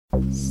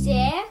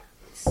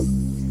6,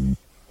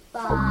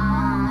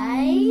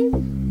 5,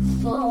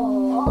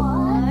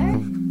 4,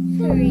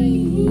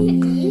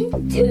 3,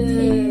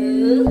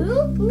 2,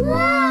 1.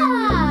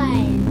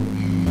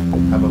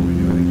 How about we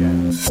do it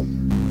again? 6,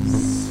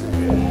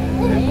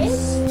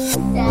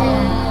 7,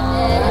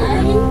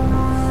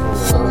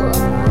 4,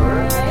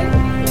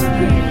 3,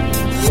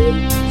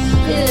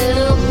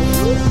 2,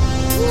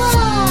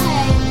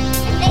 1.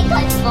 I think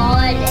I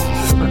farted.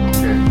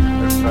 Okay,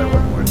 let's try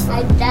one more I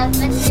time.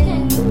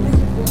 definitely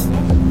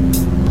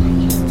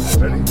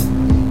Ready?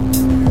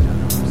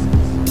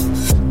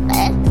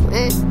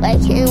 I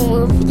can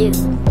move you.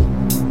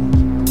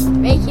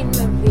 Making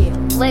review.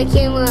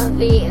 Making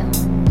review.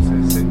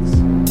 Say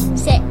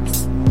 6,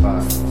 6,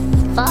 5,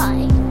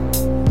 5,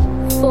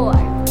 4,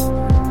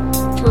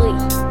 3,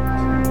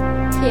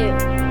 2,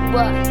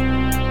 1.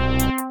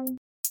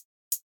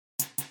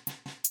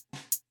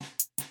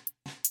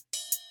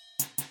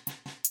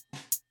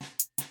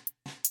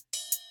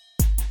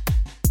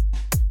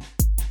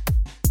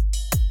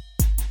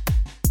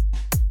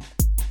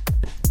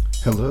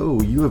 Hello,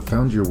 you have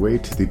found your way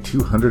to the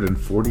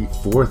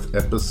 244th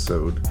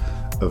episode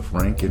of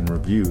Rank and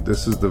Review.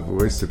 This is the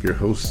voice of your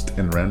host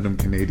and random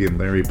Canadian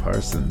Larry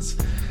Parsons.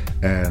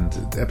 And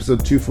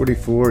episode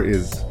 244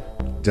 is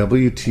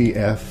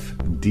WTF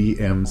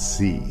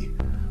DMC.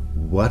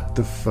 What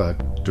the fuck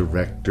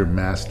Director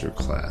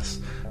Masterclass.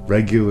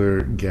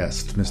 Regular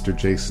guest, Mr.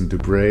 Jason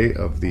Dubray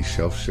of the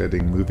Shelf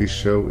Shedding Movie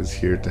Show, is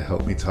here to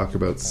help me talk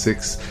about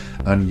 6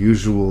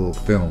 unusual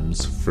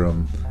films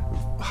from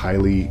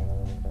highly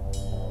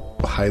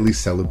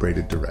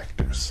celebrated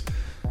directors.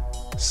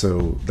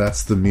 So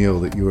that's the meal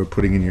that you are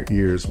putting in your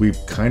ears. We've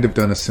kind of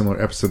done a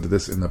similar episode to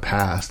this in the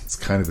past. It's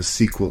kind of a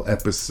sequel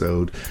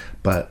episode,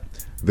 but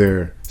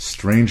they're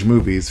strange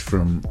movies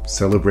from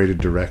celebrated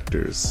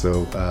directors.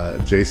 So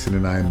Jason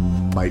and I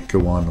might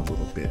go on a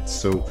little bit.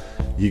 So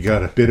you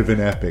got a bit of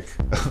an epic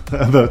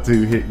about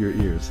to hit your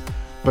ears.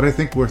 But I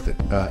think worth it.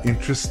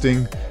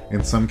 Interesting,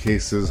 in some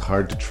cases,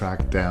 hard to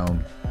track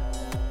down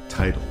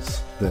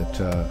titles that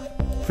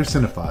for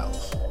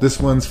cinephiles. This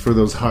one's for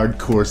those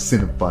hardcore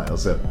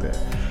cinephiles out there.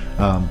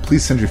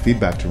 Please send your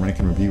feedback to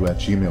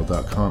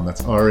ranknreview@gmail.com.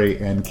 That's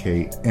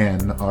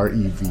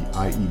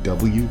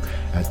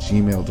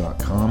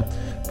RANKNREVIEW@gmail.com.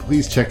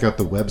 Please check out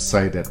the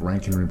website at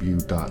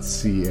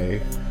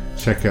Ranknreview.ca.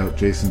 Check out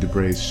Jason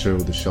Dubray's show,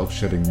 The Shelf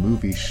Shedding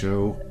Movie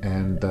Show,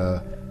 and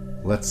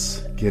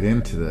let's get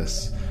into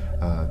this.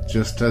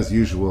 Just as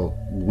usual,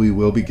 we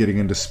will be getting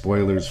into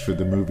spoilers for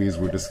the movies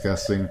we're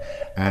discussing,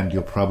 and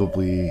you'll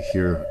probably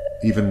hear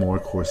even more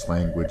coarse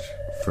language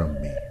from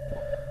me.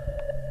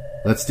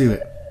 Let's do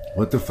it.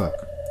 What the fuck?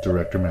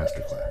 Director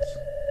Masterclass.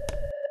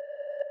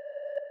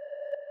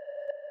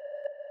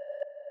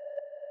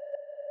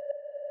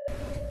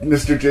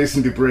 Mr.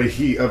 Jason Dubray,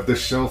 he of the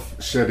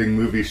Shelf Shedding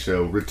Movie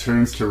Show,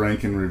 returns to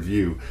Rank and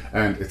Review,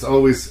 and it's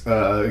always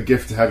a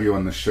gift to have you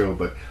on the show,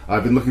 but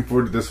I've been looking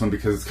forward to this one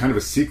because it's kind of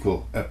a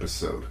sequel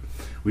episode.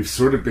 We've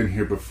sort of been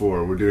here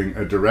before. We're doing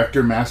a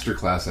Director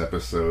Masterclass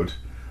episode,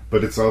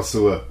 but it's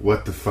also a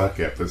What the Fuck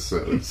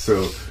episode.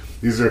 So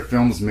these are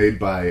films made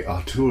by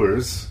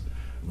auteurs,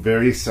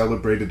 very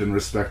celebrated and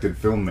respected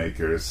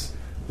filmmakers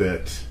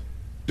that,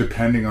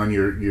 depending on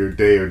your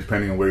day or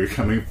depending on where you're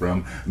coming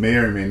from, may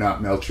or may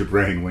not melt your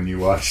brain when you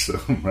watch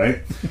them,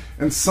 right?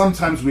 And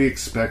sometimes we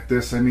expect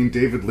this. I mean,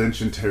 David Lynch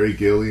and Terry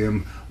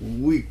Gilliam,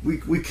 we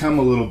come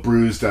a little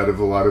bruised out of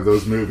a lot of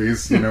those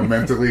movies,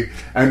 mentally,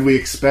 and we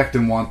expect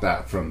and want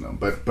that from them.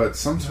 But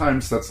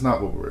sometimes that's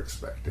not what we're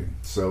expecting.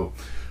 So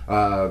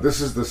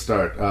this is the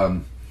start.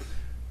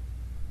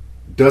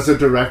 Does a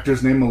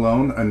director's name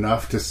alone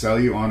enough to sell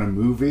you on a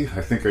movie?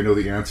 I think I know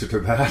the answer to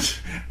that.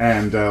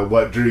 And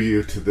what drew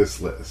you to this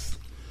list?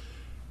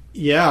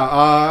 Yeah,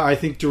 I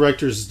think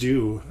directors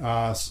do.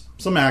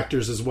 Some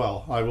actors as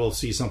well. I will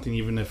see something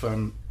even if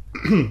I'm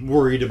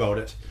worried about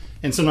it.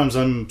 And sometimes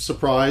I'm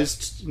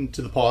surprised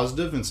to the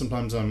positive, and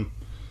sometimes I'm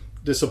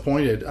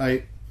disappointed.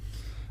 I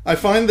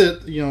find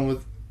that,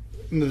 with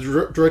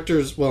the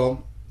directors,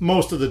 well,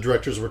 most of the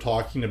directors we're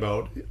talking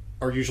about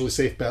are usually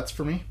safe bets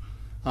for me.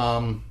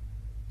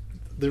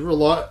 There were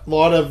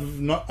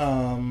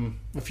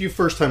a few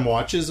first time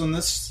watches on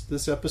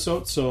this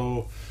episode,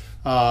 so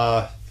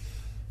that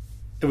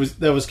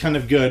was kind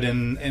of good.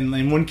 And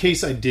in one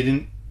case, I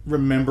didn't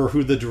remember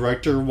who the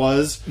director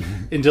was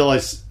until I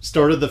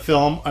started the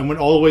film. I went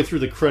all the way through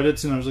the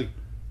credits, and I was like,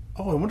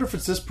 "Oh, I wonder if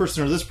it's this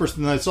person or this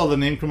person." And I saw the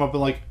name come up, and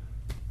like,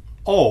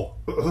 "Oh,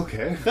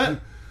 okay, that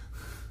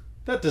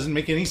doesn't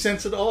make any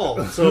sense at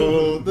all."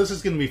 So this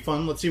is going to be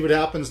fun. Let's see what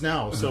happens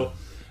now. So.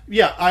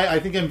 Yeah, I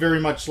think I'm very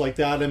much like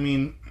that. I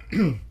mean,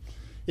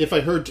 if I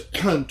heard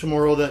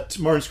tomorrow that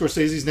Martin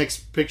Scorsese's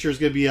next picture is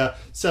going to be a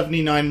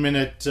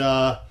 79-minute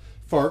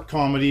fart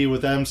comedy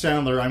with Adam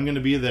Sandler, I'm going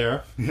to be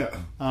there. Yeah.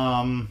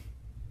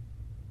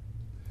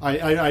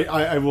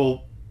 I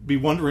will be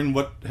wondering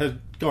what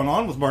had gone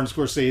on with Martin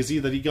Scorsese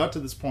that he got to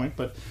this point,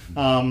 but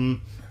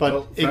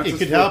it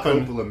could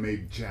happen. Coppola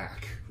made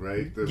Jack,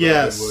 right? The Robin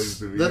Yes,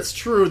 Williams movie. that's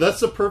true.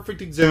 That's a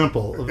perfect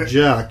example of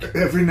Jack.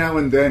 Every now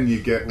and then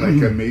you get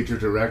like a major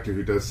director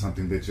who does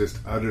something that just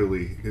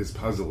utterly is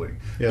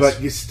puzzling. Yes.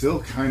 But you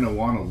still kind of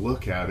want to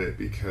look at it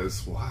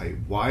because why?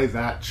 Why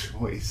that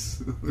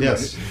choice?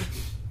 Yes. Right?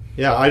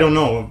 Yeah, I don't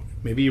know.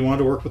 Maybe you wanted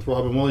to work with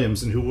Robin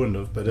Williams, and who wouldn't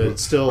have? But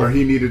it's still... Or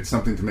he needed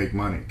something to make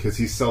money, because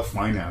he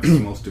self-financed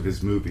most of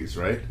his movies,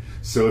 right?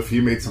 So if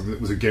he made something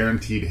that was a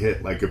guaranteed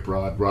hit, like a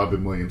broad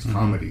Robin Williams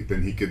comedy,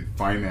 then he could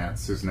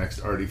finance his next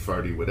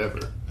arty-farty whatever.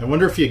 I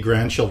wonder if he had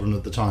grandchildren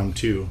at the time,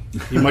 too.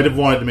 He might have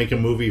wanted to make a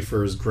movie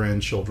for his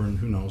grandchildren.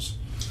 Who knows?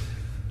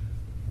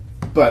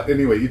 But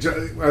anyway,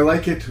 I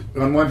like it.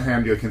 On one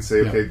hand, you can say,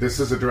 okay, Yeah. this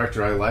is a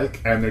director I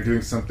like, and they're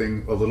doing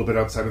something a little bit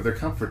outside of their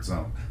comfort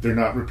zone. They're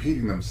not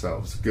repeating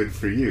themselves. Good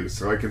for you.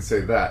 So I can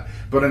say that.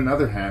 But on the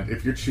other hand,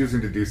 if you're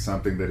choosing to do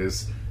something that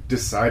is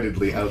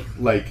decidedly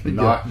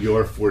not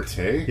your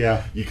forte,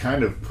 you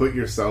kind of set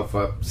yourself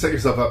up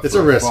It's for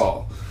a risk.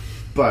 fall.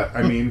 But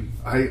I mean,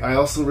 I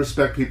also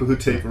respect people who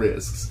take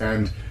risks,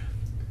 and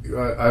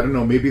I don't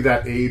know, maybe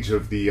that age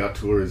of the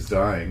auteur is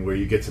dying, where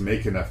you get to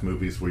make enough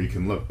movies where you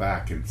can look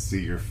back and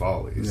see your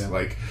follies. Yeah.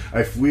 Like,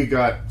 if we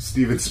got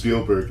Steven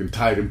Spielberg and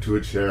tied him to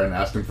a chair and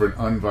asked him for an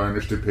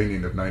unvarnished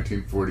opinion of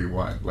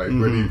 1941, like,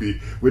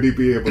 would he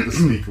be able to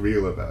speak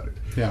real about it?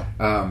 Yeah.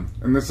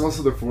 And there's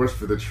also the forest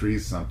for the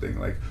trees something.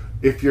 Like,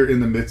 if you're in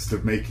the midst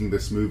of making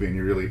this movie and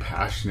you're really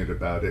passionate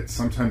about it,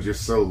 sometimes you're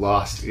so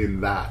lost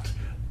in that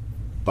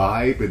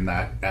vibe, in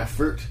that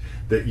effort,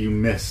 that you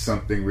miss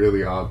something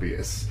really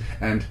obvious.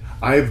 And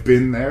I've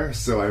been there,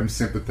 so I'm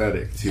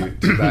sympathetic to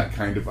that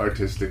kind of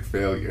artistic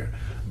failure.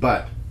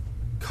 But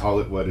call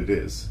it what it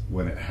is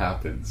when it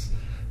happens.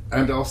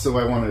 And also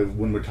I want to,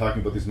 when we're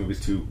talking about these movies,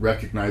 to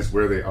recognize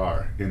where they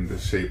are in the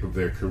shape of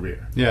their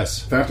career. Yes.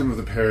 Phantom of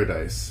the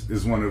Paradise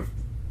is one of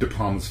De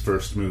Palma's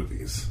first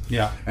movies.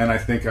 Yeah. And I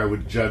think I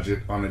would judge it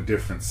on a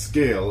different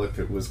scale if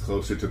it was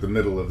closer to the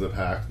middle of the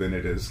pack than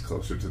it is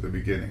closer to the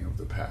beginning of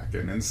the pack.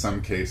 And in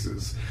some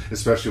cases,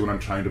 especially when I'm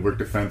trying to work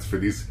defense for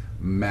these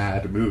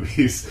mad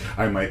movies,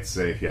 I might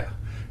say, yeah,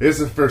 it's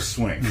the first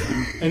swing.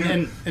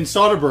 And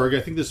Soderbergh, I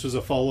think this was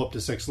a follow-up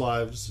to Sex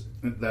Lives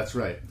That's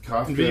right.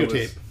 Kafka and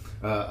Videotape.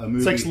 was a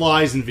movie... Sex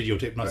Lies and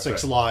Videotape, not That's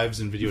Sex right. Lives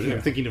and Videotape. Yeah.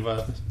 I'm thinking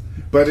of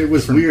But it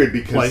was weird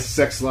because play.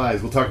 Sex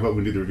Lies, we'll talk about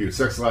when we do the review,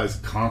 Sex Lies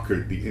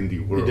conquered the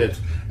indie world. It did.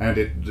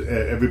 And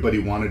everybody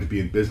wanted to be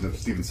in business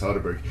with Steven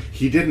Soderbergh.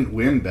 He didn't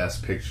win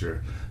Best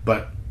Picture,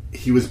 but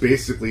he was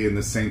basically in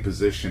the same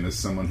position as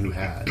someone who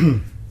had.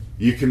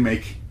 You can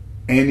make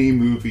any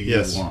movie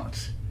Yes. you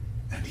want.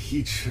 And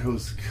he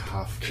chose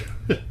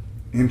Kafka.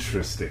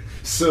 Interesting.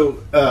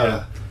 So,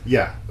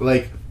 yeah,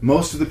 like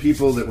most of the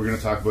people that we're going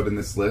to talk about in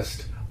this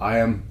list, I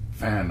am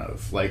fan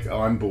of, like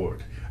on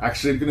board.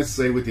 Actually, I'm going to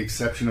say, with the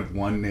exception of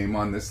one name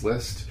on this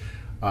list,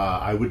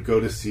 I would go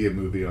to see a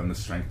movie on the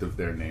strength of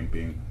their name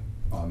being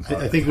on.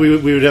 I think we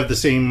would have the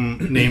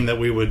same name that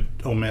we would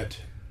omit.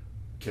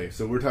 Okay,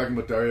 so we're talking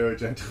about Dario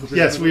Argento.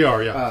 Yes, we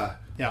are. Yeah,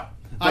 yeah.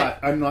 But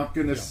I'm not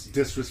going to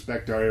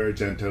disrespect Dario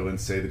Argento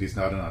and say that he's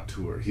not an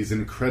auteur. He's an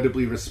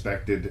incredibly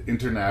respected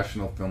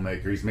international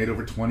filmmaker. He's made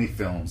over 20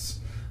 films.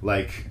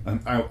 Like,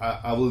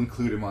 I will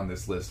include him on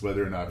this list,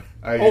 whether or not...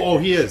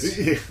 He is.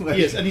 He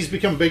is. And he's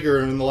become bigger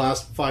in the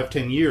last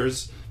 5-10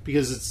 years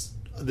because it's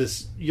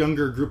this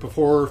younger group of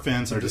horror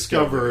fans have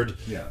discovered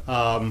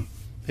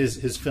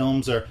his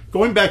films are...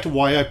 Going back to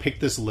why I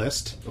picked this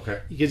list, okay,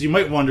 because you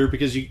might wonder,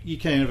 because you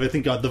kind of, I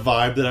think, got the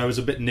vibe that I was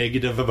a bit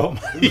negative about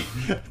my...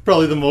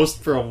 probably the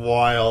most for a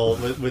while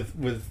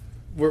with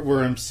where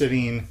I'm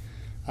sitting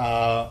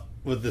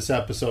with this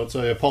episode,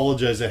 so I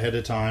apologize ahead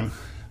of time.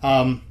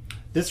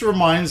 This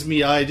reminds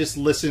me, I just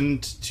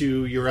listened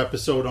to your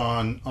episode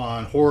on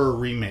horror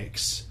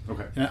remakes.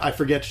 Okay. And I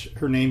forget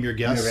her name, your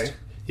guest. Okay.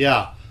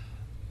 Yeah.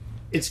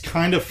 It's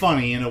kind of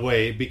funny in a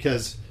way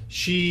because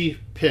she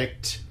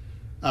picked,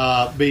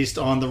 based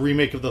on the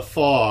remake of The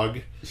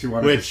Fog. She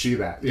wanted to see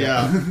that.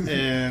 Yeah.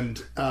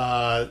 And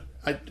I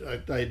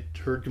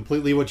heard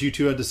completely what you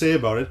two had to say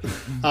about it.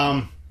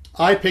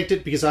 I picked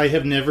it because I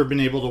have never been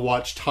able to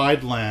watch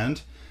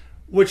Tideland,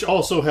 which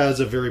also has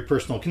a very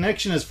personal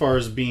connection as far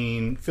as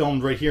being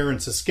filmed right here in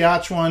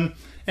Saskatchewan.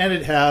 And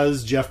it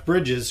has Jeff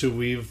Bridges, who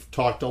we've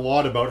talked a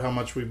lot about how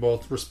much we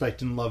both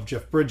respect and love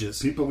Jeff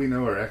Bridges. People we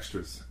know are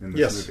extras in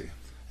this movie.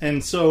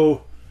 And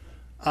so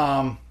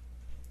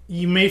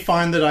you may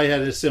find that I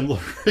had a similar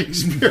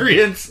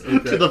experience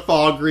to the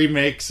Fog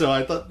remake, so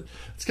I thought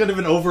it's kind of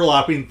an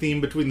overlapping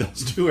theme between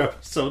those two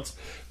episodes.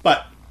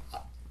 But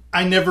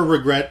I never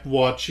regret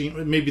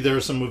watching. Maybe there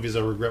are some movies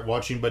I regret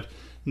watching, but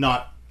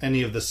not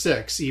any of the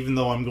 6, even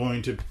though I'm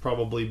going to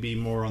probably be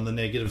more on the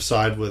negative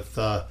side with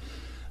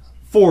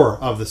 4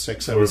 of the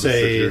 6, I would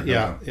say.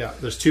 Yeah.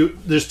 There's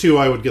two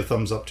I would give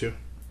thumbs up to.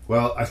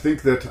 Well, I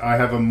think that I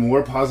have a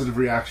more positive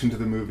reaction to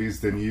the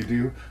movies than you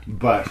do,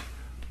 but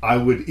I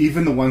would,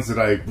 even the ones that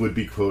I would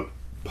be, quote,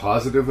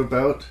 positive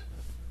about,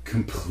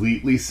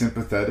 completely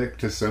sympathetic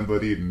to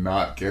somebody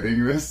not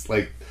getting this.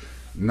 Like,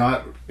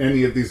 not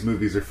any of these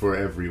movies are for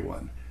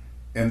everyone.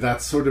 And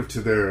that's sort of to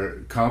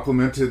their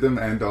compliment to them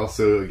and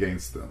also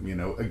against them.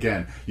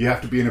 Again, you have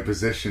to be in a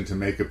position to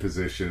make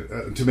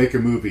a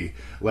movie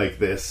like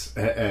this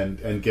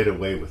and get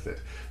away with it.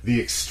 The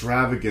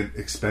extravagant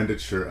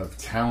expenditure of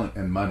talent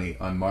and money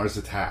on Mars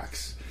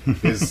Attacks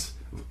is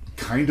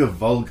kind of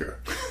vulgar.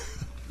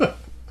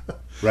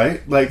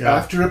 Right?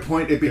 After a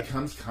point, it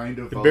becomes kind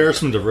of vulgar.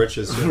 Embarrassment of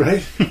riches. Yeah.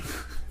 Right?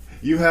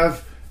 You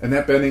have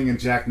Annette Bening and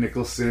Jack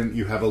Nicholson.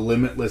 You have a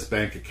limitless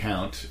bank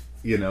account.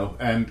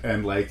 And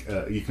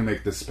you can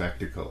make this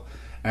spectacle.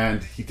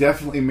 And he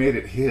definitely made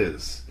it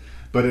his,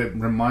 but it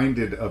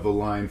reminded of a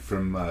line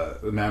from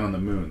The Man on the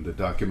Moon, the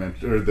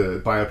documentary, or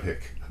the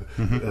biopic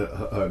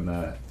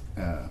on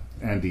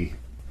Andy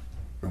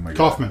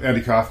Kaufman.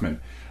 Andy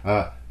Kaufman.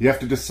 You have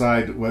to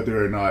decide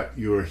whether or not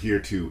you are here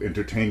to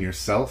entertain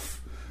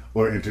yourself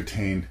or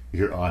entertain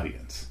your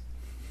audience.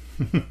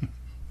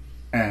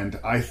 And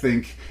I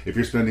think if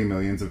you're spending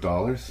millions of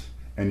dollars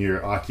and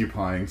you're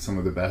occupying some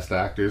of the best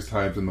actors'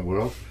 times in the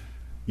world,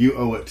 you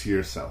owe it to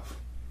yourself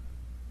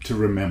to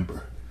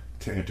remember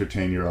to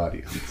entertain your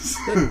audience.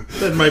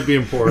 That might be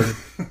important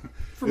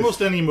for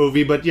most any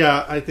movie, but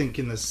yeah, I think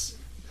in that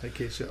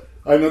case, yeah.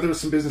 I know there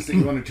was some business that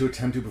you wanted to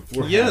attend to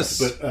beforehand. Yes,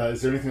 but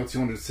is there anything else you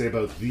wanted to say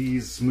about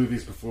these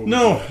movies before?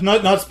 No,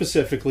 not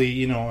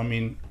specifically.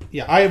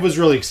 I was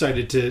really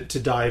excited to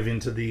dive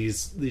into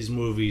these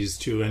movies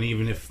too, and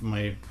even if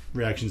my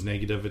reaction's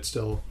negative, it's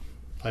still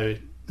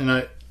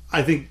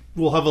I think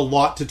we'll have a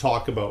lot to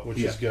talk about, which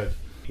is good.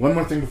 One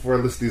more thing before I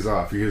list these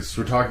off, because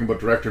we're talking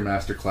about director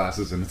master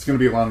classes, and it's going to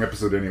be a long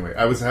episode anyway.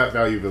 I was at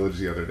Value Village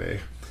the other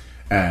day,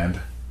 and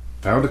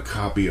found a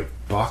copy of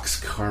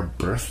Boxcar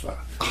Bertha.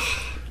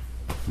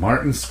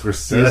 Martin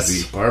Scorsese,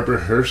 yes. Barbara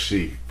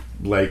Hershey,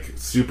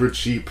 super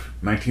cheap,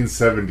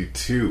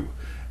 1972.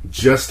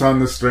 Just on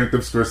the strength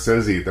of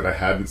Scorsese that I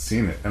hadn't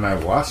seen it, and I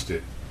watched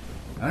it.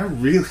 I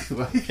really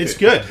like it. It's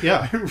good,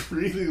 yeah. I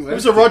really like it. It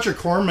was a Roger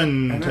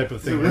Corman type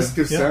of thing. The risk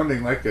of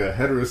sounding like a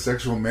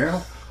heterosexual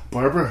male.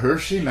 Barbara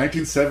Hershey,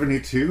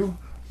 1972.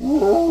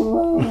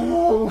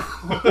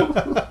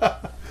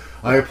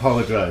 I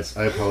apologize.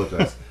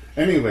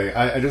 Anyway,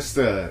 I just,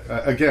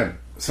 again,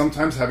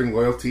 sometimes having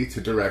loyalty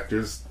to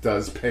directors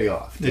does pay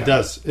off. It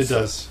does.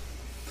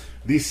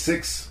 These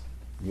 6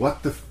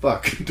 what the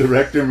fuck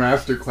director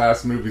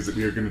masterclass movies that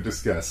we are going to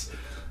discuss.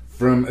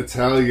 From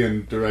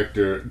Italian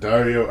director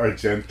Dario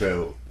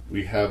Argento,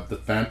 we have The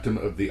Phantom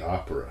of the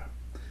Opera.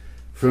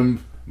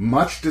 From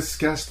much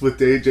discussed with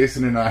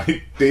Jason and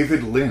I,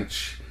 David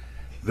Lynch,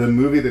 the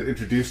movie that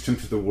introduced him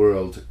to the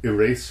world,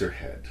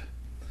 Eraserhead.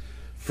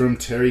 From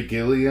Terry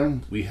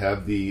Gilliam, we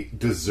have the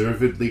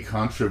deservedly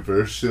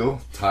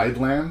controversial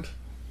Tideland.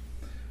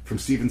 From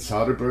Steven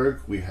Soderbergh,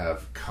 we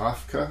have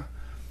Kafka.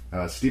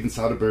 Steven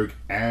Soderbergh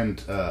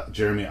and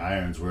Jeremy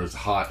Irons were as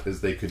hot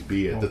as they could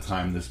be at the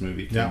time this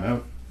movie came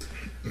out.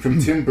 From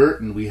Tim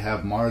Burton, we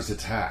have Mars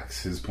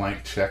Attacks, his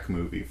blank check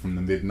movie from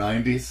the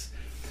mid-90s.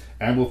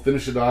 And we'll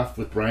finish it off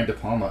with Brian De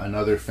Palma,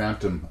 another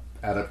Phantom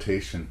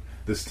adaptation.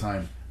 This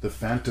time, The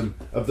Phantom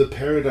of the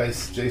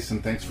Paradise.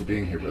 Jason, thanks for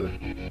being here, brother.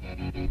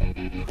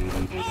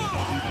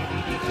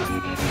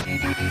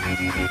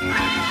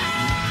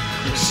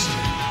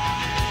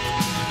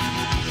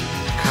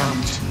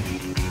 Come to me.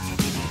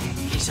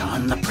 He's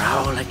on the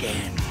prowl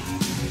again.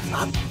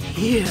 Up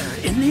here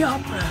in the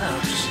opera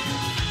house.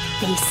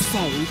 They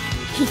say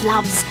he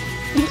loves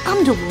the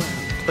underworld.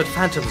 But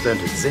phantoms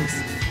don't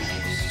exist.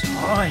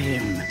 Saw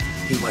him.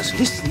 He was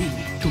listening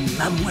to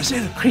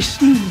Mademoiselle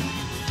Christine.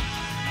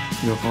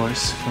 Your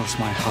voice fills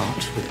my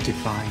heart with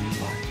divine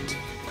light.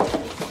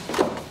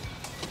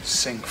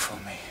 Sing for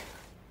me.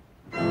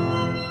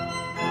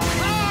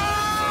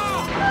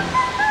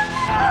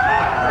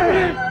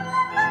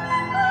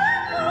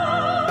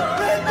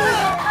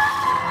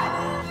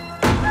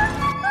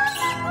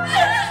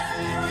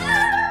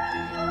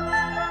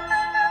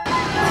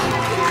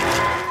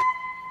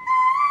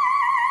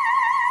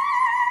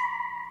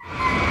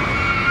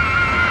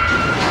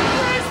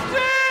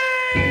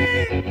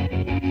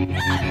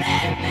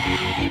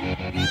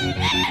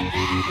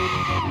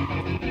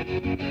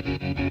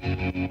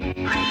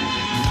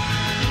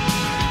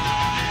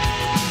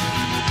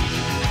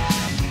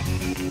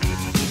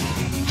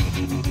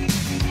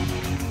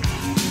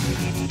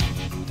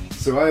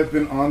 So I have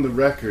been on the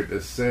record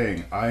as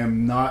saying I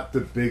am not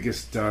the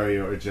biggest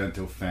Dario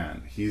Argento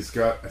fan. He's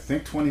got, I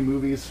think, 20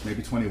 movies,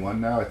 maybe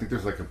 21 now. I think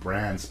there's like a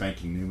brand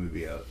spanking new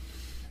movie out.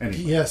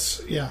 Anyway,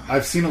 yes, yeah.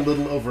 I've seen a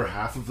little over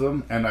half of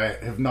them, and I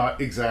have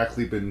not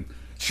exactly been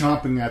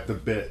chomping at the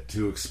bit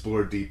to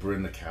explore deeper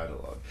in the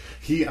catalog.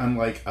 He,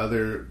 unlike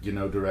other,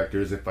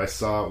 directors, if I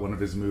saw one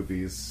of his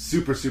movies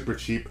super, super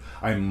cheap,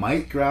 I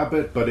might grab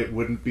it, but it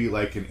wouldn't be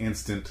like an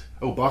instant,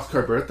 oh,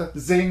 Boxcar Bertha?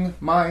 Zing,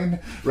 mine!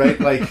 Right?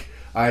 Like,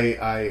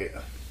 I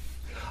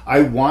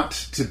want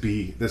to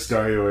be this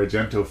Dario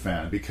Argento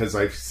fan because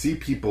I see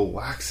people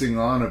waxing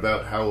on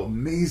about how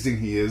amazing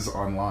he is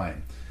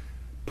online.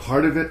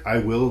 Part of it, I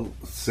will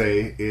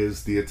say,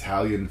 is the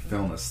Italian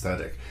film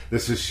aesthetic.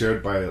 This is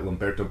shared by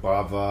Lamberto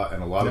Bava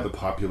and a lot of the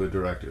popular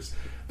directors.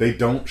 they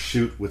don't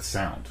shoot with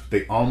sound.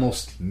 They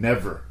almost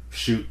never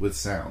shoot with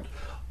sound.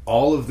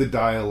 All of the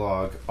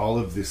dialogue, all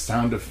of the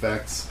sound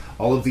effects,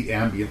 all of the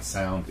ambient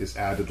sound is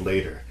added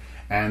later.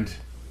 And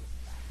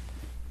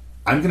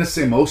I'm going to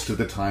say most of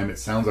the time it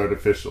sounds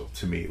artificial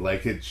to me.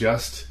 Like it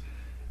just,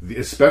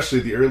 especially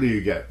the earlier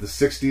you get, the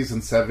 60s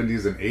and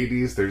 70s and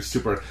 80s, they're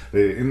super,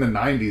 in the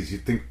 90s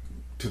you'd think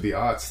to the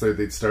aughts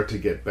they'd start to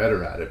get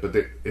better at it. But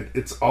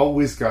it's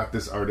always got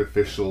this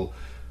artificial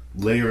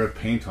layer of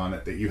paint on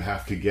it that you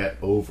have to get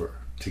over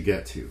to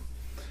get to.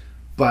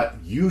 But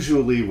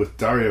usually with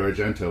Dario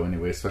Argento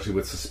anyway, especially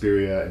with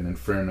Suspiria and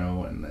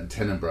Inferno and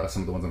Tenebrae,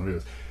 some of the ones on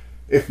videos,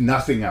 if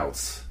nothing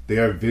else, they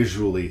are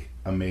visually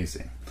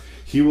amazing.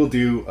 He will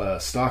do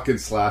a stock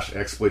and slash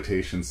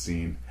exploitation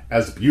scene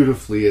as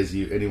beautifully as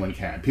anyone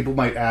can. People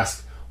might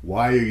ask,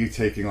 why are you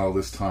taking all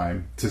this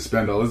time to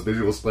spend all this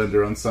visual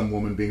splendor on some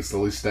woman being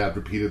slowly stabbed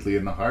repeatedly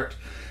in the heart?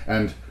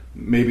 And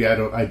maybe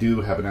I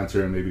do have an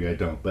answer and maybe I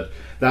don't. But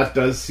that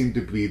does seem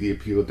to be the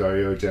appeal of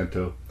Dario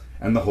Argento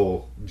and the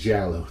whole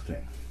giallo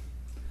thing.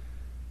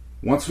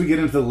 Once we get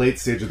into the late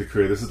stage of the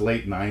career, this is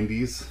late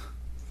 90s,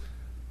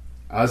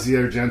 Asia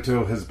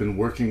Argento has been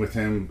working with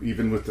him,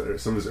 even with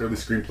some of his early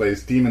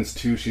screenplays. Demons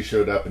 2, she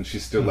showed up, and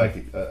she's still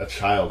like a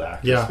child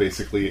actress,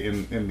 basically,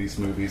 in these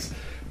movies.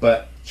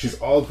 But she's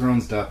all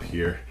grown up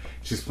here.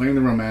 She's playing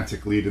the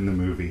romantic lead in the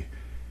movie,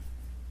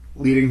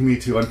 leading me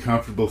to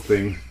uncomfortable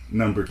thing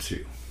number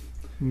 2.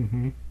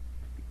 Asia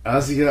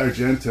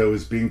Argento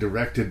is being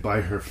directed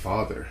by her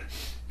father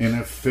in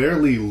a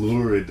fairly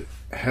lurid,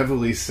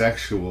 heavily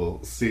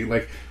sexual scene.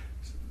 Like,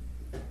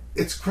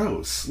 it's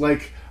gross.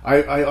 Like,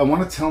 I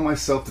want to tell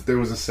myself that there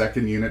was a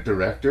second unit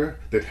director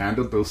that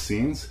handled those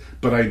scenes,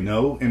 but I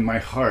know in my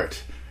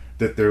heart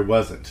that there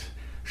wasn't.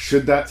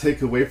 Should that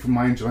take away from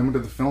my enjoyment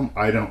of the film?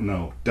 I don't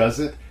know. Does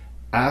it?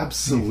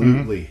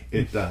 Absolutely,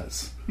 it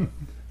does.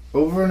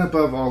 Over and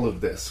above all of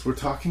this, we're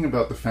talking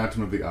about the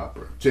Phantom of the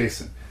Opera.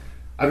 Jason,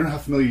 I don't know how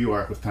familiar you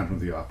are with Phantom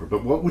of the Opera,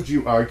 but what would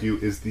you argue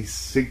is the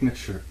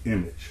signature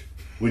image?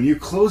 When you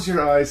close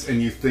your eyes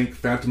and you think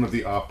Phantom of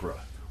the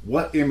Opera,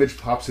 what image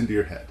pops into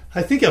your head?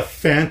 I think a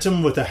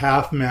phantom with a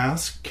half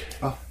mask.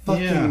 A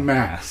fucking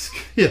mask.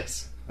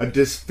 Yes. A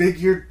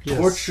disfigured,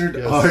 tortured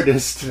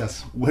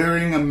artist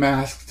wearing a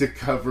mask to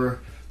cover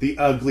the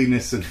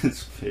ugliness in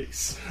his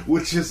face,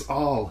 which is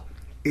all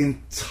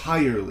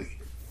entirely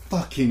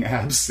fucking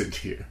absent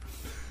here.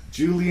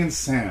 Julian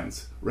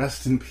Sands,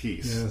 rest in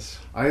peace. Yes.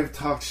 I have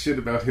talked shit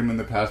about him in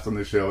the past on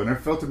the show, and I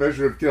felt a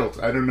measure of guilt.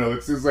 I don't know,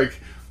 it seems like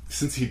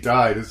since he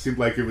died, it seemed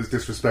like it was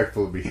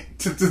disrespectful of me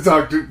to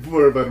talk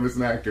more about him as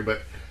an actor,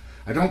 but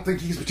I don't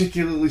think he's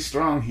particularly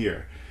strong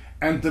here.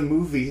 And the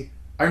movie,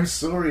 I'm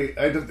sorry,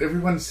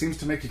 everyone seems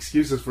to make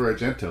excuses for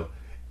Argento,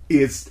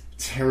 is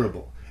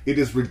terrible. It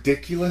is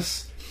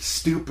ridiculous,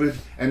 stupid,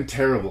 and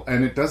terrible,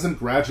 and it doesn't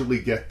gradually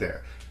get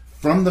there.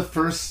 From the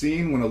first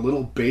scene when a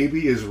little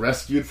baby is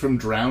rescued from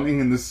drowning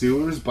in the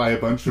sewers by a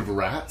bunch of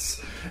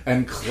rats,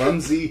 and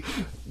clumsy,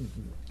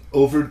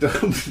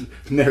 overdubbed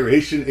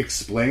narration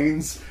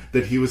explains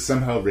that he was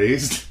somehow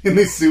raised in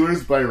the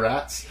sewers by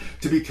rats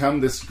to become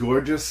this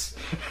gorgeous,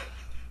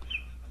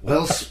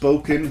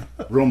 well-spoken,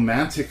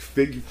 romantic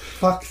figure.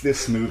 Fuck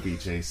this movie,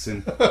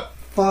 Jason.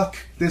 Fuck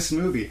this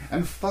movie.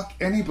 And fuck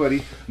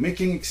anybody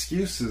making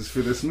excuses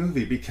for this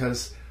movie,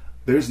 because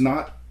there's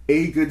not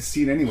a good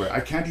scene anywhere. I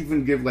can't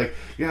even give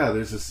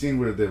there's a scene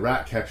where the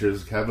rat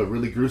catchers have a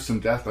really gruesome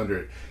death under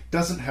it. It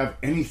doesn't have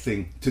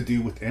anything to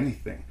do with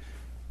anything.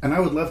 And I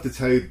would love to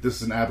tell you this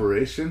is an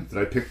aberration, that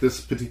I picked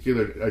this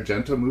particular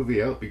Argento movie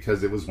out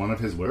because it was one of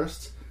his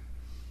worst.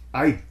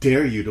 I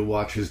dare you to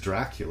watch his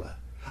Dracula.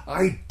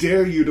 I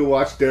dare you to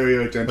watch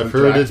Dario Argento's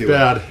Dracula. It's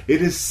bad.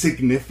 It is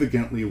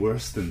significantly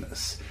worse than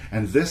this.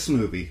 And this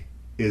movie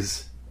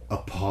is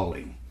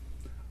appalling.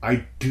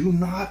 I do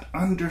not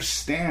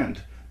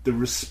understand the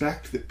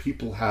respect that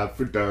people have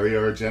for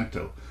Dario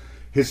Argento.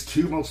 His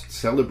two most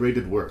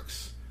celebrated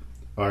works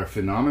are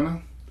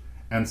Phenomena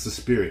and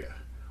Suspiria,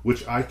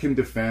 which I can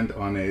defend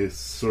on a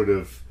sort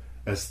of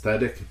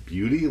aesthetic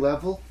beauty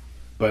level,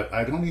 but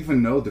I don't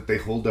even know that they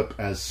hold up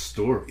as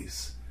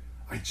stories.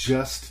 I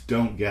just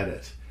don't get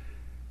it.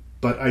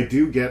 But I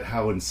do get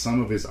how in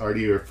some of his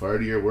artier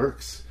fartier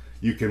works,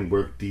 you can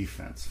work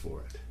defense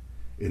for it.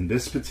 In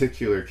this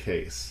particular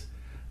case,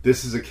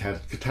 this is a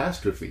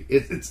catastrophe.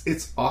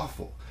 It's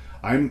awful.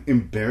 I'm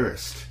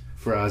embarrassed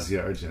for Asia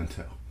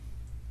Argento.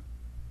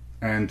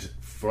 And as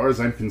far as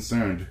I'm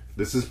concerned,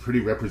 this is pretty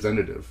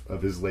representative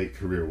of his late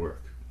career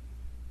work.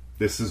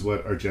 This is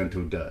what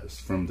Argento does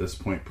from this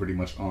point pretty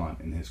much on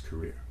in his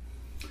career.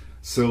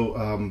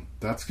 So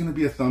that's going to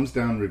be a thumbs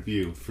down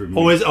review for me.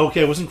 Oh,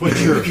 okay. I wasn't quite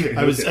sure. Okay.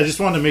 I just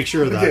wanted to make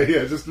sure of that.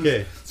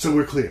 Okay. So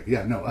we're clear.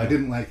 Yeah, no, I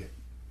didn't like it.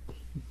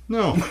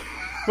 No.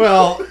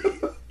 Well,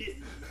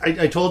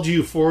 I told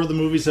you 4 of the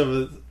movies have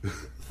a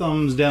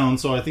thumbs down,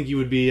 so I think you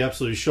would be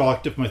absolutely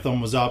shocked if my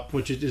thumb was up,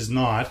 which it is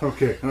not.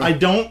 Okay. I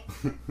don't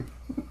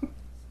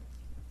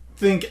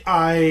think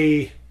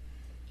I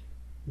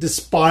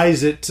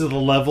despise it to the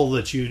level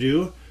that you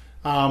do.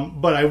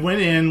 But I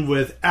went in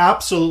with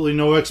absolutely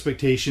no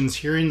expectations,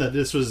 hearing that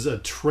this was a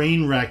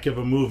train wreck of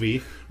a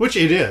movie, which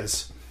it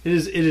is. It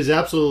is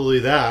absolutely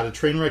that, a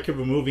train wreck of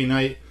a movie. And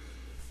I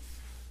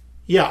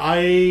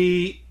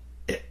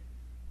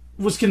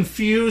was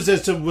confused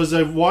as to, was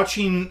I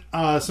watching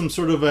some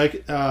sort of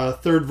a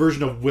third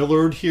version of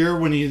Willard here,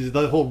 when he did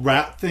the whole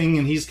rat thing,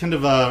 and he's kind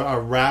of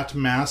a rat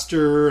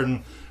master,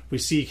 and we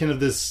see kind of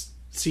this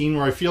scene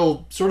where I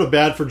feel sort of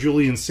bad for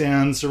Julian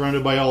Sands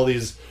surrounded by all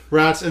these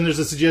rats, and there's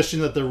a suggestion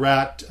that the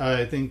rat,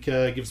 I think,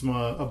 gives him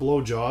a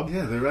blowjob.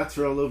 Yeah, the rats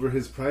are all over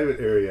his private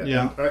area.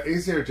 Yeah. And,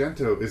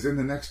 Argento is in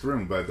the next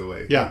room, by the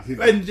way. Yeah,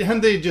 and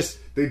they just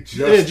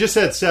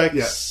had sex.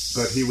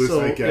 Yeah, but he was,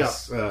 I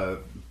guess,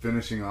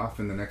 finishing off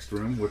in the next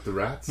room with the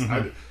rats.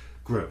 Mm-hmm.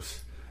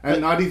 Gross.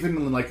 And not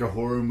even like a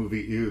horror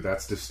movie, ew,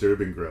 that's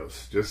disturbing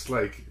gross. Just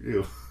like,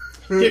 ew.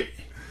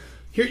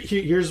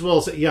 Here's what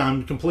I'll say. Yeah,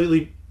 I'm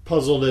completely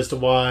puzzled as to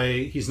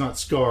why he's not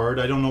scarred.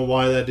 I don't know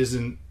why that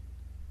isn't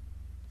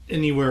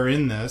anywhere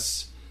in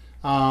this.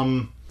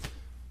 And,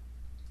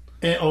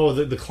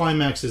 the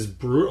climax is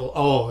brutal.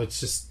 Oh, it's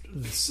just...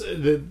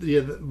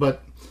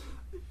 but...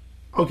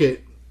 Okay,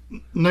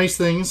 nice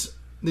things.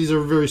 These are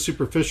very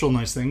superficial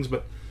nice things,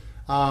 but...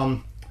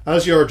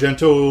 As your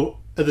Argento,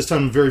 at this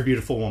time, a very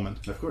beautiful woman.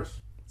 Of course.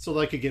 So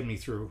that could get me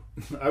through.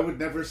 I would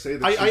never say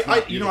that she's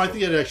not beautiful. I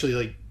think I'd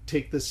actually,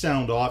 take the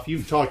sound off.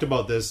 You've talked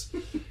about this...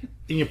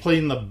 and you play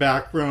in the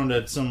background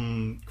at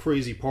some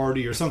crazy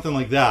party or something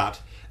like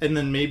that, and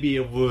then maybe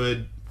it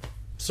would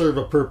serve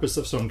a purpose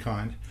of some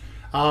kind.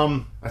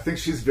 I think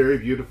she's very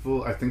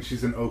beautiful. I think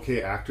she's an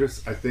okay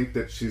actress. I think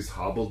that she's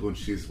hobbled when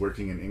she's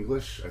working in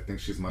English. I think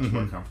she's much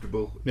more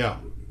comfortable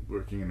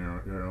working in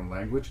her own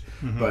language.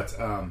 Mm-hmm. But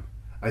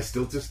I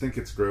still just think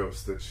it's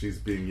gross that she's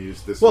being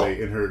used this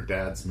way in her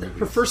dad's movie.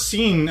 Her first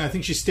scene, I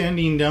think she's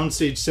standing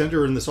downstage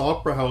center in this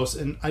opera house,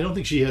 and I don't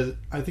think she has...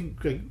 I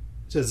think it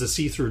has a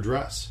see-through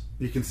dress.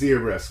 You can see her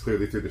breasts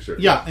clearly through the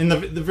shirt. Yeah, in the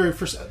very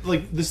first...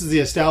 this is the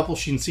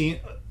establishing scene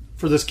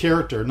for this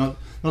character. Not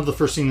the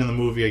first scene in the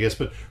movie, I guess,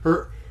 but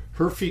her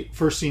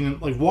first scene...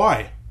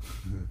 why?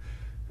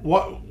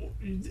 What?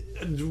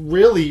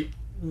 Really,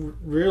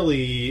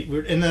 really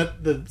weird. And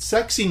the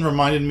sex scene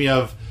reminded me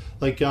of,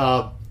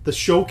 the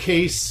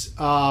Showcase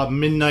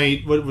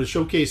midnight... What was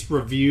Showcase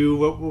Review?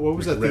 What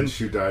was that thing? Red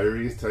Shoe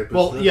Diaries type of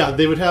stuff? Well, yeah,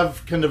 they would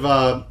have kind of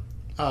a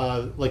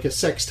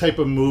sex type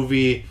of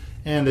movie...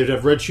 And they'd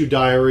have Red Shoe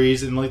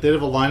Diaries, and they'd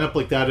have a lineup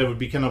like that. It would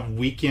be kind of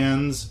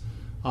weekends,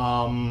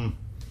 when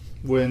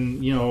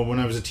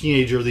I was a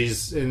teenager.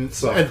 These and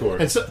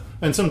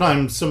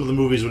sometimes some of the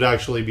movies would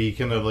actually be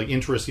kind of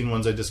interesting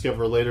ones I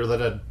discover later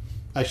that had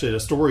a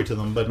story to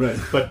them. But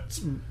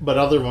but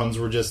other ones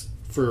were just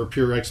for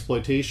pure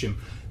exploitation.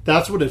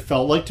 That's what it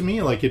felt like to me.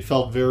 It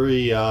felt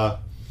very.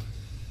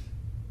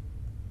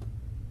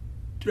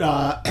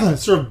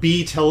 Sort of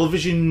B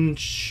television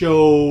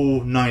show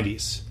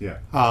 90s. Yeah.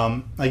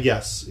 I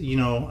guess,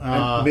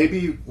 and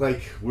maybe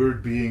we're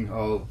being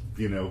all,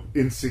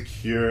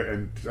 insecure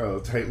and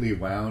tightly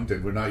wound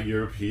and we're not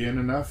European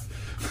enough.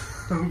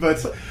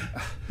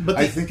 but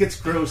I think it's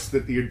gross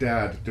that your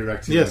dad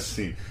directed this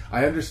scene.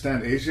 I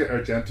understand Asia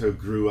Argento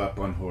grew up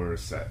on horror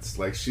sets.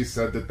 She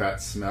said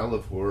that smell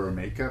of horror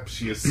makeup,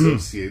 she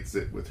associates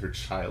it with her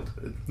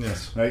childhood.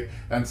 Yes. Right?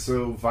 And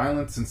so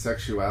violence and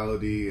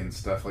sexuality and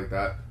stuff like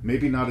that,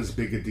 maybe not as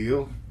big a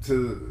deal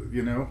to,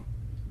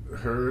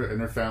 her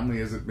and her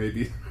family as it may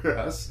be for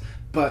us,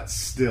 but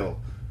still,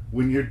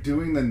 when you're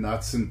doing the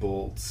nuts and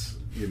bolts,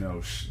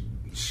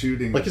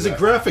 shooting... it's a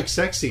graphic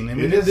sex scene. I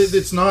mean,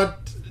 it's not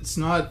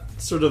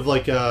sort of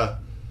like a...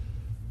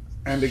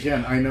 And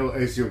again, I know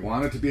Asia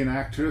wanted to be an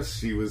actress.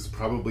 She was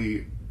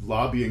probably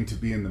lobbying to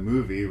be in the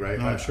movie, right?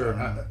 I'm sure.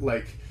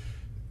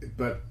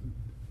 But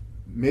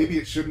maybe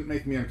it shouldn't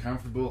make me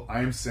uncomfortable. I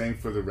am saying,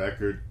 for the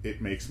record,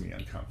 it makes me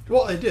uncomfortable.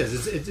 Well, it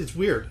is. It's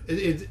weird.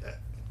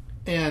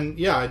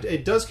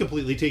 It does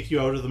completely take you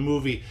out of the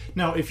movie.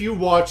 Now, if you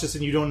watch this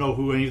and you don't know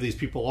who any of these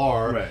people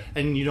are, right,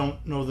 and you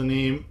don't know the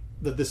name,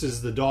 that this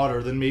is the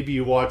daughter, then maybe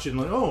you watch it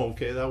and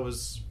okay, that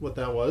was what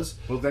that was.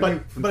 Well,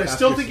 then but I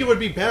still think it would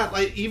be bad.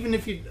 Even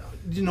if you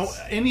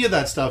any of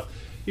that stuff,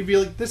 you'd be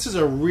like, this is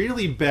a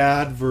really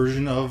bad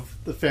version of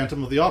the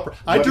Phantom of the Opera.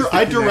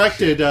 I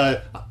directed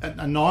a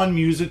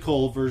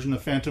non-musical version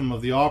of Phantom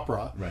of the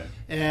Opera, right?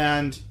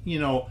 And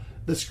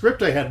the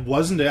script I had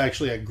wasn't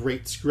actually a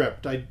great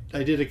script. I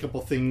did a couple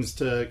things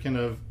to kind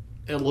of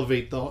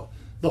elevate the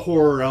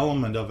horror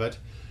element of it.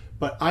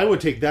 But I would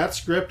take that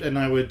script and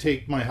I would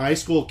take my high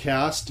school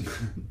cast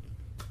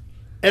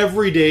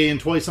every day and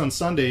twice on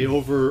Sunday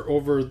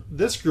over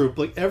this group.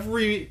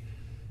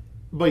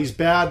 Everybody's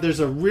bad. There's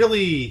a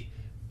really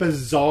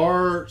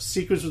bizarre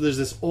sequence where there's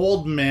this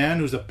old man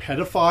who's a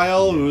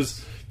pedophile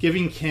who's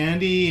giving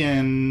candy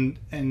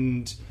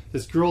and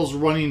this girl's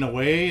running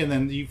away, and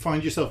then you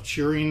find yourself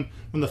cheering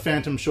when the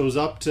Phantom shows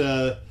up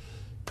to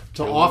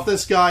off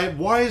this guy.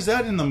 Why is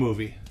that in the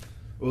movie?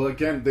 Well,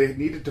 again, they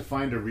needed to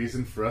find a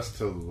reason for us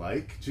to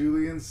like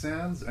Julian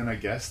Sands, and I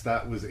guess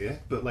that was it.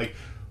 But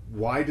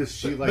why does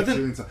she like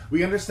Julian Sands?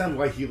 We understand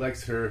why he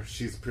likes her.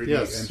 She's pretty,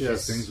 and she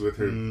sings with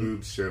her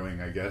boobs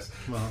showing, I guess.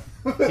 Well,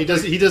 he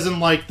doesn't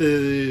like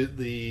the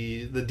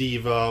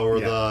diva or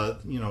the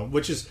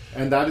which is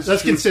that's true.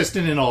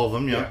 Consistent in all of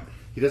them. Yeah.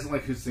 He doesn't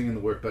like who's singing the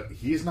work, but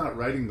he's not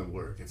writing the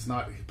work. It's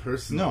not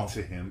personal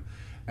to him.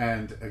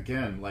 And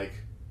again, like,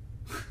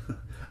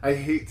 I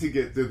hate to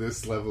get to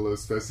this level of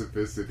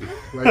specificity.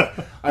 Like,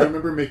 I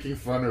remember making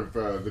fun of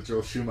the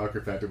Joel Schumacher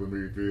Phantom when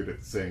we reviewed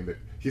it, saying that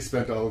he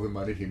spent all of the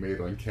money he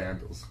made on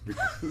candles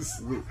because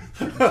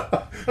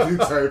the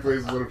entire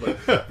place was lit on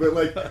fire. But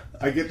like,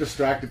 I get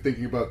distracted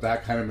thinking about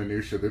that kind of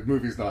minutia. The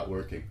movie's not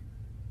working.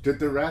 Did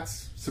the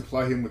rats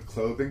supply him with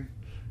clothing?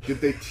 Did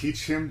they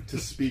teach him to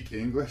speak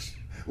English?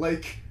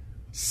 Like,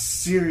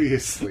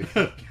 seriously,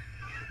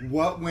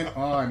 what went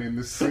on in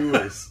the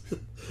sewers?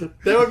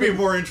 That would be a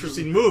more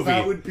interesting movie.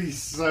 That would be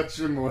such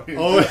a more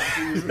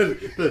interesting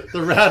movie.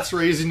 The rats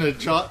raising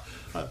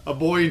a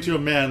boy into a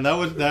man.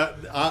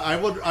 I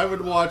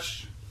would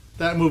watch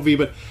that movie.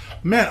 But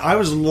man, I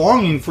was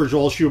longing for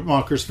Joel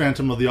Schumacher's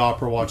Phantom of the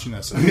Opera watching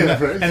this.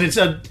 Right? And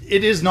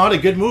it is not a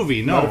good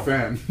movie. No, not a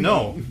fan.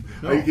 No.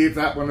 I gave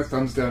that one a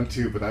thumbs down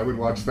too, but I would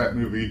watch that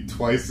movie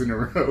twice in a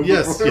row.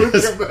 Yes,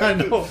 I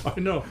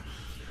know.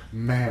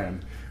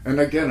 Man,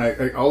 and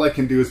again, all I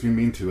can do is be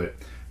mean to it.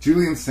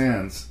 Julian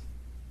Sands,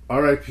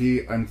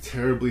 R.I.P. I'm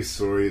terribly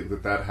sorry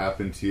that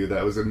happened to you.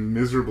 That was a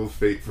miserable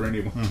fate for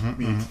anyone to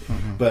meet.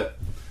 But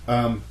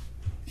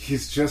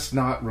he's just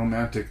not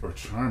romantic or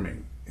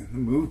charming in the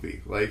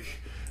movie. Like,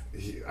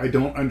 I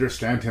don't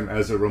understand him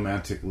as a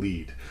romantic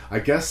lead. I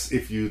guess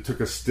if you took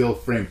a still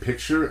frame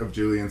picture of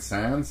Julian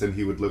Sands and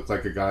he would look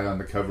like a guy on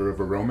the cover of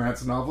a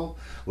romance novel,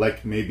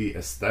 like maybe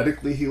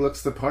aesthetically he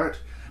looks the part,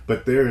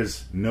 but there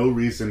is no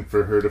reason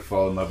for her to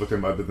fall in love with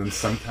him other than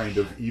some kind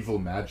of evil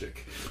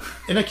magic.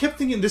 And I kept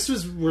thinking, this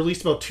was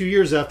released about 2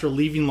 years after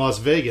leaving Las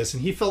Vegas,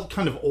 and he felt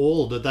kind of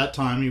old at that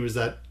time. He was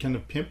that kind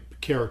of pimp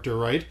character,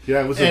 right?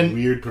 Yeah, it was a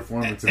weird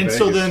performance in Vegas,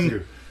 so then,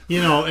 too.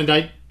 And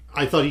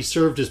I thought he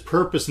served his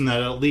purpose in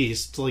that, at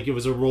least. Like, it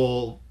was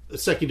a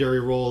secondary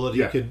role that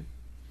he could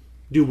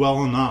do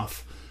well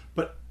enough.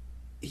 But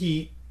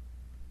he...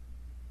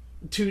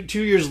 Two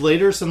years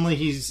later, suddenly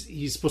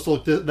he's supposed to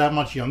look that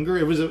much younger.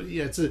 It was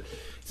it's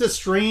a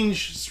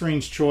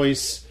strange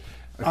choice.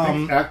 I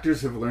think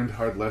actors have learned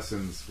hard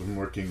lessons from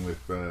working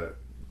with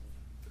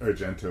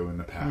Argento in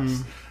the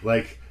past.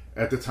 Like,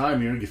 at the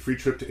time, you get free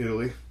trip to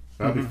Italy.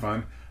 That'd be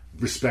fun.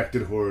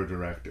 Respected horror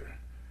director.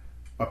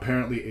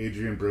 Apparently,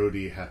 Adrian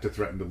Brody had to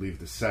threaten to leave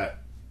the set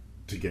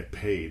to get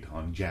paid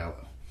on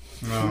Giallo.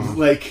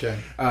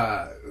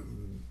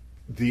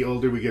 The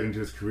older we get into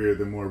his career,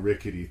 the more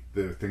rickety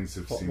the things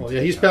have seemed. Well,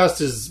 he's past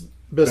his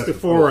best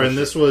before, and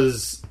this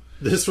was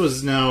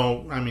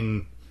now,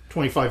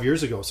 25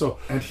 years ago. So,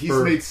 and he's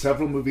made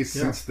several movies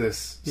since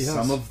this.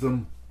 Some of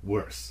them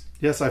worse.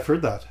 Yes, I've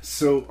heard that.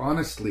 So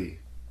honestly,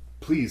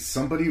 please,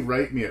 somebody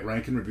write me at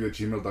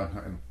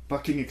ranknreview@gmail.com and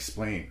fucking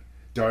explain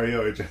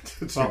Dario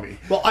Argento to me.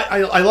 Well,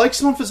 I like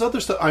some of his other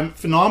stuff.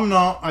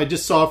 Phenomena, I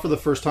just saw for the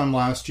first time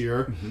last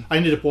year. I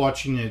ended up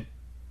watching it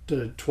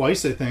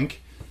twice, I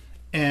think.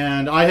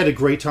 And I had a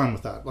great time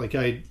with that. Like,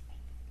 is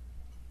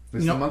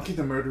the monkey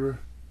the murderer?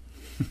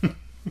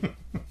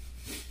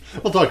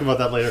 We'll talk about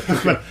that later.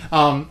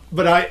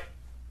 But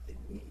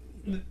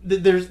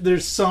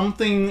there's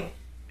something.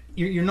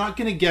 You're not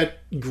going to get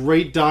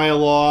great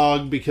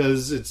dialogue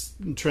because it's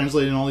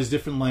translated in all these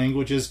different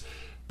languages.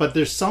 But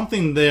there's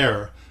something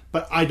there.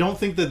 But I don't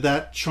think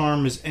that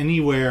charm is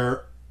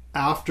anywhere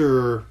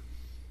after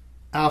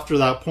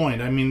that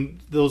point. I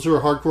mean, those who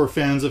are hardcore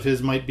fans of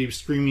his might be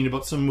screaming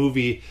about some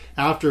movie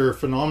after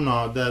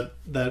Phenomena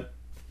that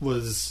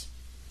was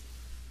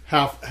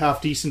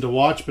half decent to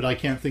watch, but I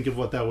can't think of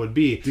what that would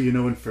be. Do you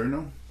know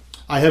Inferno?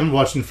 I haven't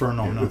watched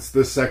Inferno, no. It's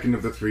the second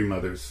of the Three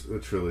Mothers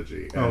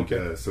trilogy.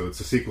 And, so it's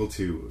a sequel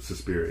to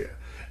Suspiria.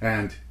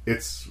 And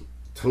it's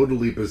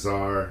totally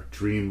bizarre,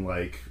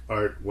 dreamlike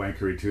art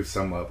wankery to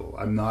some level.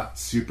 I'm not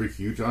super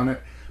huge on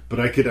it, but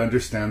I could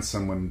understand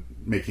someone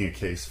making a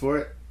case for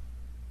it.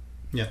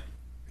 Yeah.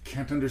 I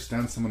can't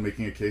understand someone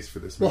making a case for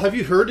this movie. Well, have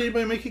you heard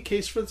anybody make a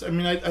case for this? I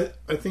mean,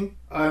 I think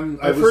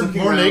I've heard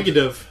more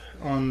negative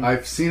on...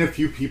 I've seen a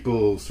few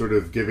people sort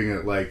of giving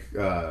it like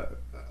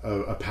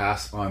a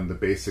pass on the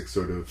basic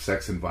sort of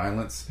sex and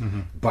violence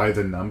by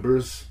the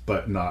numbers,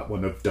 but not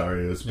one of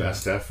Dario's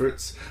best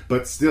efforts.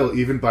 But still,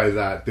 even by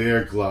that,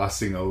 they're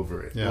glossing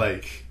over it. Yeah.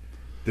 Like,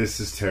 this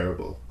is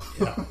terrible.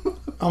 Yeah.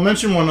 I'll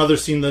mention one other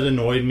scene that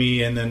annoyed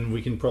me, and then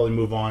we can probably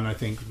move on, I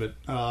think. But...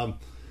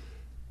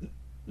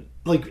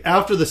 like,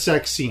 after the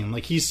sex scene,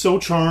 like, he's so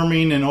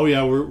charming, and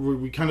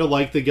we kind of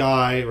like the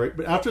guy, right?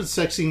 But after the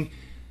sex scene,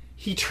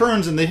 he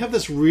turns, and they have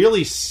this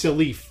really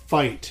silly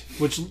fight,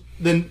 which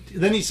then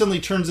he suddenly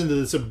turns into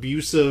this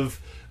abusive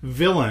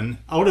villain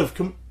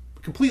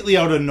completely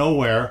out of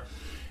nowhere,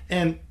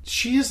 and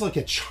she is like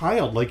a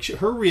child. Like,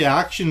 her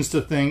reactions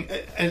to things,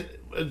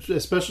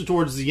 especially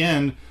towards the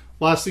end,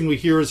 last thing we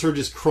hear is her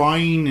just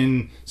crying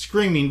and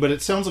screaming, but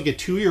it sounds like a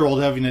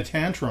 2-year-old having a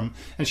tantrum,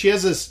 and she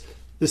has this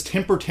this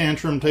temper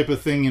tantrum type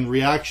of thing in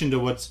reaction to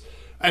what's.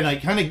 And I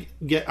kind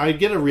of get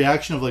a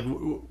reaction of like,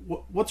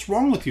 what's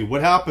wrong with you?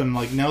 What happened?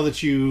 Like now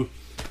that you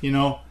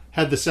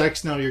had the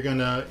sex, now you're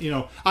gonna,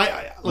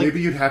 I like,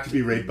 maybe you'd have to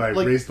be raised by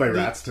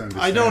rats to understand.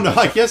 I don't know.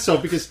 I guess so,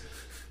 because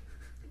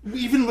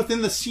even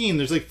within the scene,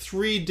 there's like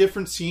 3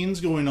 different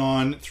scenes going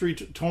on, 3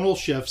 tonal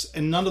shifts,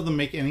 and none of them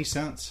make any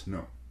sense.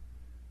 No,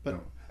 but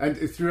no. And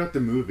throughout the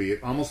movie,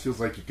 it almost feels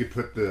like you could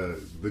put the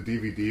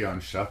DVD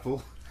on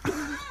shuffle.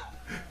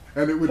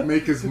 And it would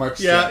make as much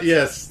sense.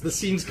 Yes. The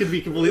scenes could be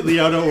completely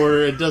out of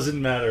order. It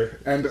doesn't matter.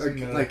 And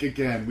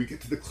again, we get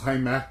to the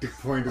climactic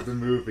point of the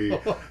movie.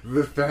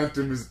 The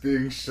Phantom is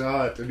being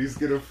shot, and he's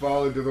going to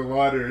fall into the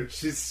water, and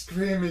she's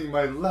screaming,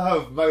 "My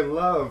love, my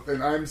love!"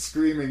 And I'm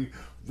screaming,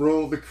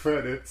 "Roll the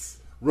credits,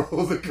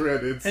 roll the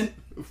credits." And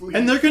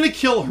they're going to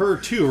kill her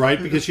too, right?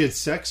 Because she had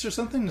sex or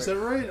something? Is that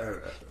right?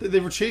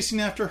 They were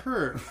chasing after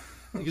her.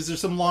 Because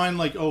there's some line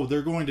like, "Oh,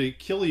 they're going to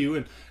kill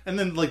you," and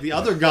then like the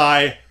other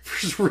guy,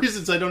 for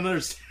reasons I don't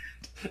understand,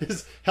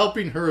 is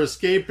helping her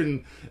escape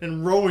and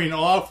rowing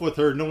off with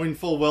her, knowing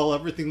full well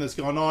everything that's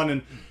gone on.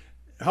 And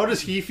how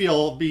does he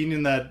feel being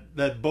in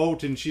that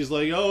boat? And she's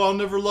like, "Oh, I'll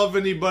never love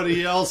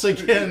anybody else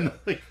again."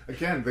 Like,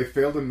 again, they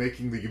failed in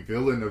making the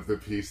villain of the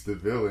piece the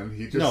villain.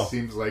 He just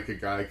seems like a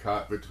guy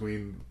caught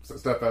between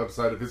stuff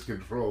outside of his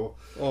control.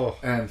 Oh,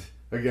 and.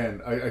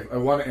 Again, I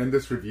want to end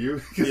this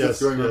review because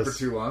it's going on for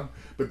too long,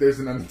 but there's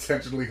an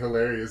unintentionally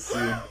hilarious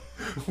scene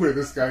where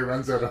this guy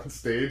runs out on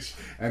stage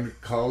and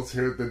calls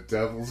her the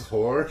devil's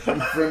whore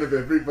in front of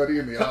everybody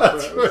in the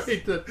opera house.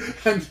 Right.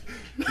 And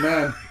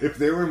man, if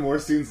there were more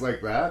scenes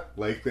like that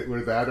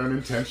were that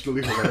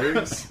unintentionally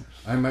hilarious,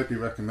 I might be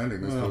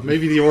recommending this movie.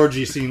 Maybe the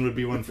orgy scene would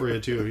be one for you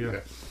too.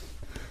 Yeah.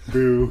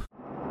 Boo.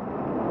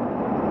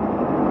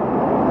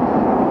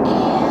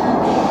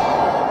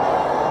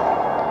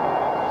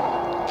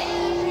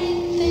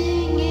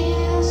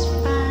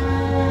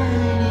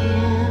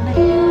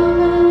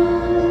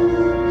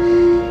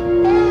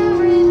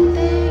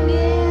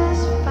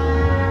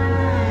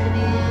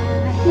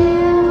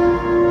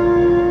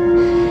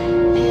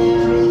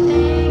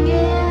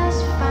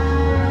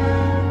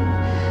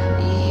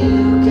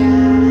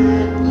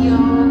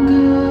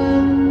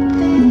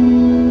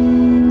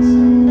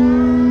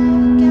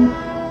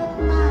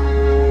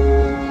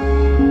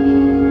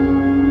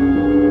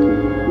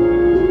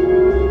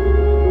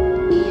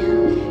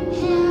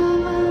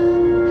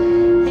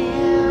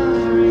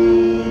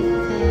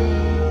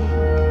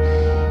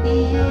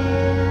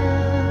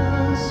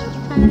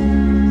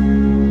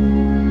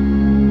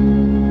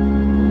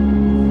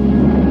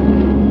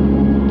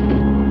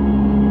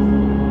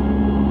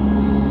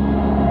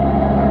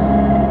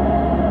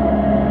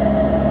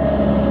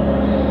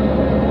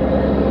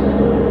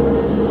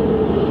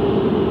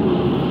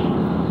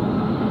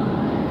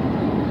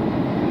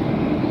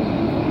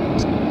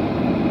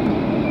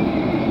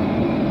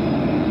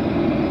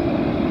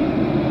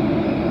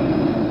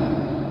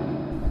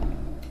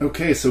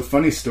 Okay, so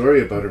funny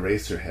story about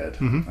Eraserhead.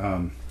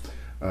 Mm-hmm.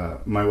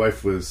 My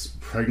wife was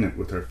pregnant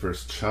with our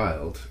first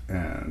child,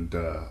 and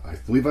I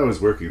believe I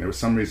was working. There was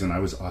some reason I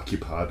was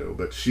occupado,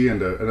 but she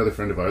and another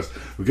friend of ours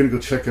were going to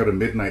go check out a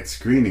midnight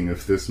screening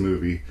of this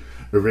movie,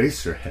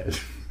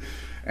 Eraserhead.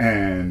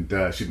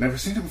 And she'd never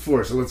seen it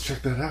before, so let's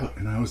check that out.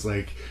 And I was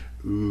like,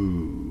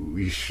 "Ooh,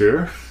 you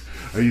sure?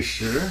 Are you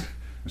sure?"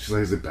 And she's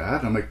like, "Is it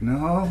bad?" I'm like,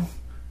 No,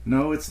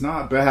 it's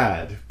not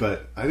bad,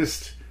 but I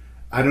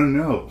don't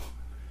know.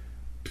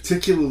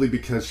 Particularly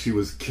because she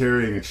was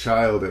carrying a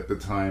child at the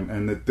time,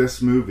 and that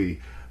this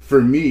movie,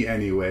 for me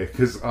anyway,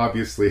 because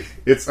obviously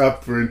it's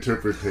up for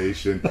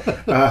interpretation,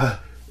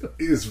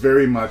 is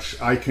very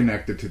much, I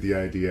connected to the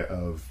idea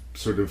of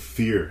sort of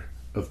fear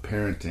of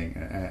parenting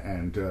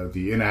and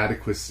the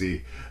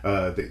inadequacy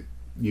that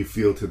you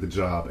feel to the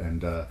job,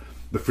 and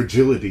the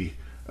fragility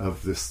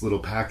of this little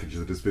package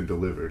that has been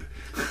delivered.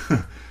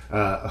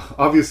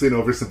 Obviously an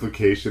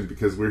oversimplification,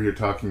 because we're here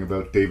talking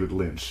about David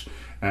Lynch,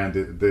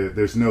 and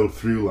there's no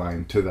through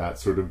line to that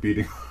sort of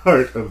beating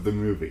heart of the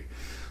movie.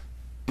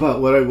 But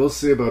what I will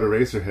say about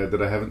Eraserhead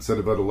that I haven't said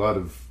about a lot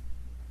of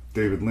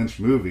David Lynch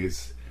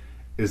movies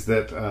is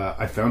that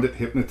I found it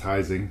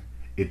hypnotizing.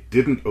 It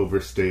didn't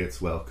overstay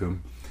its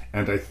welcome,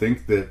 and I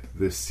think that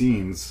the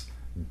scenes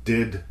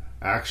did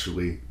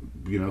actually,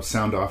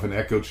 sound off an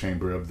echo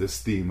chamber of this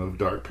theme of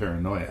dark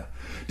paranoia.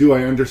 Do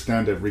I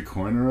understand every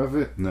corner of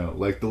it? No.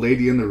 Like the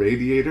lady in the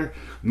radiator,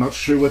 I'm not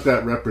sure what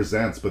that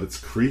represents, but it's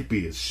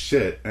creepy as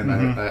shit, and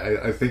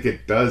I think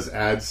it does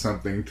add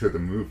something to the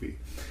movie.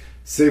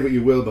 Say what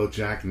you will about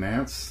Jack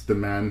Nance, the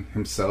man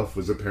himself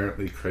was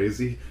apparently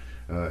crazy,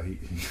 and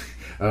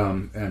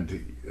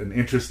an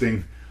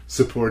interesting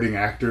supporting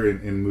actor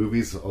in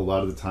movies, a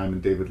lot of the time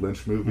in David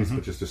Lynch movies,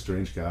 but just a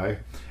strange guy.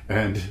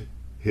 And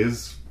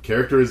his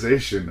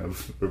characterization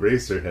of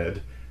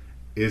Eraserhead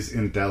is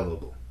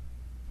indelible.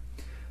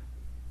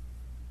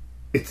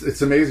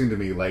 It's amazing to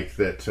me, like,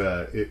 that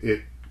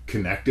it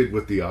connected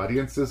with the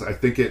audiences. I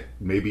think it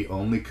maybe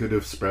only could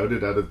have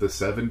sprouted out of the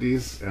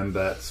 70s and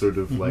that sort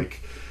of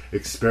like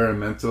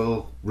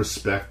experimental,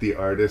 respect the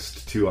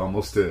artist to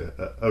almost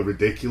a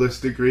ridiculous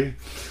degree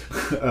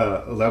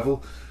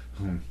level.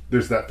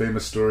 There's that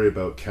famous story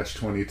about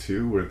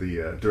Catch-22 where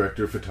the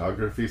director of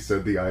photography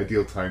said the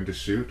ideal time to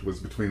shoot was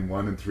between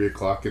 1 and 3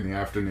 o'clock in the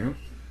afternoon.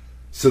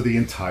 So the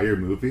entire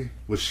movie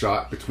was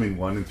shot between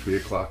 1 and 3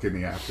 o'clock in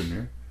the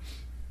afternoon.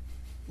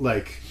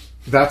 Like,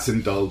 that's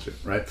indulgent,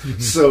 right?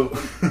 So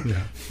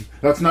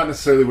that's not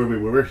necessarily where we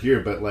were here,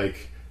 but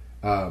like,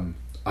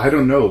 I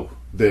don't know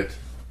that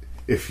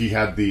if he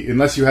had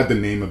unless you had the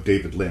name of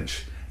David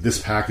Lynch,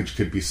 this package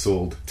could be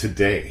sold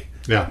today.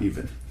 Yeah.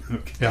 Even.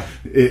 Okay.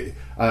 Yeah.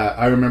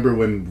 I remember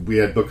when we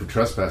had Book of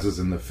Trespasses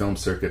in the film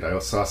circuit, I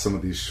saw some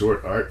of these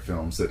short art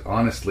films that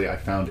honestly I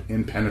found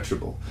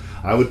impenetrable.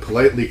 I would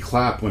politely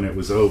clap when it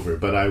was over,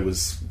 but I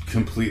was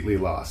completely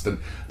lost. And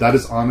that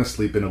has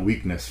honestly been a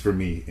weakness for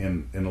me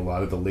in a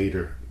lot of the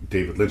later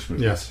David Lynch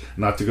movies. Yes.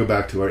 Not to go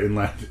back to our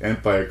Inland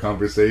Empire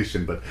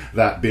conversation, but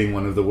that being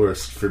one of the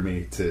worst for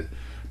me to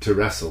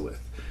wrestle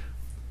with.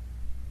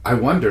 I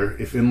wonder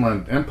if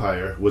Inland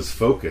Empire was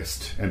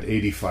focused and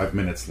 85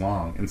 minutes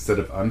long instead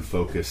of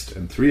unfocused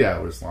and 3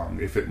 hours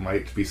long, if it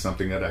might be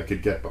something that I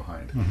could get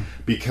behind.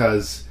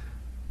 Because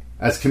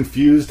as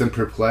confused and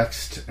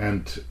perplexed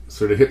and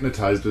sort of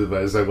hypnotized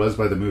as I was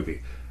by the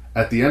movie,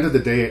 at the end of the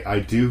day, I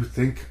do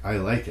think I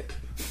like it.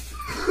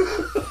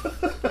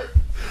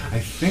 I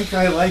think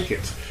I like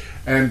it.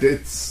 And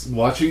it's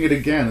watching it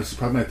again. This is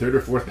probably my third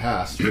or fourth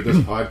pass for this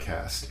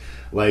podcast.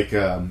 Like,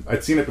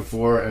 I'd seen it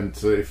before, and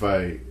so if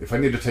I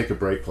need to take a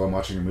break while I'm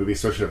watching a movie,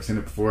 especially if I've seen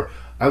it before,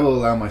 I will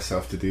allow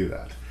myself to do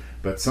that.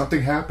 But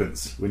something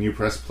happens when you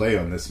press play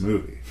on this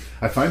movie.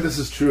 I find this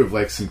is true of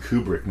like some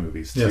Kubrick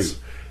movies too. Yes.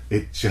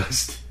 It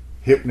just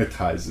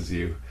hypnotizes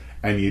you,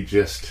 and you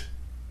just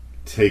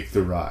take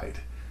the ride.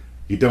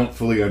 You don't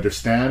fully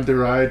understand the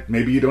ride.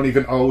 Maybe you don't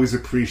even always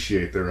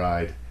appreciate the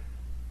ride,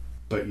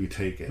 but you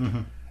take it.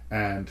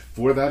 And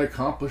for that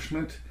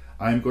accomplishment,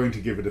 I'm going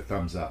to give it a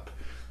thumbs up.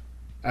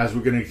 As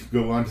we're going to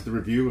go on to the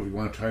review, if we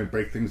want to try and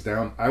break things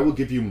down, I will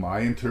give you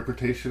my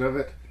interpretation of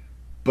it,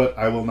 but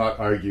I will not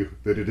argue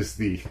that it is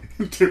the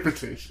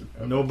interpretation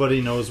of Nobody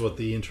knows what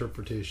the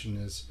interpretation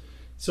is.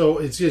 So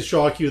it's going to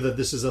shock you that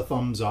this is a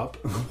thumbs up.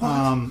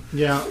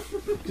 Yeah,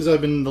 because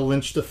I've been the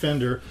Lynch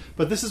defender.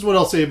 But this is what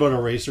I'll say about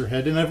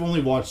Eraserhead, and I've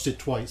only watched it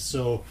twice,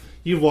 so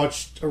you've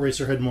watched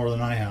Eraserhead more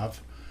than I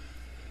have.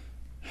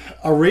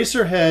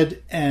 Eraserhead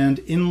and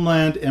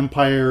Inland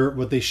Empire,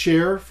 what they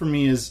share for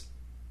me is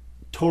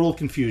total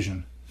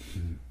confusion.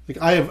 Like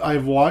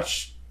I've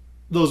watched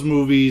those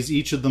movies,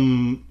 each of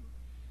them,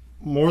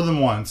 more than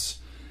once,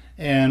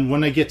 and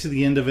when I get to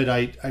the end of it,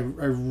 I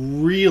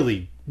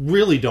really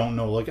don't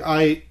know. Like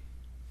I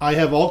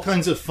have all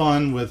kinds of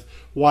fun with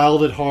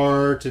Wild at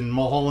Heart and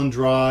Mulholland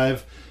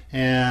Drive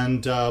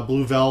and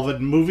Blue Velvet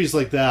and movies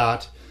like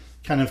that,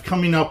 kind of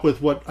coming up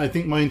with what I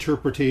think my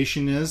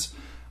interpretation is.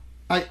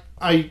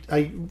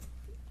 I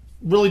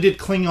really did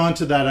cling on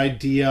to that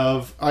idea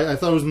of, I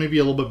thought it was maybe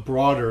a little bit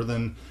broader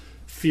than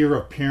fear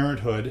of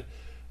parenthood.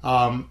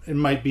 It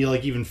might be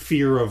like even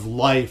fear of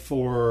life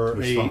or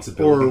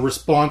fear of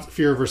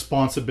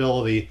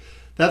responsibility.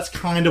 That's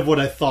kind of what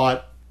I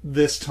thought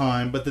this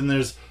time, but then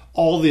there's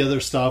all the other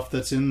stuff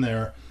that's in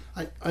there.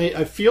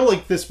 I feel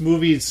like this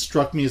movie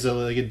struck me as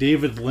like a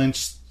David Lynch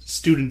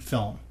student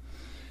film.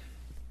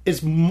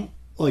 It's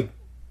like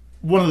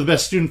one of the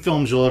best student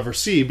films you'll ever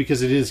see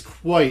because it is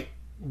quite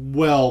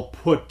well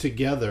put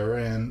together,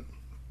 and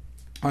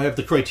I have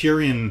the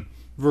Criterion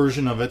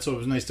version of it, so it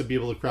was nice to be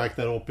able to crack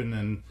that open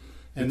and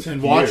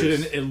watch it,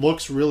 and it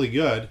looks really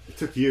good. It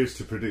took years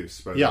to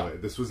produce, by the way.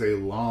 This was a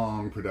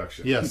long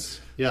production.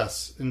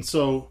 Yes, and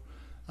so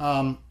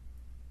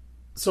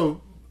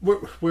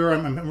where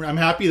I'm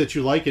happy that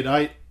you like it.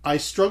 I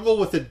struggle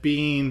with it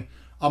being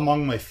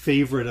among my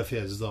favorite of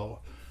his, though.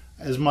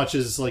 As much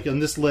as, like, on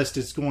this list,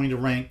 it's going to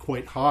rank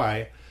quite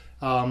high.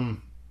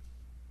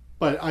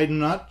 But I'm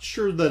not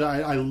sure that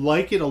I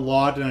like it a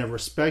lot and I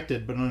respect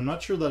it, but I'm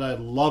not sure that I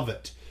love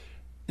it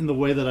in the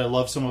way that I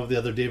love some of the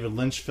other David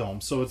Lynch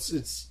films. So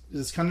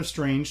it's kind of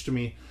strange to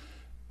me.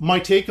 My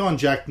take on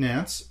Jack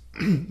Nance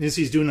is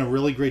he's doing a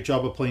really great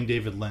job of playing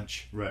David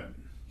Lynch. Right.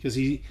 Because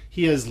he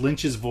has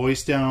Lynch's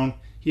voice down.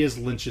 He has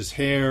Lynch's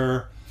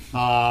hair.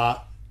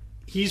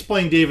 He's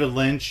playing David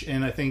Lynch,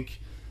 and I think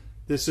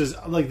this is,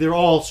 like, they're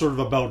all sort of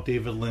about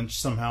David Lynch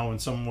somehow in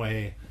some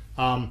way.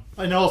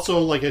 And also,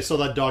 like, I saw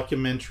that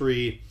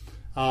documentary,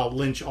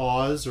 Lynch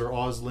Oz, or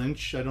Oz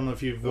Lynch. I don't know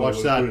if you've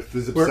watched that.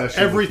 Where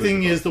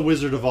everything is the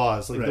Wizard of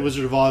Oz. Like, the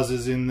Wizard of Oz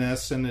is in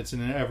this, and it's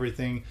in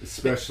everything.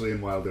 Especially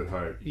in Wild at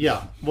Heart.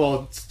 Yeah.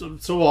 Well, it's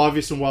so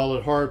obvious in Wild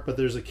at Heart, but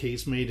there's a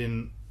case made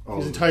in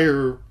his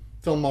entire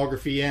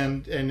filmography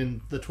and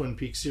in the Twin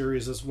Peaks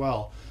series as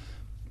well.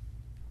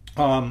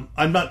 I'm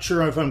not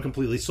sure if I'm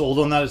completely sold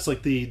on that. It's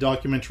like the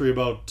documentary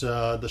about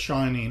The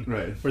Shining,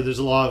 right, where there's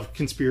a lot of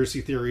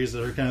conspiracy theories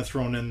that are kind of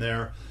thrown in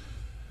there.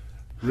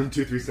 Room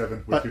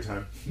 237, worth your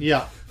time.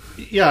 Yeah,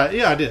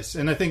 it is.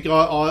 And I think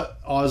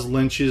Oz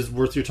Lynch is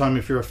worth your time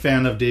if you're a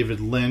fan of David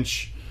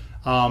Lynch.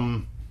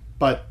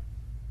 But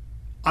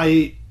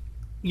I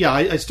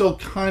still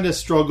kind of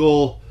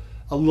struggle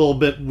a little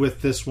bit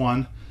with this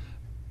one.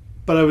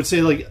 But I would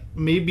say, like,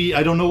 maybe,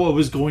 I don't know what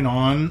was going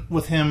on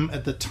with him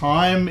at the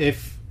time.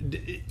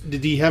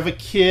 Did he have a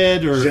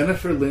kid? Or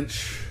Jennifer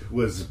Lynch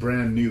was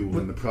brand new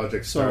when the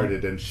project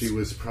started, and she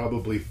was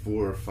probably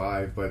 4 or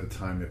 5 by the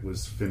time it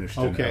was finished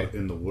and out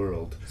in the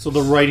world. So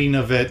the writing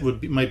of it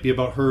might be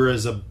about her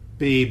as a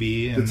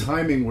baby. And the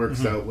timing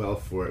works out well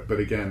for it, but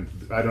again,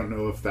 I don't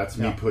know if that's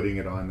me putting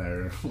it on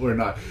there or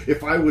not.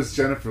 If I was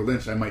Jennifer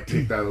Lynch, I might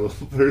take that a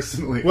little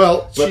personally.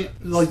 Well, she,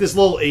 like this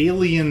little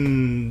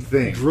alien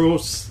thing,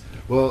 gross.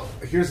 Well,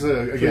 here's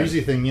a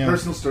crazy thing. Yeah,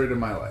 personal story to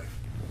my life.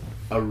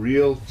 A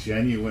real,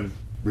 genuine,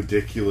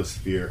 ridiculous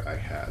fear I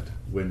had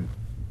when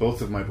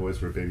both of my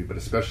boys were a baby, but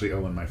especially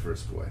Owen, my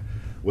first boy,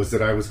 was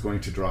that I was going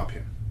to drop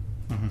him.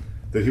 Mm-hmm.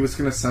 That he was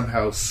going to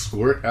somehow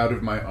squirt out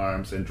of my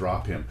arms and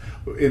drop him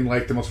in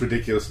like the most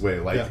ridiculous way,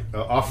 like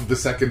off of the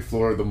second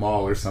floor of the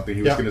mall or something.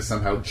 He was going to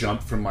somehow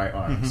jump from my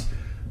arms.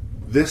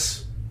 Mm-hmm.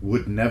 This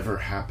would never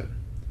happen.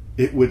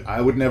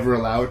 I would never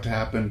allow it to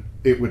happen.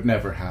 It would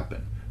never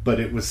happen. But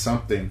it was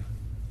something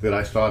that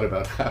I thought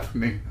about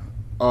happening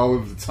all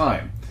of the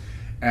time.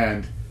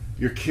 And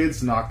your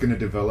kid's not going to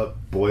develop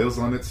boils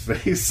on its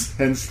face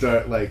and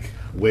start like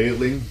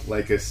wailing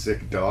like a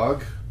sick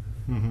dog.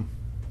 Mm-hmm.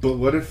 But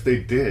what if they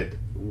did?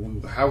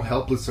 How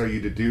helpless are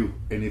you to do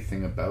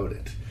anything about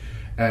it?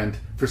 And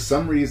for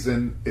some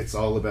reason, it's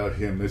all about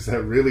him. There's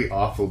that really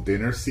awful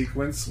dinner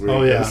sequence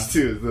where he goes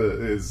to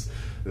his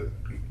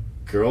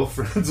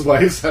girlfriend's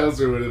wife's house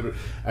or whatever,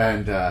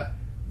 and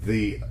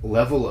the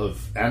level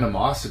of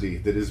animosity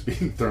that is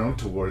being thrown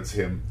towards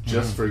him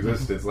just for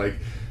existence. Like,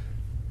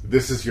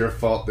 this is your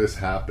fault, this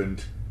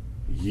happened,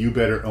 you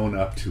better own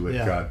up to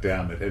it, God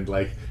damn it. And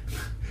like,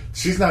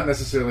 she's not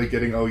necessarily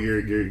getting,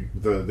 you're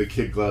the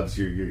kid gloves,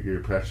 you're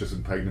precious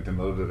and pregnant and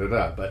blah, blah, blah,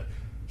 blah, but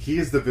he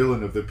is the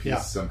villain of the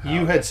piece somehow.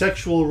 You had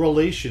sexual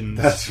relations.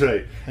 That's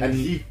right. And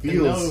he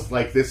feels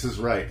like this is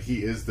right.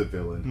 He is the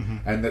villain.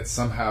 Mm-hmm. And that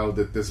somehow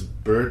that this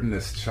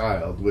burdenous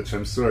child, which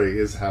I'm sorry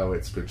is how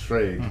it's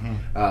portrayed,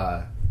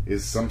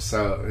 is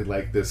somehow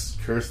like this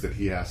curse that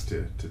he has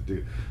to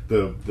do.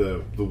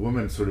 The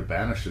woman sort of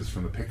vanishes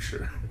from the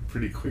picture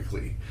pretty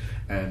quickly.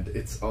 And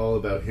it's all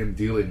about him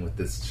dealing with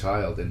this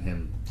child and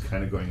him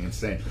kind of going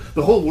insane.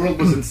 The whole world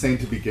was insane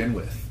to begin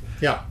with.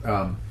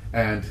 Yeah.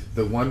 And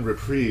the one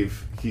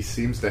reprieve he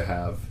seems to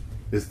have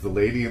is the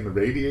lady in the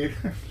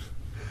radiator,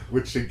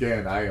 which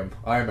again I'm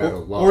at a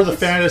loss. Or the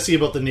fantasy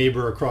about the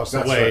neighbor across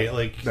the way, right.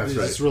 like that's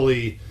it's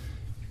really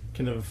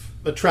kind of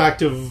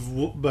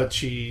attractive,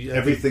 but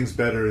everything's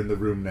better in the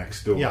room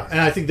next door. Yeah, and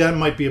I think that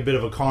might be a bit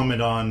of a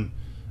comment on,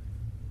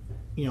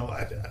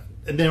 and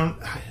then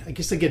I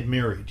guess they get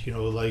married.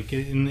 Like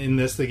in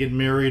this they get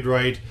married,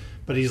 right?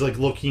 But he's like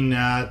looking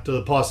at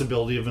the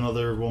possibility of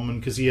another woman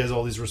because he has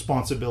all these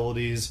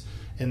responsibilities.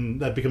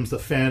 And that becomes the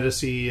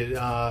fantasy,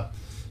 but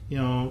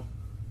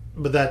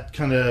that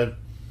kind of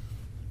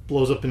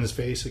blows up in his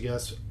face, I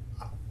guess.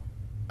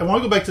 I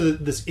want to go back to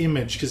this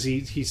image, because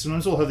he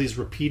sometimes will have these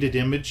repeated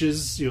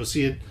images. You'll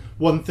see it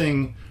one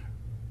thing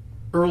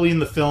early in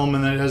the film,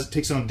 and then it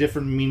takes on a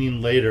different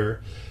meaning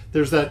later.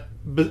 There's that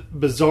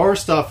bizarre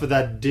stuff at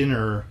that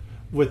dinner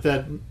with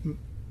that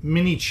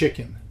mini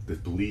chicken.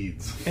 That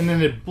bleeds. And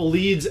then it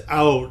bleeds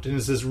out, and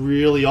it's this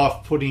really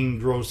off-putting,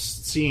 gross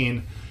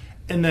scene.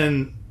 And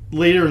then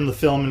later in the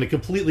film, in a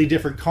completely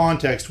different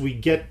context, we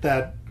get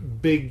that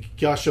big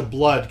gush of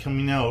blood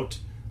coming out.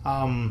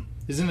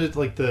 Isn't it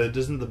like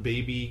doesn't the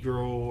baby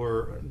grow,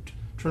 or I'm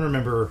trying to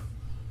remember.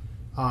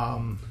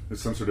 There's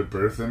some sort of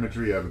birth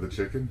imagery out of the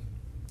chicken.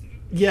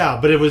 Yeah,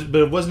 but it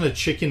wasn't a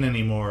chicken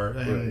anymore,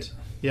 and right.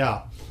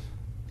 Yeah,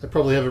 I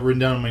probably have it written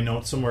down in my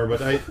notes somewhere,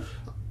 but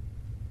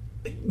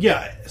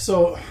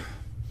so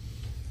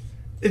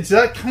it's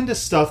that kind of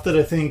stuff that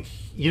I think.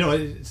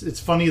 It's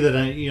funny that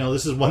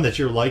this is one that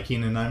you're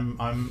liking, and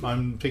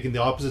I'm taking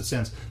the opposite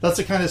sense. That's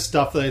the kind of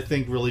stuff that I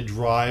think really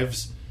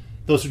drives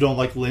those who don't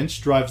like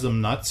Lynch, drives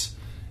them nuts.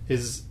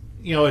 Is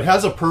it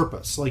has a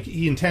purpose. Like,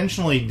 he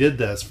intentionally did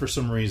this for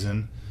some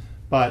reason,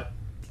 but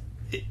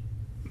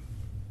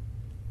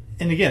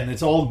and again,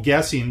 it's all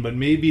guessing. But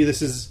maybe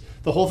this is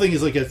the whole thing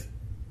is like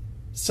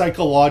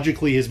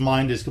psychologically his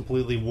mind is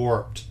completely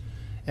warped,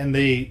 and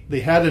they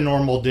had a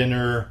normal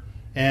dinner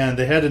and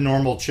they had a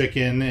normal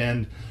chicken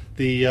and.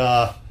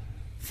 The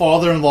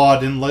father-in-law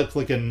didn't look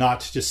like a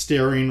nut, just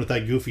staring with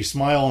that goofy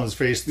smile on his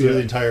face through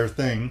the entire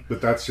thing. But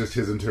that's just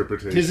his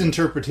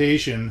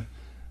interpretation.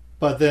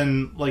 But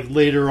then, like,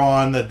 later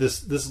on, that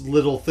this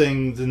little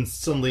thing then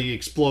suddenly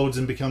explodes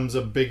and becomes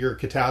a bigger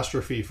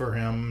catastrophe for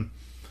him.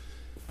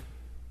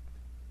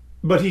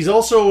 But he's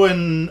also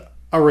an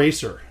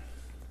eraser.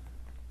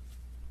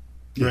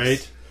 Yes.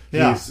 Right?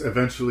 Yeah. He's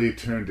eventually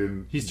turned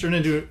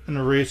into an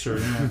eraser.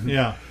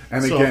 Yeah.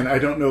 And again, I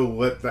don't know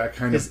what that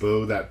kind of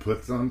bow that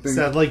puts on things. Is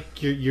that like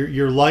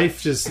your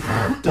life just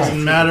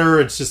doesn't matter?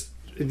 It's just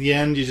in the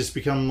end, you just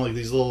become like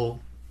these little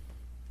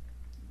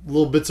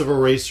bits of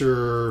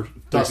eraser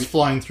dust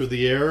flying through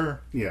the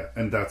air. Yeah,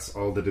 and that's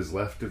all that is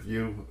left of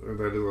you.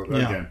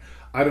 Again,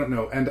 I don't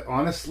know. And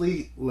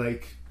honestly,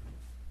 like,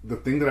 the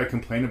thing that I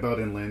complain about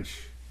in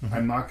Lynch,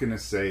 I'm not going to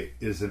say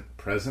isn't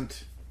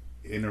present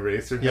in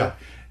Eraserhead. Yeah.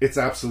 It's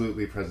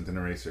absolutely present in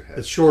Eraserhead.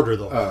 It's shorter,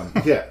 though.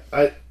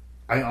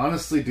 I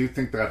honestly do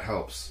think that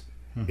helps.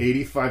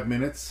 85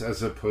 minutes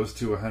as opposed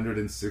to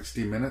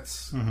 160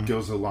 minutes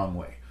goes a long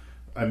way.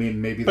 I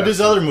mean, maybe. But his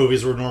other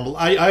movies were normal.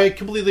 I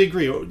completely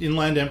agree.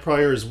 Inland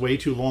Empire is way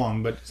too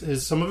long, but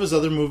some of his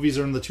other movies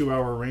are in the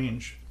 2-hour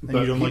range, and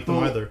you don't like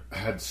them either.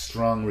 Had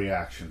strong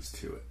reactions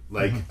to it,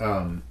 like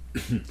not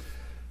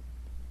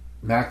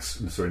Max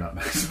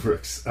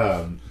Brooks.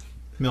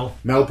 Mel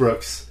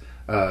Brooks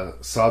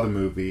saw the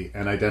movie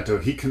and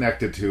he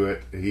connected to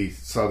it. He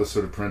saw the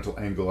sort of parental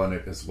angle on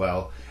it as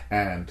well,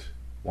 and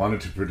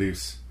wanted to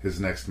produce his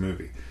next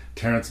movie.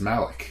 Terrence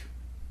Malick,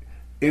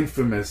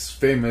 famous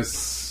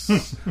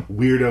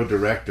weirdo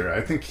director. I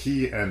think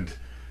he and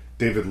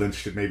David Lynch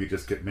should maybe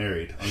just get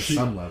married on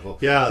some level.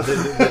 Yeah,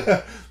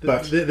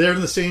 but they're in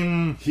the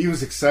same. He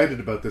was excited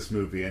about this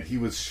movie, and he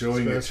was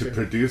showing it to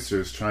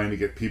producers, trying to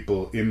get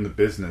people in the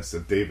business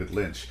of David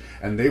Lynch,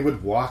 and they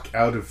would walk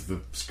out of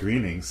the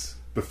screenings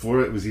before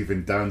it was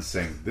even done,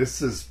 saying,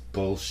 "This is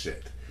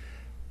bullshit."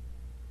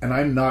 And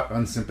I'm not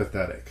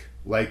unsympathetic.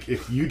 Like,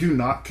 if you do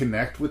not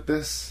connect with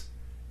this,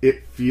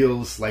 it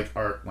feels like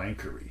art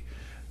wankery.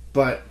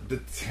 But the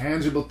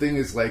tangible thing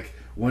is, like,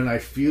 when I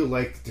feel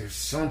like there's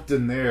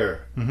something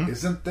there,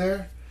 isn't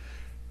there?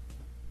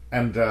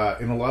 And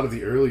in a lot of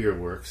the earlier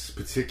works,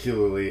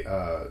 particularly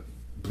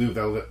Blue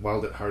Velvet,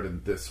 Wild at Heart,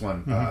 and this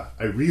one,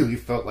 I really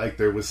felt like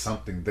there was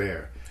something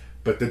there.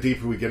 But the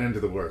deeper we get into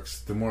the works,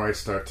 the more I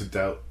start to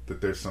doubt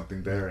that there's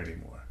something there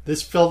anymore.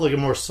 This felt like a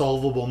more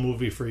solvable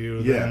movie for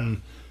you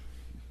than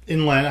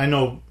Inland. I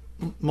know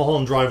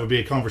Mulholland Drive would be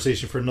a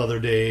conversation for another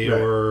day, right.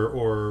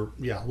 or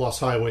Lost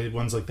Highway,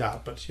 ones like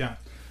that. But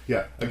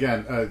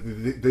again,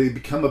 they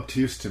become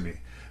obtuse to me,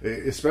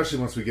 especially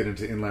once we get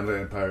into Inland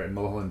Empire and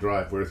Mulholland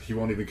Drive, where he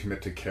won't even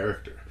commit to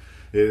character.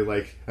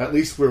 Like, at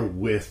least we're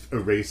with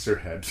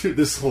Eraserhead through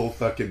this whole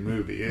fucking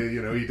movie.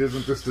 He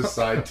doesn't just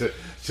decide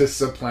to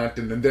supplant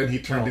him, and then he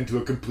turned into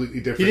a completely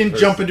different. He didn't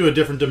person. jump into a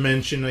different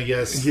dimension, I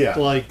guess. Yeah,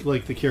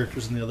 like the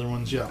characters in the other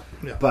ones. Yeah.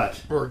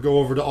 But or go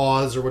over to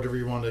Oz or whatever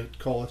you want to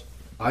call it.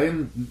 I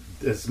am,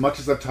 as much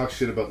as I've talked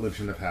shit about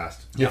Lynch in the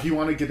past, if you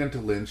want to get into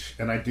Lynch,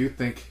 and I do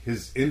think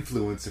his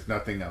influence, if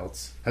nothing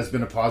else, has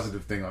been a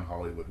positive thing on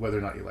Hollywood, whether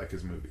or not you like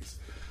his movies,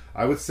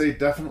 I would say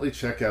definitely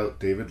check out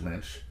David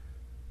Lynch.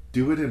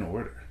 Do it in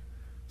order.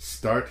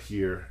 Start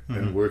here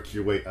and work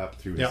your way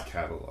up through his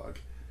catalog.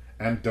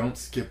 And don't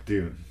skip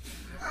Dune.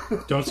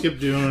 Don't skip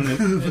Dune.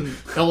 And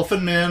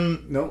Elephant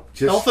Man. No,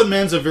 Elephant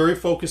Man's a very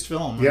focused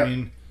film. Yeah, I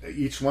mean,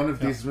 each one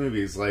of these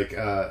movies, like,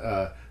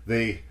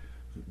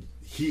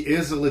 he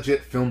is a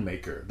legit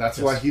filmmaker. That's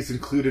why he's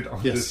included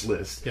on this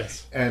list.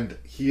 Yes. And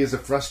he is a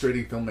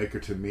frustrating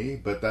filmmaker to me,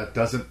 but that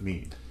doesn't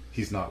mean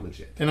he's not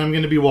legit. And I'm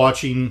going to be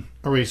watching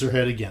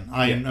Eraserhead again.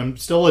 I'm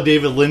still a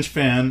David Lynch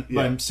fan,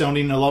 but I'm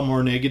sounding a lot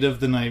more negative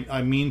than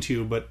I mean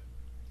to, but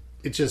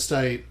it just,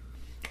 I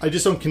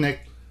just don't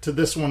connect to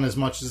this one as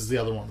much as the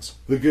other ones.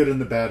 The good and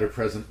the bad are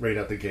present right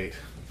out the gate.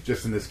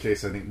 Just in this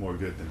case, I think more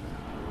good than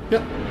bad.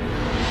 Yep.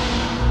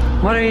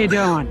 What are you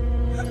doing?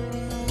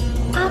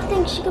 I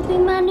think she could be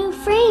my new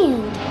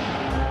friend.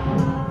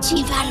 She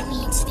invited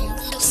me into their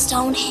little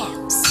stone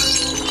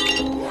house.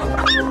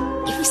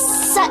 It was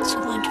such a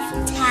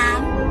wonderful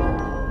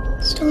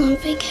time. Still on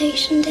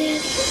vacation,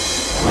 Daddy?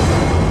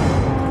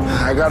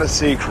 I got a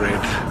secret.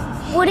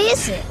 What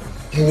is it?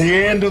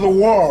 The end of the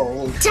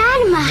world.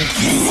 Dynamite!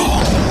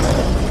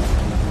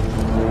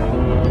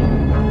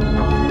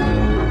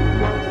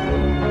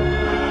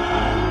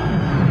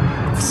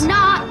 It's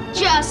not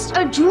just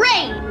a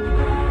dream!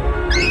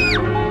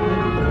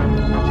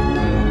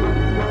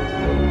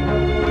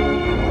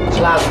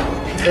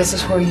 Cloud, this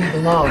is where you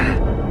belong.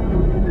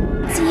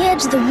 It's the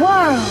edge of the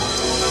world.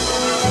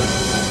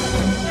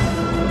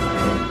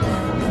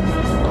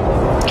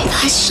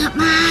 If I shut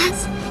my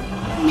eyes,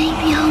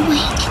 maybe I'll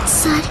wake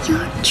inside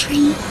your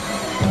dream.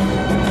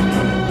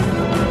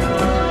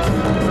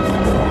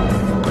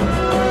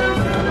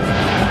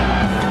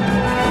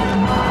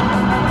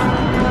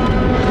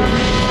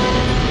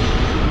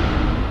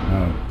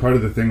 Part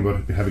of the thing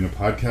about having a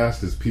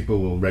podcast is people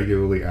will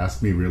regularly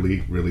ask me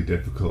really, really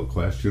difficult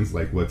questions,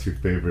 like, what's your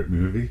favorite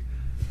movie?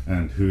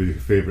 And who's your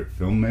favorite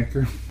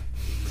filmmaker?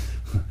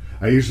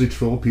 I usually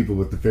troll people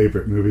with the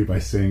favorite movie by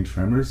saying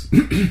Tremors.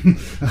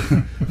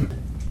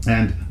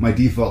 And my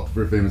default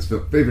for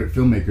favorite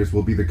filmmakers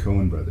will be the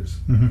Coen brothers.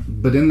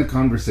 But in the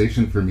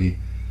conversation for me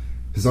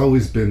has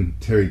always been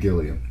Terry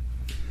Gilliam.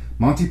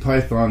 Monty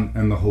Python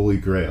and the Holy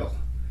Grail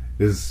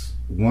is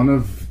one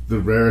of the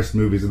rarest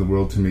movies in the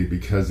world to me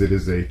because it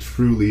is a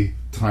truly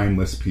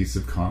timeless piece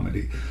of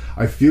comedy.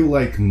 I feel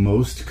like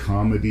most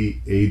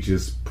comedy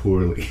ages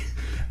poorly,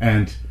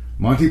 and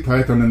Monty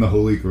Python and the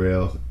Holy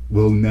Grail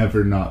will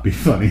never not be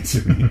funny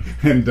to me.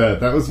 And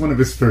that was one of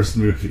his first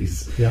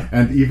movies. Yeah.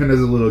 And even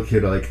as a little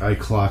kid, like, I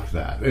clocked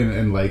that.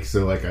 And like,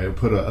 so like I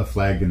put a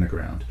flag in the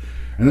ground.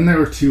 And then there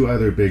were two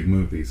other big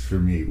movies for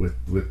me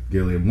with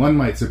Gilliam. One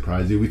might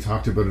surprise you. We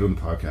talked about it on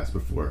the podcast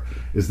before,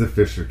 is The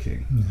Fisher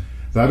King.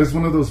 That is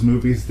one of those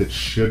movies that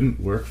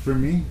shouldn't work for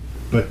me,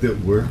 but that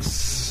works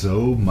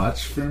so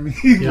much for me.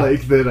 Yeah.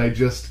 Like that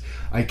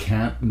I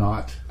can't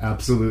not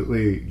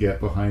absolutely get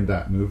behind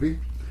that movie.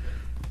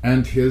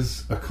 And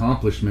his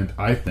accomplishment,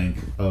 I think,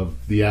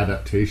 of the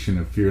adaptation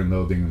of Fear and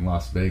Loathing in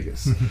Las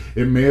Vegas.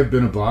 It may have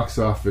been a box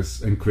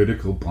office and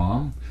critical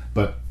bomb,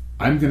 but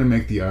I'm going to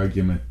make the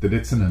argument that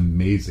it's an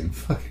amazing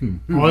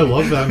fucking movie. Oh, I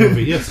love that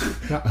movie, yes.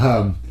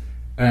 Yeah.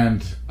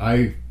 And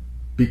I,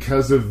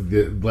 because of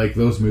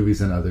those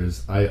movies and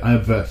others,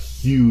 I'm a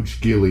huge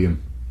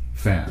Gilliam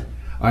fan.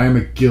 I am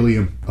a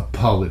Gilliam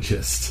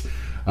apologist.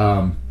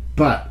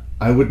 But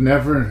I would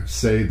never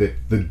say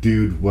that the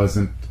dude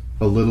wasn't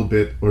a little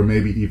bit, or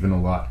maybe even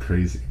a lot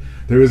crazy.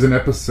 There was an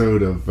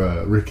episode of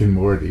Rick and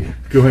Morty,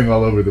 going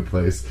all over the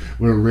place,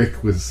 where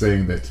Rick was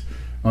saying that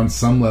on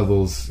some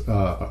levels,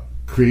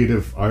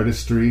 creative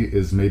artistry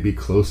is maybe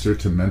closer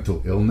to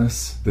mental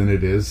illness than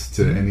it is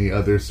to any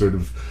other sort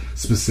of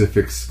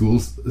specific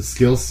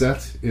skill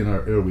set in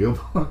our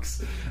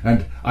wheelbox.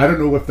 And I don't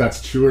know if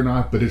that's true or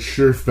not, but it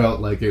sure felt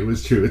like it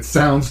was true. It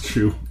sounds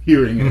true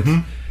hearing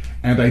it.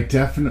 And I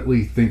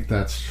definitely think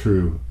that's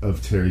true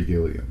of Terry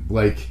Gilliam.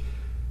 Like,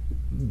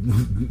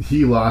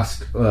 he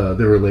lost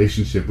the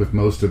relationship with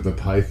most of the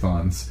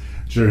Pythons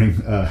during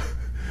The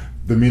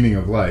Meaning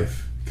of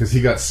Life, because he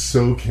got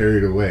so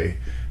carried away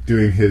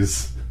doing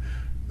his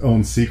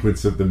own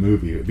sequence of the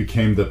movie. It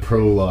became the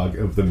prologue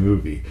of the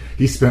movie.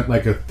 He spent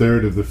like a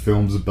third of the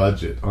film's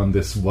budget on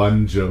this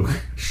one joke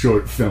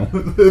short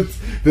film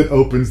that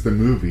opens the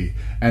movie,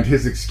 and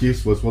his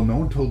excuse was, well, no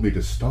one told me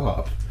to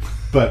stop.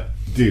 But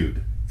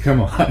dude,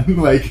 come on,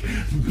 like,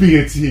 be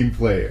a team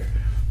player.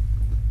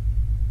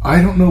 I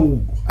don't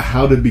know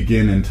how to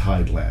begin in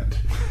Tideland.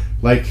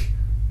 Like,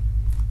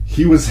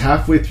 he was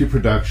halfway through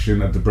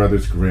production of The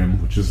Brothers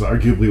Grimm, which is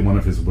arguably one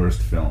of his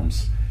worst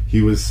films.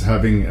 He was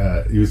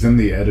in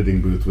the editing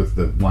booth with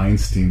the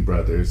Weinstein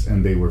brothers,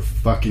 and they were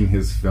fucking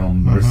his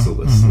film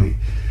mercilessly.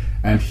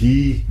 And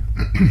he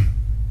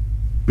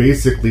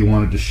basically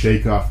wanted to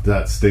shake off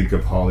that stink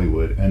of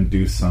Hollywood and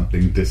do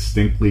something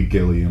distinctly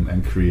Gilliam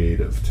and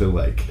creative to,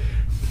 like,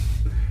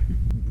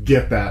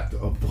 get that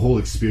whole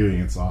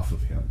experience off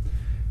of him.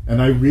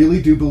 And I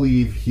really do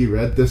believe he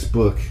read this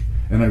book,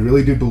 and I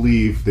really do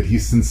believe that he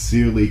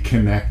sincerely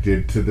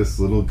connected to this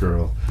little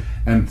girl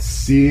and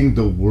seeing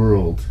the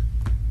world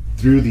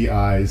through the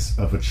eyes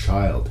of a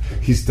child.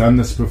 He's done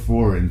this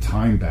before in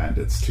Time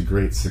Bandits to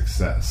great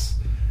success.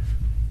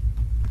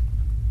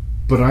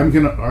 But I'm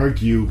going to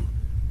argue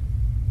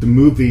the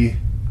movie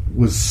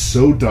was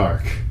so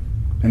dark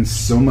and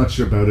so much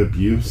about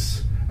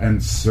abuse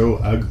and so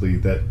ugly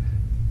that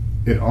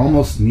it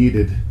almost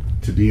needed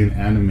to be an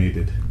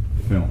animated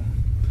film.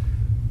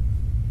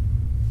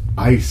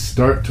 I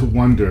start to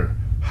wonder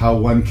how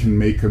one can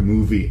make a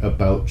movie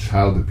about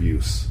child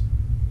abuse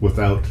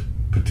without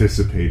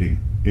participating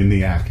in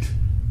the act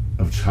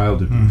of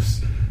child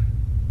abuse.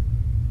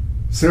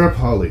 Sarah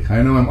Polley,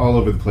 I know I'm all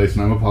over the place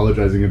and I'm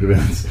apologizing in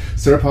advance.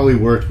 Sarah Polley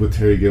worked with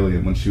Terry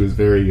Gilliam when she was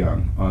very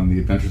young on The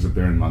Adventures of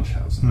Baron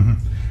Munchausen.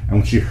 And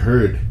when she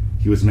heard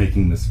he was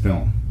making this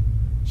film,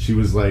 she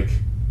was like,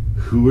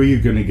 who are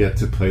you going to get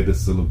to play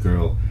this little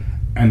girl?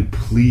 And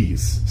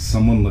please,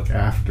 someone look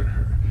after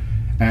her.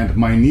 And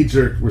my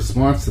knee-jerk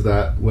response to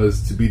that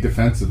was to be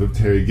defensive of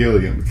Terry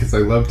Gilliam, because I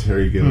love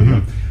Terry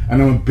Gilliam.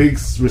 And I'm a big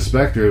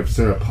respecter of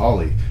Sarah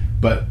Polley,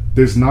 but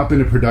there's not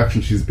been a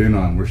production she's been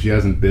on where she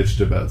hasn't bitched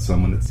about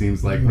someone, it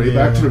seems like. Right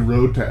back to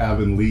Road to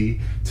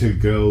Avonlea, to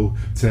Go,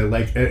 to,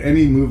 like,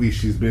 any movie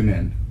she's been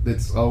in,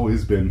 it's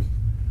always been,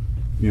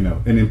 you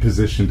know, an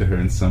imposition to her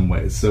in some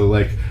ways. So,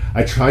 like,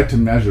 I tried to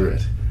measure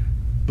it,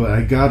 but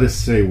I gotta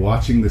say,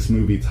 watching this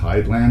movie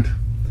Tideland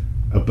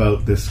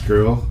about this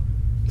girl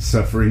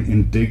suffering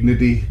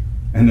indignity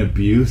and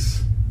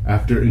abuse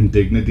after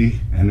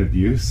indignity and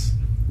abuse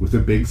with a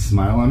big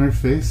smile on her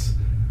face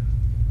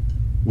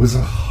was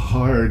a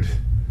hard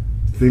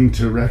thing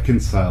to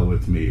reconcile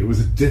with me. It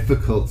was a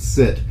difficult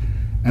sit,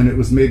 and it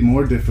was made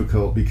more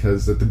difficult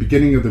because at the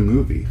beginning of the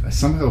movie, I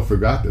somehow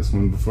forgot this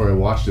before I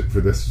watched it for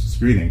this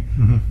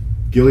screening,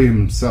 Gilliam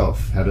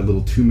himself had a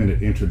little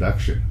 2-minute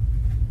introduction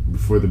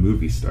before the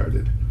movie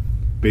started,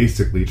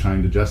 basically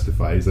trying to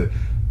justify, he's like,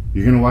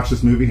 you're going to watch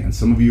this movie, and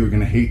some of you are going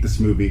to hate this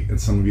movie, and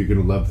some of you are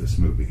going to love this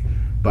movie.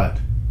 But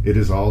it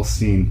is all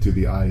seen through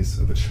the eyes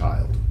of a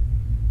child.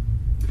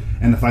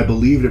 And if I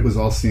believed it was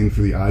all seen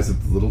through the eyes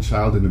of the little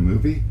child in the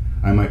movie,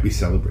 I might be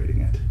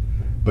celebrating it.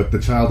 But the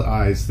child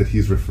eyes that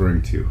he's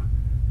referring to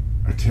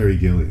are Terry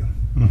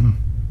Gilliam.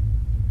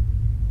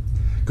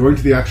 Going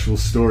to the actual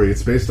story,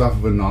 it's based off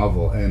of a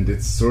novel, and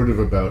it's sort of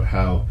about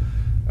how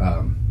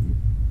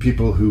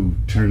people who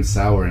turn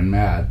sour and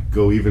mad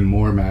go even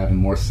more mad and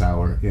more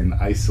sour in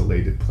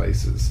isolated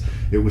places.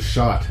 It was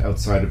shot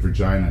outside of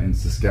Regina in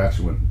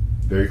Saskatchewan,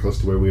 very close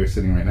to where we are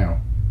sitting right now.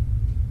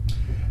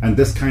 And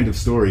this kind of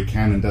story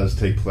can and does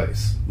take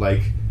place.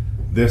 Like,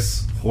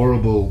 this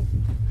horrible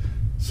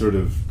sort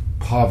of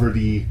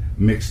poverty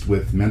mixed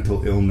with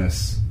mental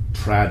illness,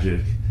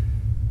 tragic,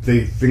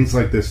 things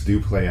like this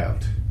do play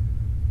out.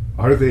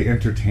 Are they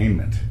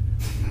entertainment?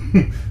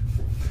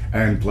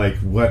 And, like,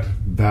 what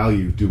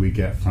value do we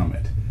get from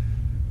it?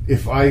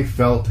 If I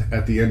felt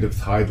at the end of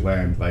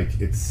Tideland like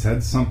it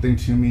said something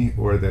to me,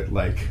 or that,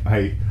 like,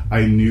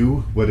 I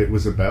knew what it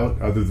was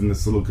about other than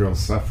this little girl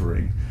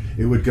suffering,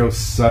 it would go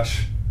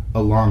such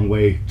a long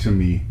way to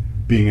me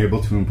being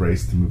able to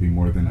embrace the movie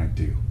more than I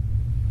do.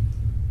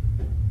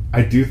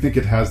 I do think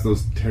it has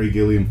those Terry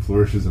Gilliam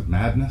flourishes of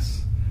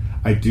madness.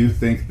 I do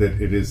think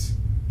that it is,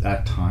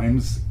 at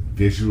times,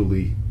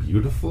 visually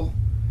beautiful.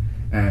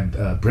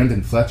 And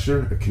Brendan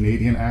Fletcher, a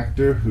Canadian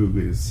actor who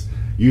is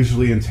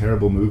usually in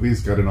terrible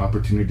movies, got an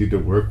opportunity to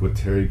work with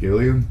Terry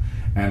Gilliam.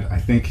 And I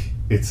think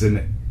it's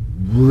a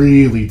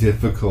really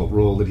difficult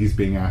role that he's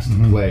being asked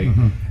to play.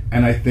 Mm-hmm.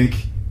 And I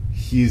think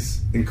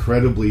he's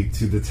incredibly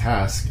to the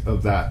task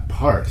of that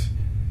part.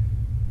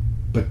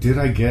 But did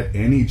I get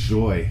any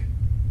joy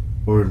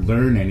or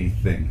learn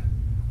anything?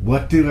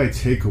 What did I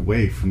take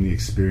away from the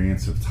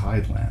experience of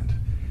Tideland?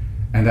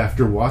 And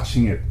after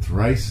watching it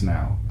thrice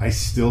now, I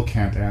still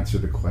can't answer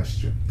the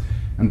question.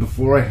 And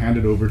before I hand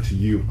it over to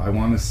you, I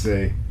want to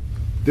say,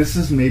 this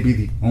is maybe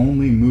the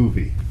only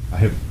movie I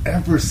have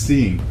ever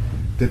seen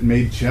that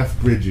made Jeff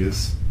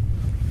Bridges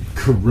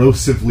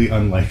corrosively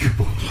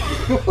unlikable.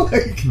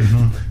 Like,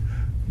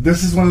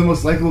 this is one of the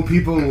most likable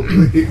people,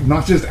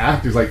 not just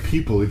actors, like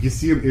people. If you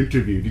see him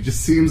interviewed, he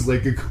just seems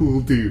like a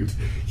cool dude.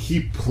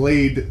 He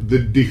played the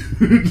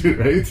dude,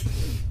 right?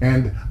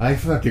 And I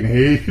fucking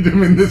hated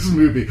him in this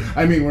movie.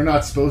 I mean, we're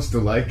not supposed to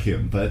like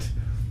him, but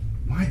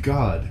my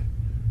God.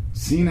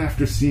 Scene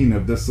after scene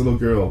of this little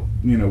girl,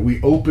 you know,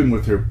 we open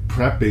with her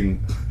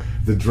prepping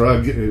the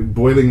drug,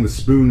 boiling the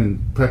spoon and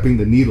prepping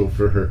the needle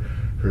for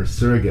her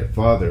surrogate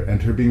father,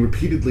 and her being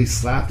repeatedly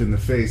slapped in the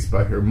face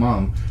by her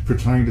mom for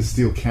trying to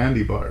steal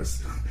candy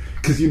bars.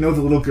 Because you know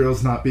the little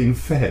girl's not being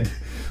fed.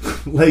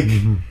 Like,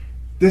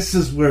 this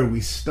is where we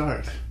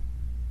start.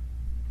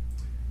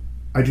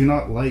 I do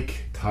not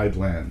like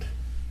Tideland,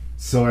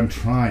 so I'm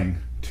trying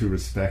to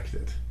respect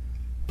it.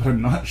 But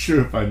I'm not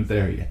sure if I'm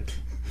there yet.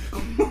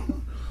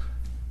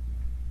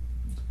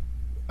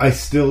 I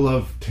still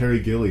love Terry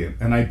Gilliam,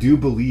 and I do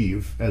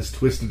believe, as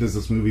twisted as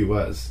this movie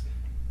was,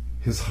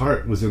 his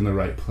heart was in the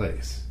right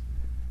place.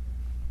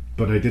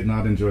 But I did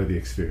not enjoy the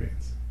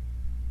experience.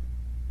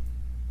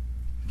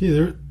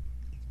 Yeah,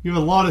 you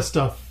have a lot of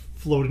stuff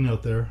floating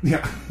out there.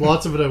 Yeah.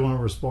 Lots of it I want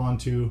to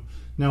respond to.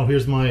 Now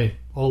here's my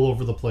all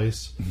over the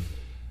place.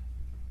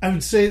 I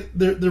would say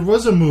there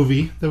was a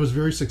movie that was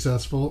very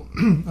successful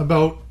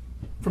about,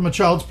 from a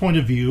child's point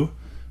of view,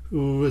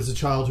 who is a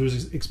child who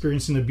is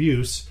experiencing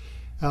abuse.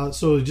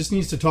 So he just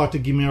needs to talk to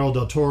Guillermo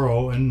del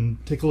Toro and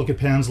take a look at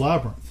Pan's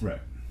Labyrinth. Right.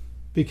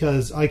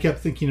 Because I kept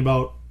thinking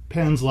about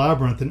Pan's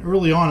Labyrinth, and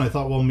early on I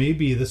thought, well,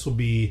 maybe this will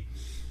be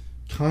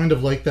kind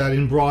of like that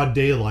in broad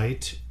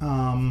daylight.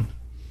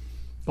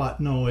 But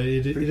no,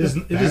 it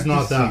is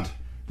not that.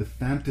 The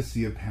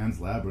fantasy of Pan's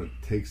Labyrinth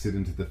takes it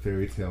into the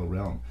fairy tale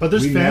realm. But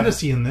there's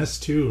fantasy in this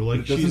too. Like,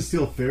 it doesn't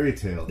feel fairy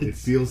tale. It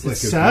feels like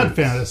it's sad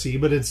fantasy,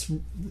 but it's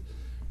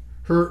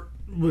her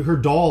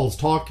dolls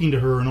talking to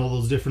her and all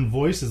those different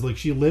voices. Like,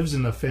 she lives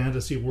in a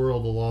fantasy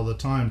world a lot of the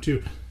time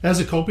too, as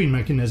a coping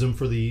mechanism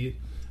for the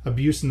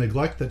abuse and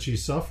neglect that she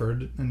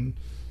suffered, and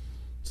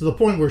to the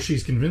point where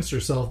she's convinced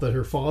herself that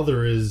her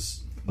father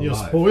is, you know,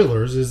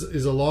 spoilers,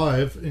 is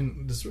alive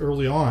in this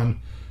early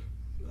on.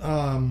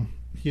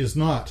 He is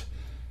not.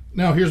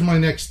 Now here's my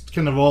next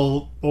kind of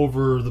all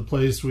over the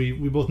place. We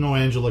both know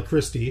Angela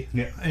Christie,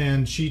 yeah,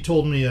 and she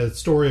told me a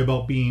story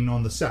about being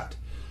on the set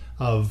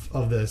of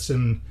this,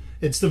 and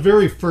it's the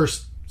very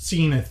first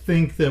scene I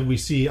think that we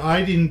see.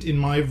 I didn't, in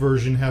my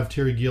version, have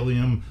Terry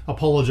Gilliam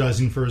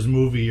apologizing for his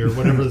movie or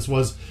whatever this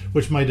was,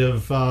 which might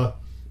have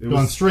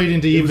gone straight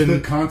into even the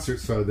concert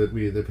show that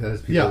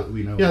has people that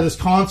we know. Yeah, this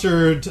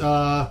concert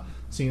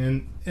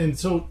scene, and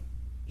so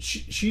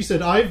she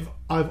said, I've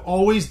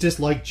always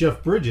disliked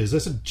Jeff Bridges. I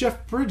said,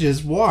 Jeff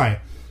Bridges, why?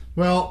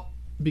 Well,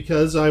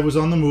 because I was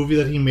on the movie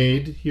that he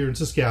made here in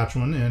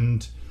Saskatchewan,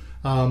 and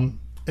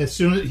as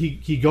soon as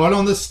he got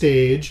on the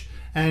stage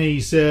and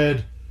he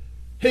said,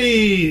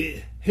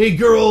 hey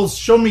girls,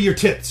 show me your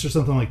tits, or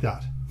something like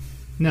that.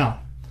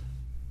 Now,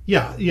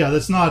 yeah,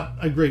 that's not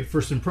a great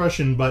first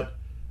impression, but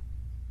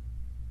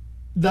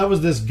that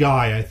was this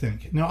guy, I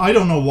think. Now, I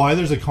don't know why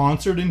there's a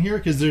concert in here,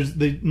 because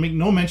they make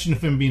no mention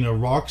of him being a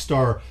rock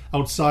star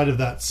outside of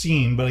that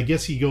scene, but I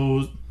guess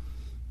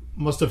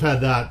must have had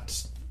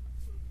that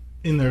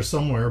in there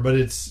somewhere, but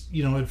it's,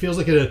 you know, it feels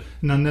like an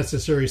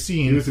unnecessary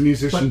scene. He was a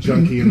musician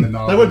junkie in the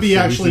novel. That would be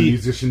so actually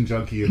he's a musician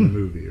junkie in the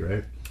movie,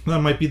 right?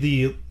 That might be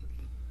the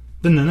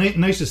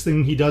nicest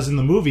thing he does in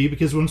the movie,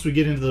 because once we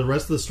get into the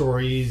rest of the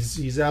story,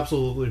 he's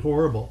absolutely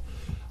horrible.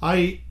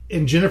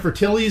 And Jennifer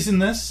Tilly's in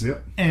this.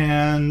 Yep.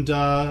 And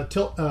what's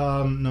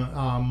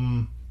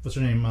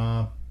her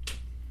name?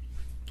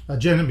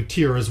 Janet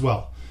McTeer as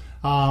well.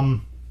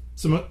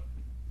 Some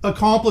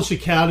accomplished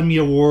Academy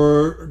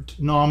Award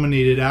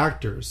nominated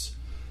actors.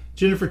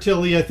 Jennifer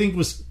Tilly, I think,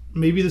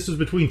 maybe this was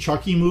between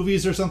Chucky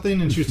movies or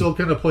something, and she was still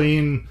kind of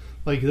playing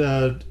like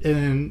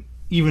an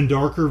even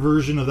darker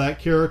version of that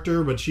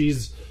character, but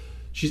she's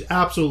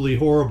absolutely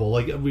horrible.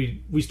 Like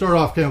we start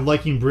off kind of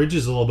liking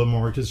Bridges a little bit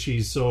more because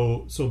she's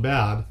so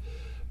bad,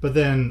 but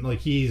then like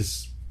he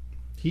is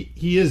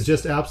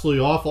just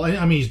absolutely awful.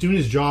 I mean, he's doing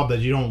his job that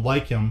you don't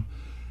like him.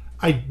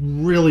 I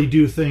really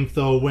do think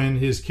though when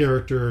his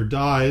character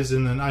dies,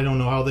 and then I don't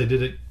know how they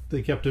did it.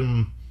 They kept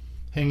him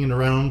hanging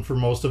around for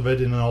most of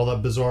it, and all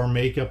that bizarre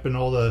makeup and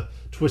all the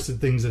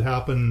twisted things that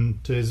happen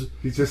to his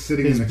He's just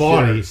sitting his in a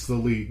body, chair,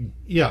 slowly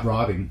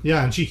rotting.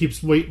 Yeah, and she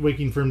keeps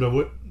waiting for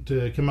him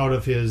to come out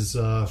of his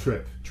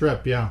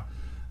trip. Yeah,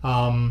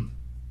 and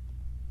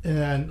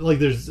like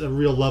there's a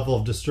real level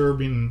of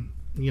disturbing.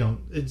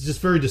 It's just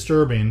very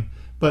disturbing.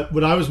 But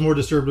what I was more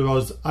disturbed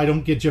about is I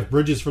don't get Jeff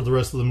Bridges for the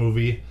rest of the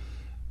movie.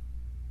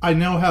 I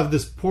now have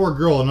this poor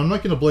girl, and I'm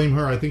not going to blame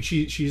her. I think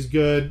she's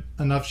good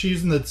enough.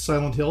 She's in the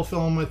Silent Hill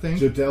film, I think.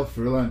 Jodelle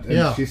Furlant,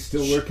 and she's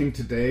still working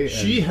today.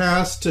 She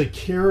has to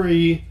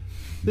carry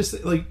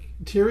this. Like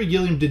Terry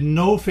Gilliam did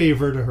no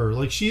favor to her.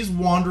 Like she's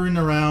wandering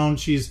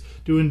around, she's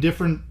doing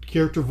different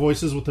character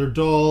voices with her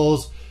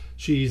dolls.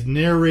 She's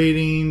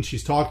narrating.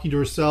 She's talking to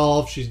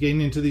herself. She's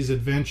getting into these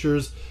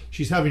adventures.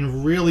 She's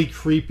having really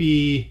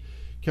creepy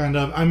kind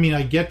of. I mean,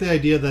 I get the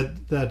idea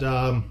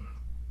that.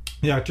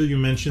 The actor you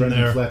mentioned Brendan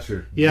there,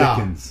 Fletcher,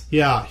 Dickens. He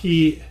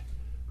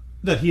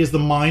has the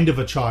mind of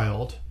a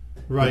child,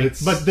 right?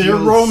 But their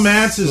still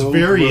romance is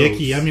very gross.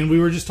 icky. I mean, we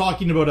were just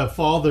talking about a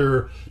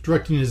father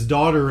directing his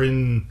daughter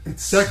in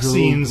sex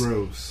scenes.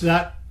 Gross.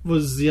 That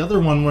was the other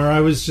one where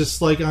I was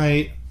just like,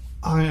 I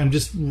am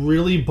just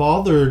really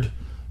bothered.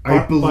 I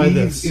by believe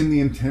this. in the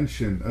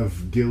intention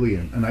of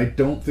Gilliam, and I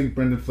don't think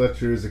Brendan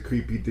Fletcher is a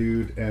creepy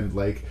dude. And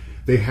like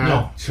they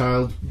had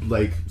child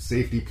like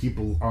safety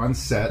people on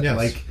set,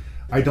 like.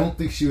 I don't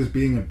think she was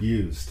being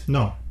abused.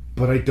 No.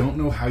 But I don't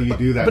know how you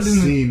do that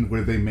scene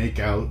where they make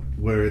out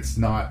where it's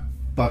not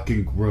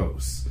fucking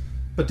gross.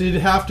 But did it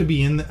have to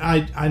be in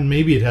I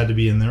maybe it had to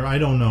be in there. I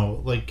don't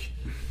know. Like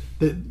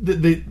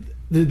they're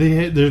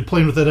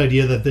playing with that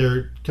idea that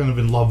they're kind of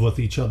in love with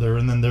each other,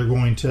 and then they're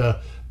going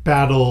to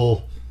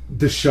battle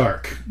the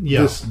shark.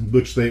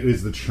 Which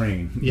is the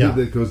train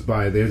that goes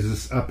by. There's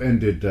this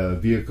upended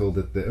vehicle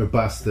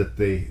bus that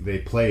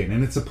they play in,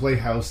 and it's a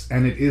playhouse,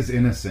 and it is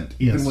innocent.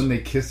 Even when they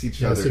kiss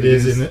each other, it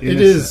is innocent.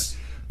 It is,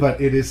 but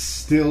it is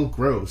still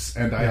gross.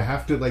 And I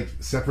have to like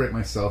separate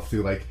myself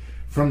to like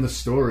from the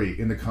story.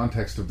 In the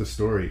context of the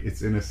story,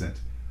 it's innocent.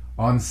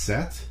 On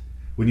set,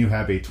 when you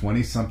have a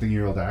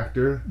 20-something-year-old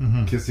actor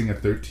kissing a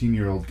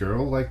 13-year-old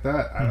girl like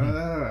that,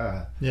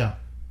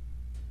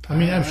 I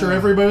mean, I'm sure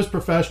everybody was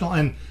professional,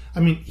 and I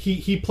mean,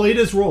 he played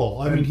his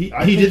role. I mean, he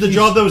did the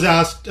job that was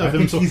asked of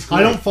him, so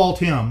I don't fault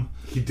him.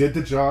 He did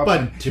the job.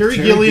 But Terry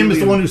Gilliam is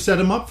the one who set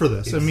him up for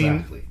this. Exactly.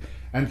 I mean,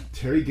 and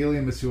Terry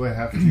Gilliam is who I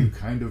have to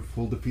kind of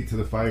hold the feet to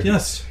the fire.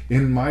 Yes.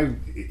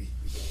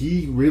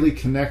 He really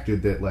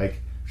connected that,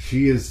 like,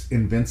 she is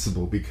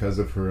invincible because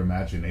of her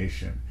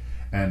imagination.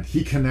 And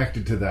he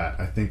connected to that,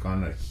 I think,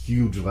 on a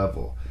huge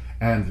level.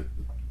 And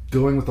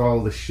going with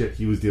all the shit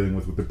he was dealing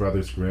with the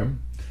Brothers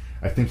Grimm,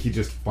 I think he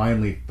just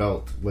finally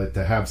felt like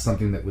to have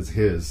something that was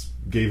his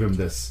gave him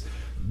this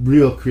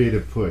real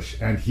creative push,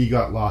 and he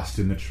got lost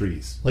in the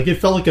trees. Like it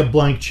felt like a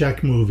blank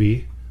check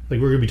movie. Like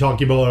we're going to be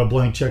talking about a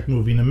blank check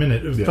movie in a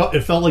minute.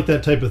 It felt like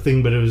that type of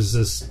thing, but it was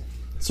just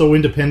so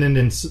independent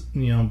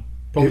and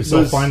probably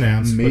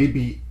self-financed.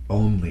 Maybe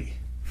only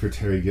for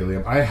Terry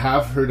Gilliam. I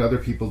have heard other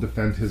people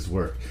defend his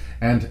work,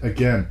 and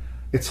again,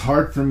 it's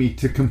hard for me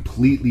to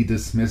completely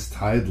dismiss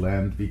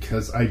Tideland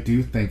because I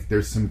do think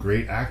there's some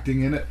great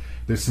acting in it.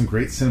 There's some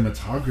great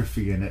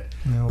cinematography in it,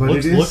 but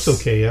it looks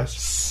okay. Yes,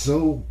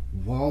 so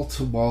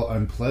wall-to-wall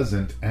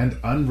unpleasant and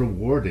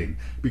unrewarding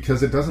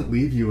because it doesn't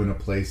leave you in a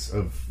place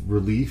of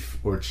relief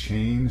or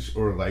change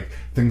or like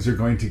things are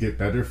going to get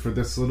better for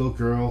this little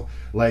girl.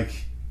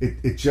 Like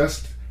it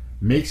just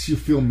makes you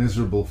feel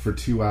miserable for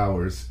 2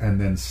 hours and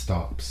then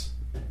stops.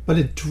 But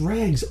it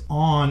drags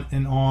on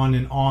and on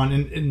and on,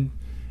 and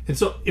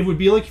so it would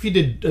be like if you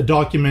did a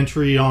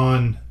documentary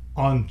on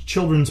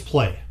children's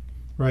play,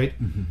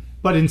 right? Mm-hmm.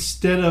 But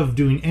instead of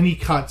doing any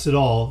cuts at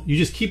all, you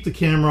just keep the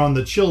camera on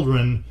the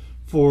children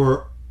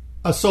for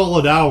a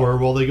solid hour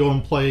while they go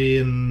and play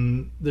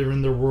and they're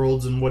in their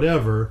worlds and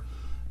whatever.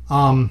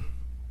 And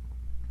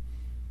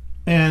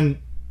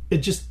it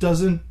just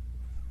doesn't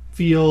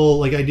feel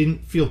like I didn't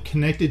feel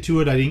connected to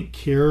it. I didn't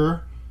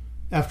care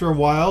after a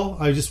while.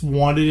 I just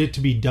wanted it to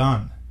be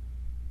done.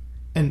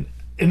 And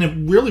it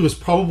really was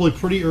probably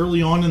pretty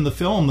early on in the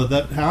film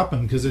that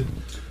happened because it's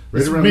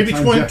maybe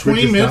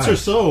 20 minutes or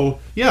so.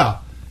 Yeah.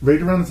 Right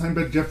around the time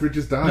that Jeff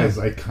Bridges dies,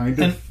 I kind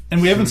of...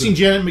 And we haven't seen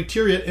Janet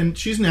McTeer yet, and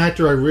she's an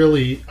actor I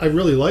really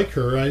like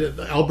her.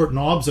 Albert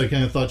Nobbs, I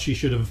kind of thought she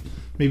should have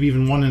maybe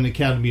even won an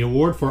Academy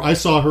Award for. I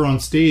saw her on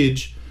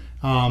stage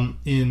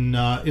in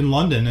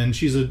London, and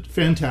she's a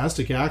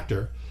fantastic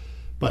actor.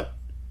 But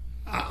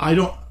I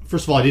don't.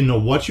 First of all, I didn't know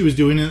what she was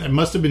doing. It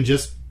must have been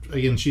just,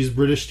 again, she's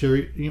British.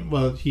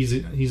 Well,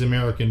 he's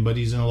American, but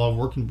he's in a lot of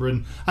work in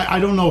Britain. I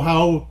don't know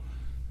how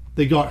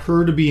they got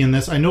her to be in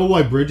this. I know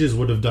why Bridges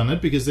would have done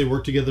it, because they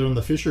worked together on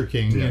The Fisher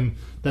King, and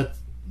that's,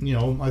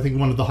 I think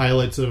one of the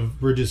highlights of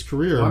Bridges'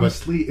 career.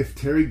 Honestly, if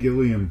Terry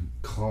Gilliam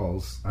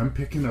calls, I'm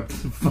picking up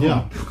the phone.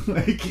 Yeah.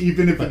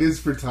 Even if it is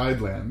for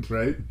Tideland,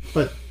 right?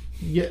 But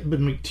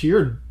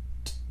McTeer,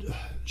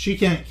 she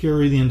can't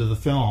carry the end of the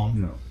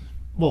film. No.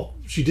 Well,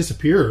 she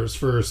disappears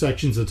for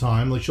sections of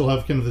time. Like, she'll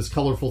have kind of this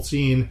colorful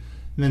scene,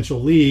 and then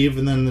she'll leave,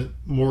 and then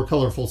more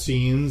colorful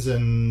scenes,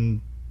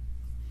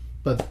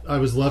 but I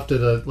was left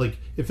at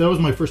if that was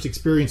my first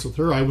experience with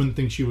her, I wouldn't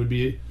think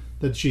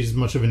that she's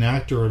much of an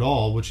actor at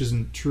all, which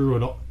isn't true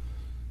at all.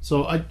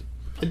 So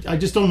I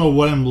just don't know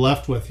what I'm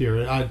left with here.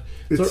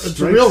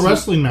 It's a real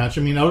wrestling match.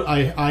 I mean,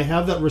 I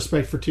have that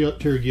respect for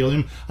Terry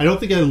Gilliam. I don't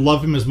think I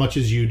love him as much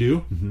as you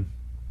do. Mm-hmm.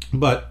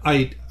 But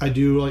I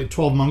do, like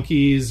 12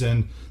 Monkeys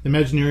and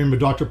Imaginarium of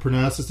Dr.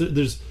 Parnassus.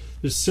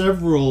 There's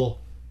several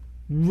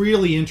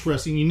really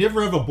interesting. You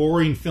never have a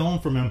boring film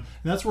from him,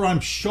 and that's where I'm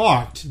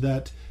shocked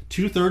that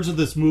 2/3 of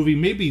this movie,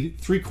 maybe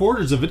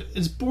 3/4 of it,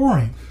 is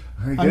boring.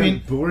 I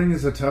mean, boring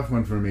is a tough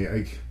one for me.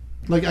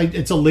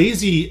 It's a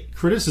lazy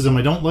criticism.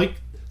 I don't like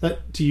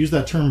that, to use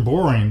that term,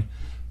 boring,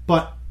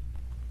 but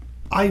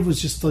I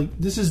was just like,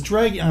 this is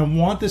dragging. I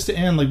want this to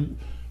end. Like,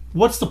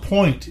 what's the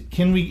point?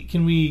 Can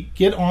we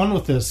get on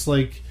with this?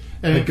 Like,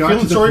 and I'm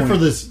feeling sorry for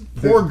this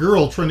poor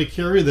girl trying to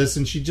carry this,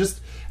 and she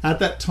just, at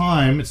that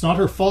time, it's not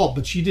her fault,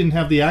 but she didn't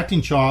have the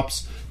acting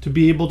chops to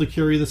be able to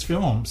carry this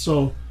film.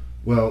 So,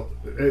 well,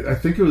 I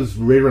think it was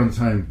right around the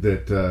time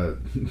that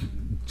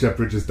Jeff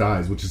Bridges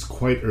dies, which is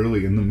quite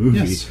early in the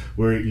movie,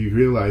 where you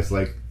realize,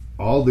 like,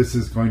 all this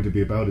is going to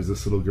be about is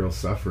this little girl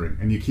suffering,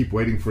 and you keep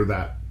waiting for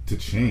that to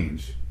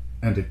change,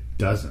 and it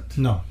doesn't.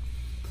 No.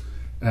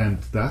 And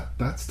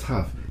that's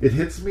tough. It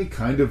hits me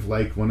kind of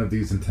like one of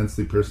these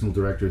intensely personal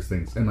directors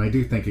things. And I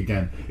do think,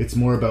 again, it's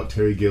more about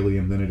Terry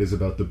Gilliam than it is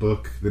about the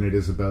book, than it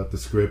is about the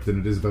script, than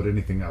it is about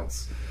anything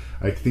else.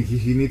 I think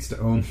he needs to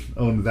own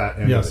that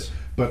end of it.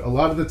 But a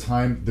lot of the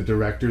time, the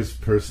director's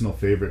personal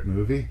favorite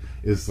movie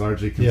is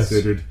largely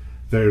considered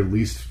their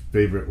least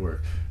favorite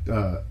work.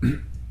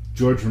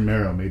 George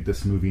Romero made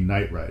this movie,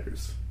 Night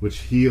Riders, which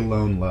he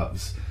alone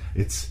loves.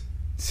 It's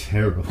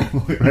terrible,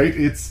 right?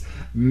 It's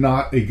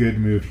not a good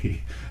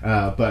movie,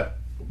 but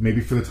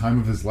maybe for the time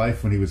of his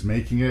life when he was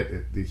making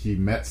it, he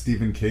met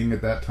Stephen King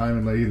at that time,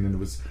 and then it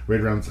was right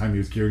around the time he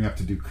was gearing up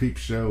to do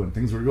Creepshow, and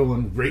things were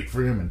going great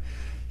for him, and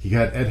he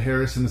got Ed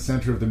Harris in the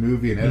center of the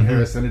movie, and Ed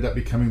Harris ended up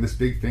becoming this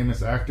big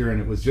famous actor, and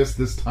it was just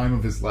this time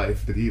of his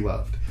life that he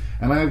loved,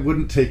 and I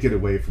wouldn't take it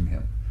away from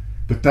him,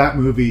 but that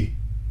movie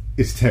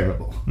is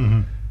terrible.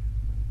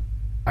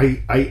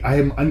 I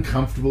am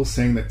uncomfortable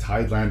saying that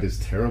Tideland is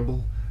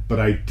terrible, but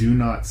I do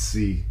not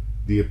see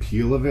the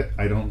appeal of it.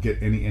 I don't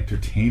get any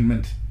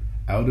entertainment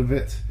out of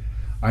it.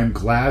 I'm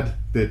glad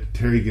that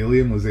Terry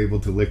Gilliam was able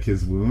to lick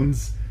his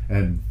wounds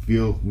and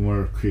feel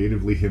more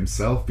creatively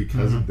himself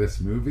because of this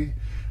movie,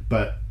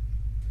 but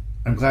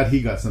I'm glad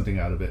he got something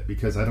out of it,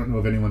 because I don't know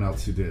of anyone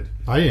else who did.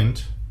 I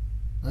didn't.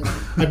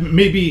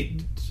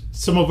 Maybe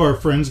some of our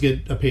friends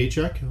get a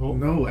paycheck.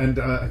 No, and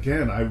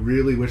again, I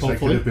really wish I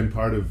could have been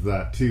part of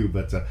that too,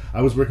 but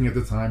I was working at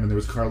the time, and there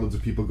was carloads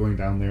of people going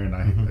down there, and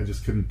I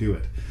just couldn't do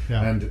it.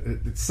 Yeah. And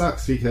it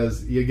sucks,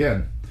 because,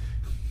 again,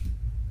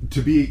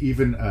 to be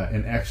even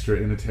an extra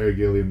in a Terry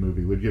Gilliam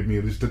movie would give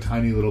me just a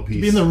tiny little piece.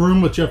 To be in the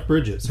room with Jeff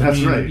Bridges.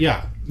 That's right.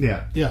 Yeah.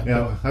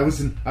 I was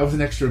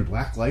an extra in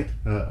Blacklight,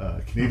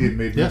 a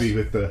Canadian-made movie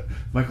with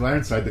Michael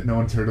Ironside that no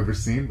one's heard or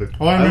seen. But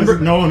I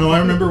remember. I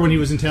remember when he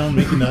was in town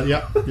making that.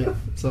 Yeah.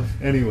 So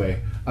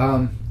anyway,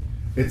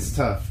 it's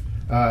tough.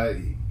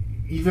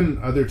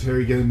 Even other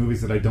Terry Gilliam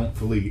movies that I don't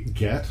fully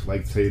get,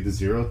 like, say, The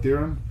Zero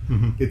Theorem,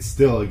 it's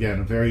still, again,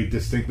 a very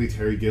distinctly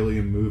Terry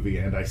Gilliam movie,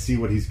 and I see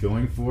what he's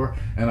going for,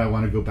 and I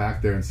want to go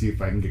back there and see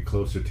if I can get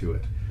closer to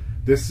it.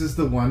 This is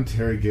the one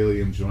Terry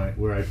Gilliam joint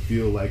where I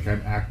feel like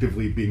I'm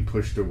actively being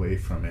pushed away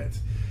from it.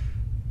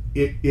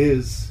 It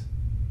is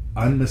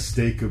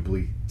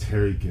unmistakably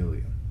Terry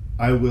Gilliam.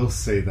 I will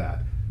say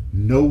that.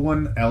 No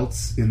one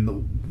else in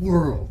the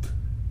world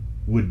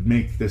would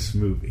make this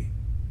movie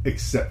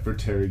except for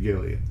Terry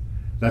Gilliam.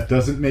 That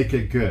doesn't make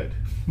it good,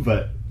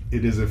 but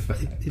it is a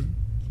fact. It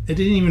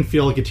didn't even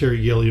feel like a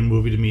Terry Gilliam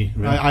movie to me.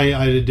 Right. I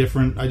had a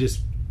different... I just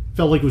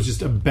felt like it was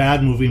just a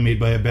bad movie made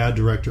by a bad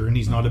director, and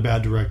he's not a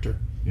bad director.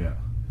 Yeah.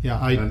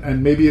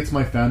 And maybe it's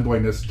my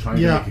fanboyness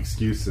trying to make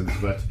excuses,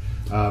 but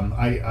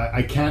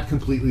I can't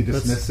completely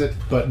dismiss it,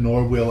 but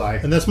nor will I.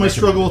 And that's my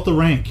struggle with the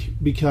rank,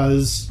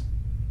 because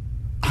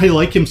I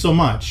like him so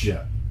much.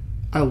 Yeah.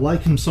 I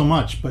like him so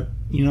much, but,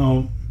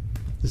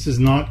 this is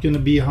not going to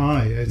be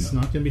high. It's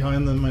not going to be high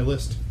on my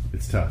list.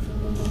 It's tough.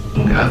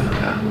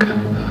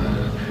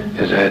 Kafka.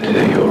 Is that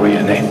your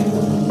real name?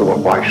 Well,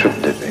 why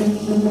shouldn't it be?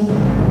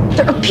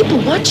 There are people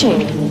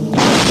watching.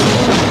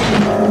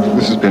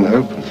 This has been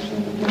opened.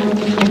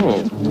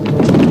 Oh.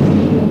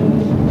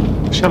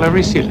 Shall I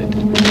reseal it?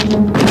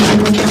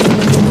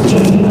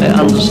 I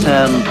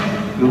understand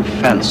you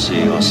fancy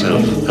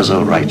yourself as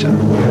a writer.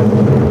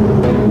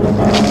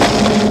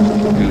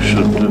 You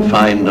should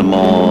find a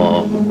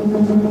more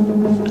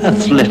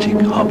athletic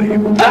hobby.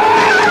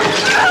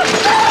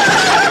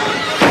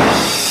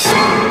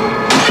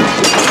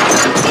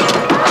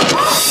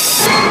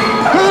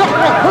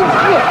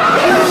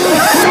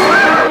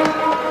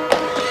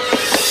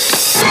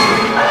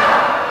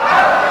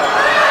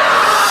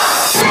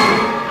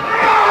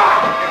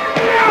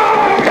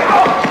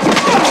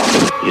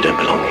 You don't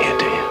belong here,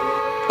 do you?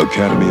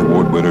 Academy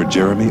Award winner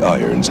Jeremy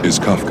Irons is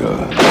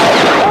Kafka.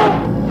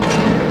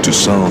 To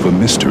solve a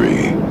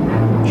mystery,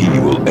 he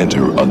will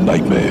enter a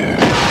nightmare.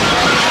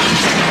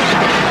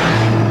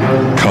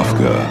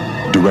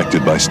 Kafka,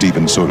 directed by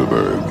Steven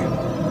Soderbergh.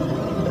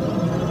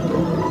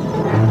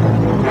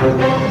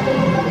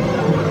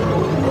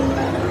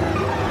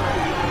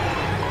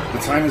 The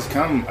time has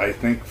come, I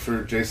think,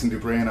 for Jason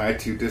Dubray and I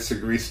to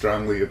disagree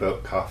strongly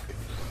about Kafka.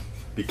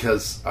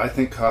 Because I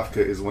think Kafka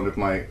is one of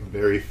my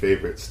very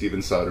favorite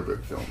Steven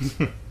Soderbergh films.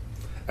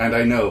 And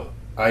I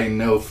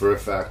know for a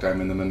fact I'm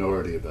in the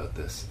minority about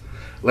this.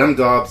 Lem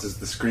Dobbs is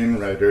the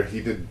screenwriter.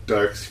 He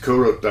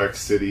co-wrote Dark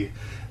City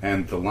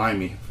and The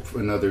Limey,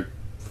 another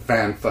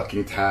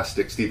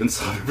fan-fucking-tastic Steven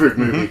Soderbergh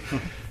movie.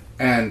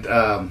 And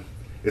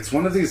it's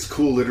one of these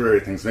cool literary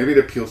things. Maybe it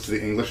appeals to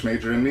the English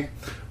major in me,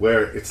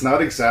 where it's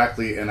not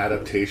exactly an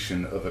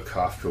adaptation of a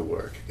Kafka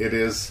work. It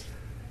is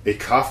a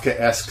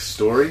Kafka-esque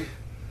story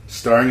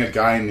starring a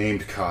guy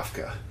named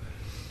Kafka,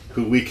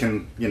 who we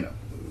can,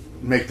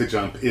 make the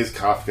jump, is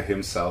Kafka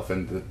himself,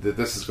 and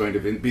this is going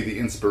to be the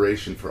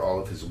inspiration for all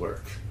of his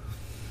work.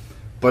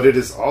 But it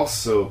has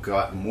also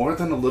got more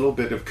than a little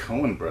bit of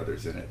Coen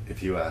Brothers in it,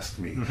 if you ask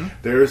me.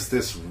 There's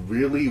this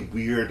really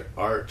weird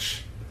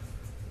arch,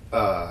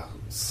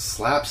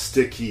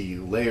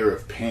 slapsticky layer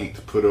of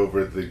paint put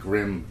over the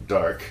grim,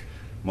 dark,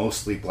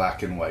 mostly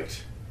black and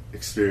white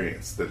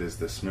experience that is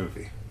this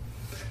movie.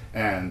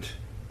 And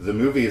the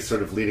movie is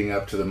sort of leading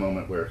up to the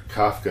moment where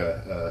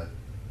Kafka,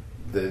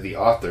 the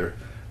author,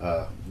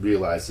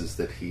 realizes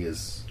that he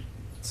is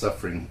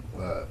suffering,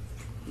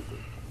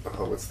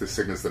 what's the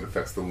sickness that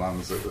affects the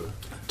lungs?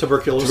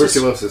 Tuberculosis.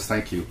 Tuberculosis,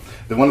 thank you.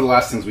 One of the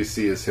last things we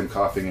see is him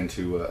coughing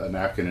into a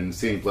napkin and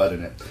seeing blood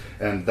in it.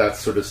 And that's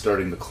sort of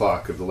starting the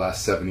clock of the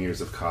last 7 years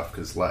of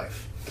Kafka's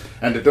life.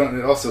 And it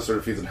also sort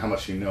of feeds on how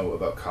much you know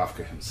about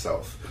Kafka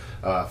himself.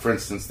 For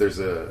instance, there's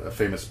a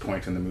famous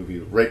point in the movie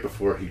right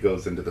before he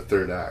goes into the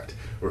third act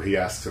where he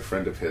asks a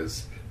friend of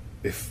his,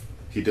 if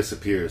he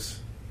disappears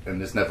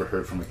and is never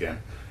heard from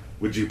again,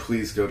 would you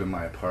please go to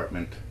my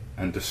apartment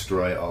and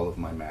destroy all of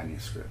my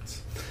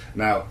manuscripts?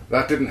 Now,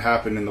 that didn't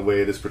happen in the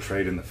way it is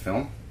portrayed in the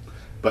film,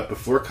 but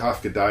before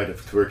Kafka died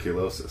of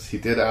tuberculosis, he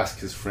did ask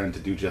his friend to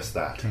do just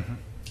that,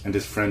 and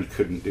his friend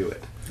couldn't do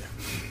it.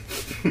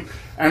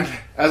 And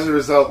as a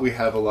result, we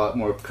have a lot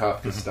more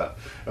Kafka stuff.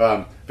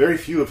 Very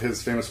few of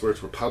his famous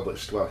works were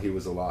published while he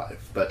was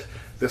alive, but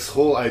this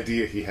whole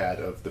idea he had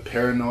of the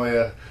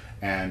paranoia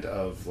and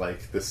of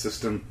like the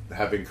system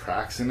having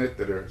cracks in it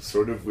that are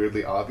sort of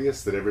weirdly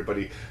obvious, that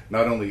everybody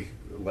not only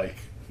like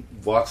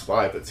walks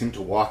by but seem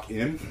to walk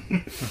in,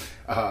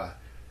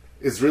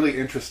 is really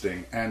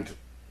interesting. And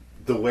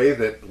the way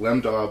that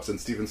Lem Dobbs and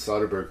Steven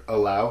Soderbergh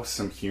allow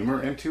some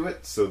humor into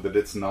it so that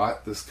it's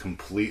not this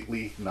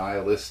completely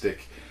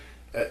nihilistic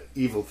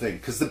evil thing.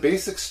 Because the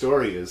basic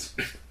story is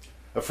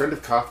a friend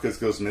of Kafka's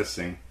goes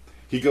missing.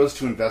 He goes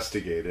to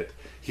investigate it.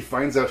 He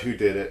finds out who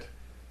did it.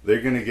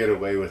 They're going to get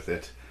away with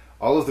it.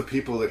 All of the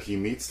people that he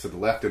meets to the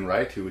left and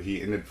right who he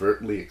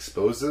inadvertently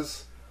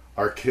exposes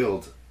are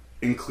killed,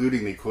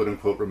 including the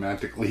quote-unquote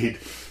romantic lead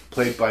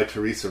played by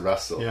Teresa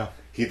Russell. Yeah.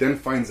 He then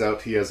finds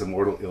out he has a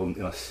mortal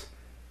illness.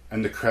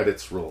 And the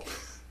credits roll.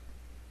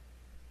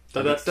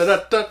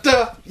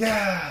 Da-da-da-da-da-da!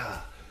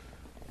 Yeah!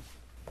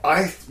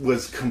 I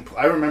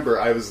remember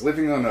I was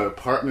living on an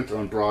apartment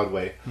on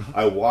Broadway.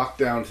 I walked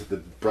down to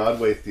the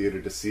Broadway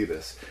theater to see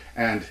this.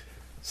 And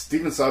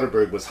Steven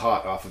Soderbergh was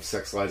hot off of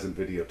Sex, Lies, and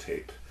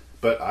Videotape.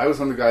 But I was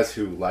one of the guys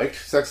who liked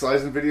Sex,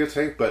 Lies, and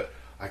Videotape, but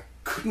I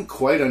couldn't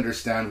quite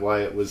understand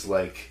why it was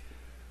like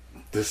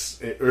this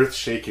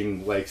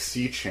earth-shaking like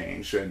sea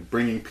change and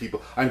bringing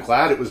people... I'm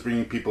glad it was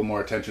bringing people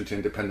more attention to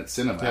independent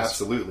cinema, yes.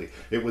 Absolutely.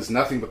 It was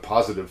nothing but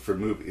positive for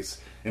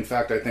movies. In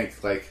fact, I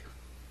think like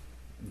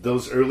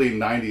those early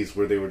 90s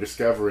where they were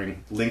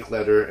discovering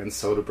Linkletter and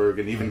Soderbergh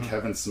and even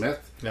Kevin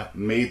Smith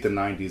made the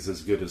 90s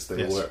as good as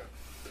they were.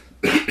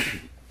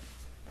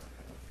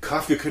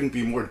 Kafka couldn't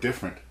be more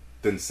different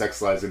than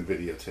Sex, Lies, and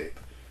Videotape.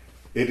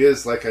 It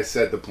is, like I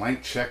said, the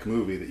blank check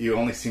movie that you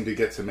only seem to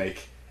get to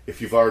make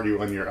if you've already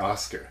won your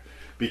Oscar.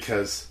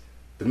 Because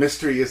the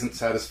mystery isn't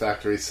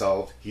satisfactorily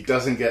solved, he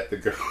doesn't get the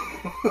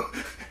girl,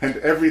 and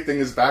everything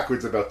is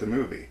backwards about the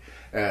movie.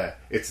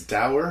 It's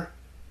dour,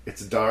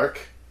 it's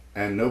dark,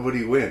 and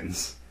nobody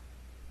wins.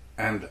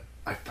 And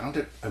I found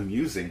it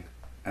amusing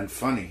and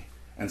funny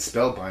and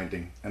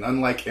spellbinding and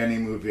unlike any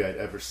movie I'd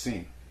ever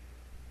seen.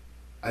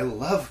 I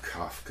love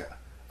Kafka.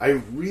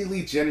 I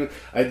really genuinely...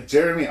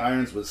 Jeremy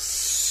Irons was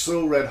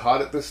so red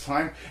hot at this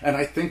time, and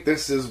I think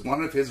this is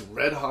one of his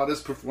red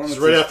hottest performances.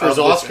 It's right after his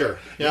Oscar.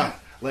 Yeah.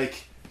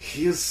 Like,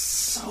 he is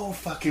so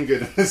fucking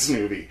good in this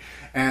movie.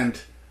 And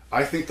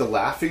I think the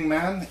Laughing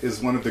Man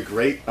is one of the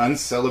great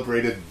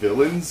uncelebrated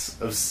villains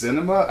of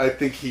cinema. I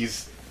think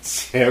he's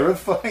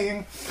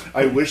terrifying.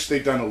 I wish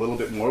they'd done a little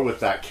bit more with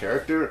that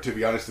character, to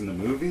be honest, in the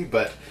movie,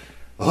 but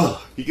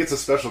he gets a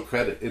special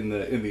credit in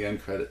the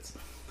end credits.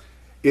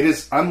 It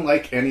is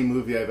unlike any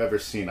movie I've ever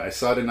seen. I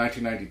saw it in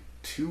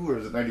 1992, or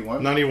is it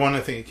 91? 91, I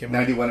think it came out.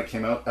 91 it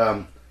came out.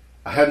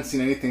 I hadn't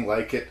seen anything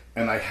like it,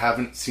 and I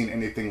haven't seen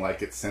anything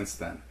like it since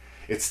then.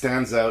 It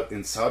stands out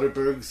in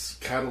Soderbergh's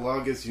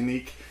catalog as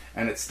unique,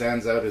 and it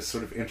stands out as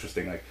sort of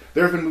interesting. Like,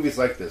 there have been movies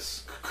like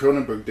this.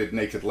 Cronenberg did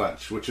Naked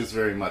Lunch, which is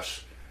very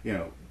much,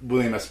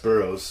 William S.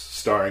 Burroughs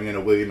starring in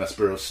a William S.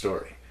 Burroughs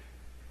story.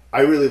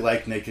 I really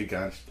like Naked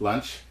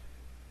Lunch.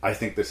 I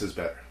think this is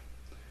better.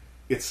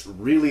 It's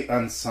really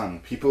unsung.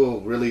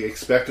 People really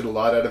expected a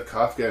lot out of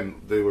Kafka,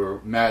 and they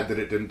were mad that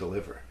it didn't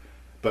deliver.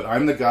 But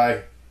I'm the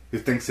guy who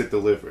thinks it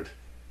delivered.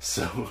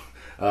 So,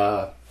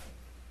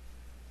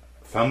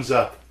 thumbs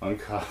up on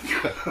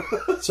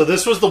Kafka. So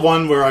this was the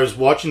one where I was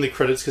watching the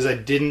credits because I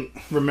didn't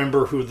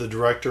remember who the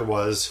director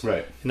was.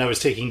 Right. And I was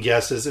taking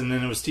guesses, and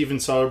then it was Steven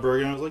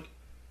Soderbergh, and I was like,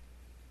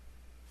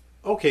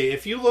 okay,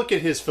 if you look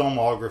at his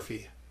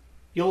filmography,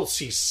 you'll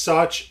see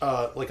such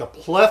a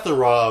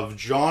plethora of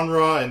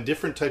genre and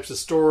different types of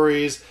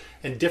stories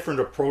and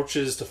different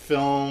approaches to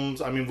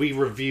films. I mean, we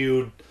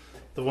reviewed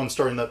the one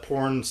starring that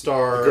porn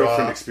star,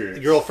 The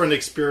Girlfriend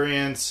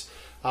Experience,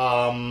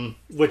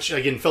 which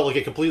again felt like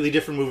a completely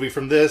different movie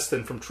from this,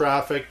 than from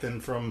Traffic, than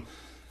from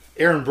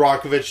Aaron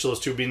Brockovich. Those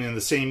two being in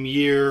the same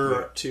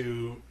year.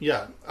 The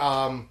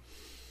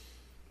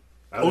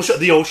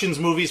Ocean's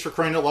movies, for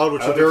crying out loud,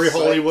 which are very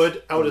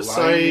Hollywood, out of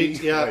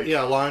sight.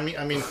 Limey.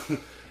 I mean,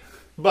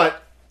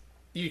 but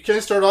you kind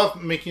of start off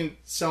making it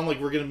sound like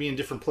we're going to be in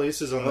different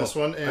places on this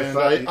one, and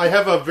I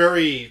have a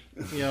very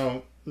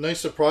nice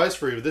surprise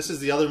for you. This is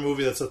the other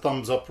movie that's a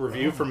thumbs up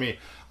review for me.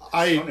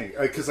 It's funny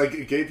because I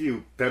gave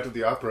you Phantom of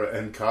the Opera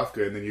and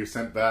Kafka, and then you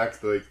sent back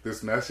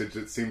this message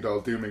that seemed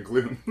all doom and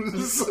gloom.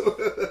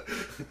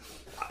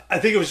 I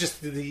think it was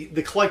just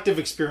the collective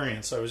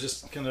experience. I was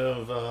just kind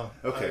of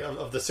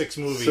of the 6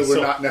 movies. So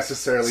we're not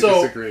necessarily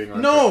disagreeing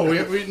on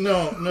that.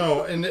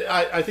 No. And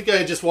I think I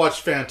had just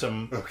watched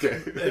Phantom.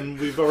 Okay. And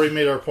we've already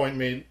made our point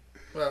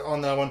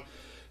on that one.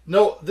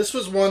 No, this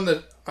was one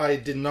that I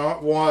did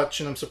not watch,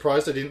 and I'm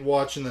surprised I didn't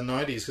watch in the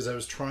 90s, because I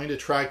was trying to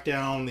track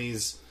down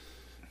these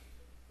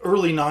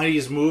early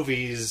 90s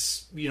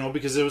movies,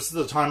 because it was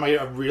the time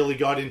I really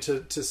got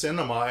into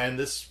cinema, and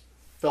this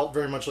felt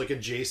very much like a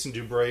Jason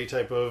Dubray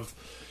type of,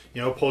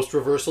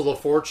 post-reversal of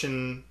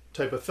fortune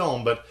type of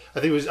film. But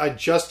I think I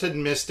just had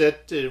missed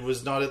it. It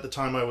was not at the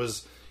time I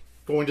was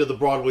going to the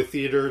Broadway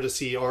theater to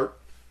see art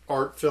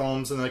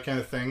films and that kind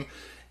of thing.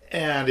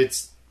 And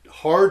it's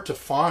hard to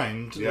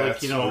find. Yeah,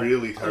 it's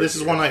really hard. This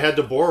is one I had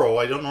to borrow.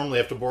 I don't normally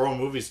have to borrow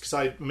movies because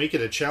I make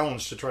it a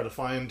challenge to try to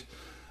find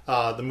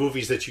the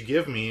movies that you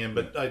give me.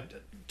 But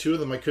 2 of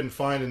them I couldn't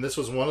find, and this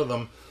was one of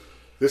them.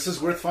 This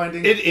is worth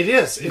finding. It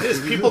is.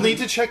 People need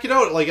to check it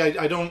out. Like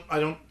I don't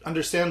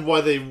understand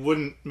why they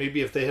wouldn't.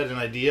 Maybe if they had an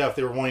idea, if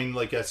they were wanting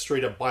like a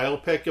straight up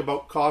biopic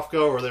about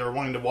Kafka, or they were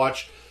wanting to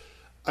watch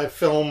a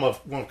film of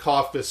one of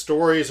Kafka's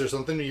stories or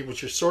something,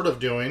 which you're sort of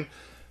doing.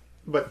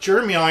 But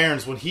Jeremy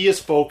Irons, when he is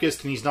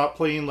focused and he's not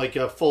playing like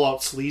a full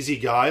out sleazy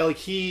guy, like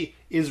he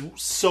is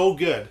so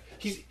good.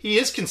 He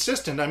is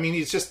consistent. I mean,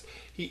 he's just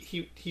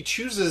he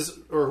chooses,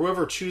 or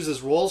whoever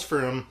chooses roles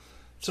for him.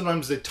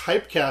 Sometimes they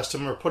typecast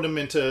him or put him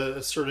into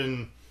a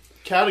certain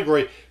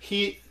category.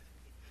 He's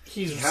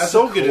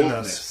so good in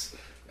this.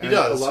 He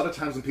does. A lot of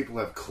times when people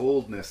have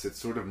coldness, it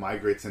sort of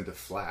migrates into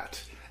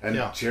flat.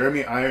 And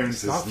Jeremy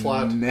Irons is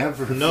flat.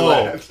 Never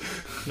flat.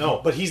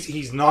 No, but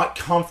he's not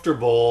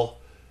comfortable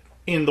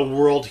in the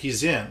world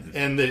he's in,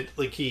 and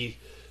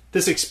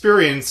this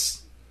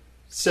experience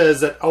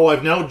says that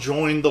I've now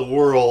joined the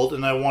world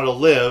and I want to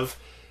live.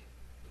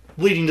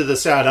 Leading to the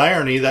sad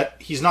irony that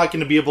he's not going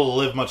to be able to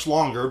live much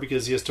longer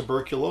because he has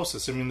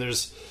tuberculosis. I mean,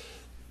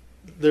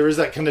 there is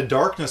that kind of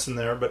darkness in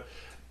there, but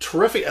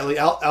terrific.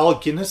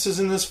 Alec Guinness is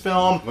in this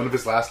film. One of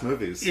his last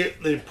movies.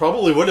 They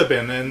probably would have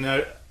been. And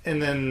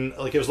then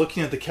I was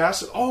looking at the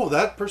cast. Oh,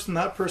 that person.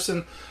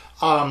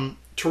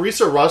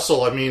 Teresa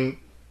Russell. I mean,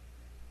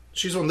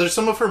 she's one. There's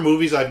some of her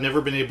movies I've never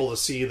been able to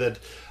see that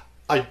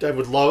I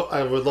would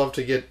love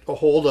to get a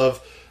hold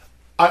of.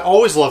 I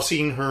always love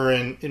seeing her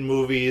in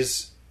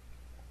movies.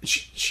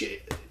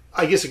 She,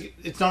 I guess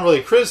it's not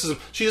really a criticism.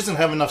 She doesn't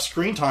have enough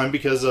screen time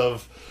because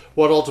of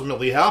what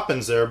ultimately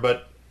happens there.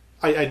 But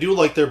I do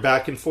like their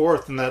back and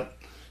forth, and that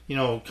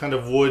kind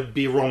of would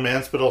be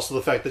romance, but also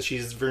the fact that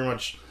she's very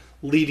much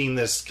leading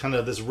this kind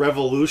of this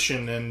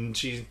revolution, and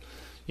she,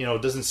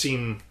 doesn't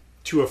seem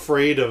too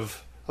afraid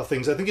of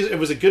things. I think it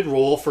was a good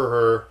role for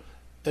her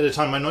at a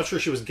time. I'm not sure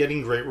she was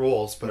getting great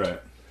roles, but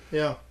right.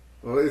 Yeah.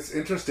 Well, it's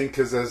interesting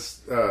because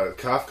as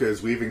Kafka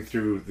is weaving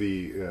through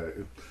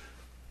the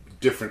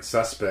different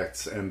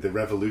suspects and the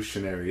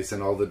revolutionaries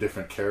and all the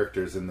different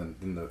characters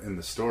in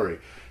the story,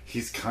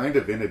 he's kind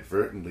of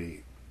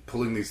inadvertently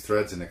pulling these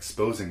threads and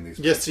exposing these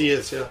people. Yes, he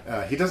is,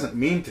 yeah. He doesn't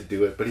mean to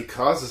do it, but he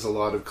causes a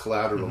lot of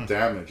collateral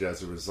damage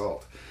as a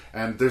result.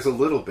 And there's a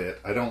little bit,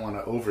 I don't want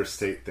to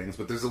overstate things,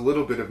 but there's a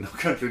little bit of No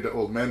Country to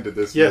Old Men to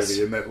this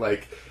movie, in that,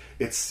 like,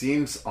 it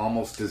seems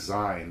almost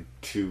designed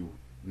to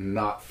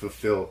not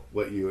fulfill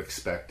what you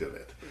expect of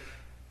it.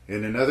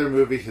 In another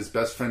movie, his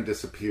best friend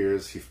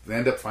disappears, they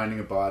end up finding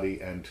a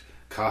body, and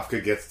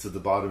Kafka gets to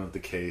the bottom of the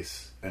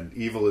case, and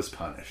evil is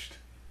punished.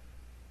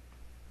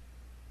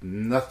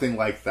 Nothing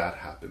like that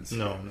happens.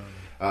 No.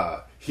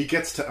 He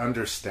gets to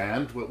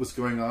understand what was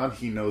going on.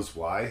 He knows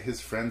why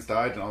his friends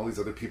died and all these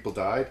other people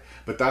died,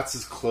 but that's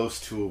as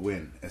close to a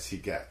win as he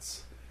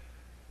gets.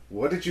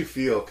 What did you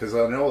feel? Because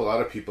I know a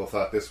lot of people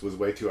thought this was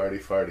way too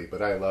arty-farty,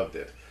 but I loved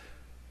it.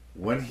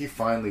 When he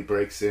finally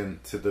breaks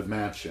into the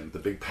mansion, the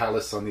big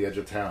palace on the edge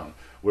of town,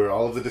 where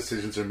all of the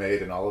decisions are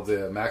made and all of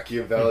the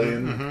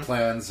Machiavellian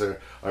plans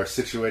are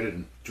situated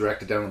and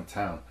directed down in the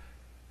town,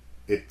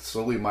 it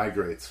slowly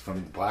migrates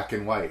from black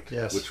and white,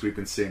 which we've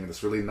been seeing,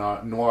 this really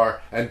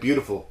noir and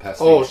beautiful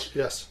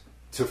pastiche,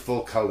 to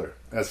full color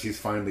as he's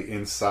finally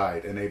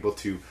inside and able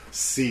to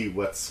see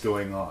what's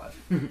going on.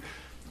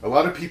 A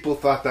lot of people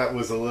thought that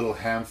was a little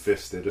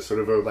ham-fisted, a sort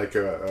of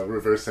a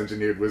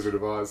reverse-engineered Wizard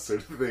of Oz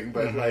sort of thing,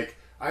 but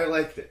I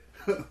liked it.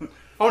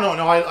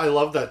 I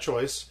love that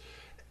choice.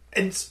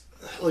 And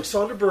like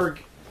Soderbergh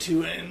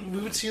too, and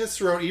we would see this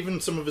throughout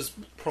even some of his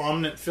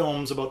prominent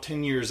films about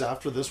 10 years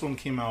after this one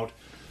came out,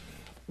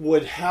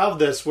 would have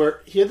this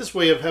where he had this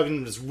way of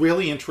having this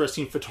really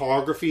interesting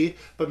photography,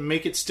 but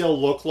make it still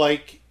look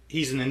like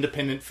he's an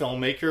independent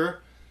filmmaker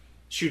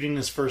shooting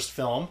his first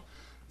film.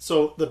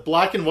 So the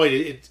black and white,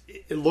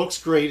 it looks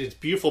great, it's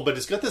beautiful, but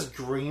it's got this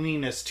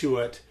graininess to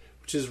it,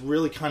 which is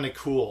really kind of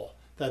cool.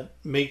 That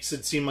makes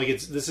it seem like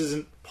this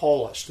isn't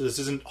polished, this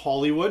isn't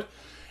Hollywood.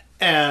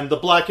 And the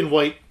black and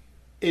white,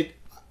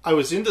 I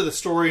was into the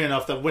story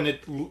enough that when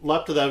it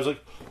leapt to that, I was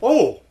like,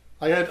 oh,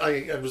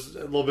 I was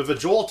a little bit of a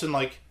jolt and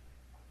like,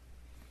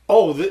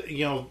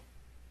 oh,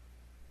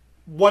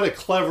 what a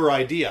clever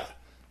idea.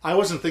 I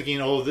wasn't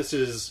thinking, oh, this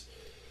is,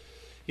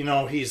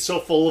 he's so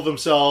full of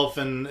himself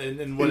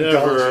and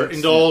whatever,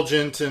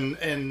 indulgent,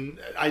 and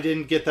I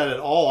didn't get that at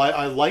all.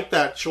 I like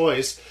that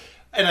choice,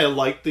 and I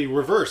like the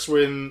reverse,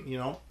 when,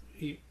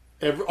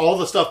 all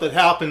the stuff that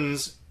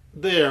happens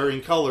there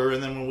in color,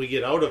 and then when we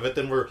get out of it,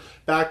 then we're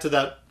back to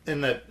that,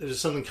 and that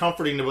there's something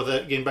comforting about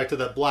that, getting back to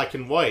that black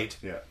and white.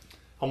 Yeah.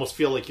 Almost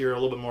feel like you're a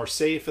little bit more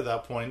safe at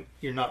that point.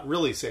 You're not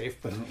really safe,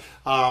 but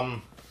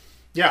I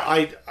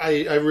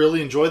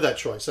really enjoyed that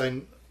choice.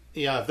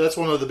 If that's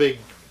one of the big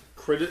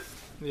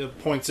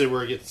points that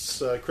where it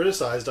gets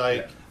criticized,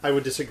 I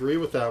would disagree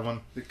with that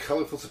one. The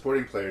colorful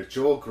supporting players.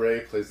 Joel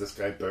Grey plays this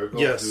guy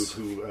Burgle,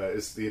 who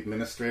is the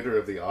administrator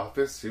of the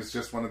office. He's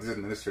just one of these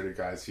administrator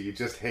guys who you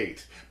just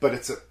hate, but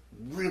it's a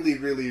really,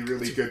 really,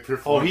 really good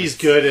performance. Oh, he's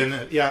good, and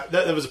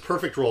that was a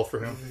perfect role for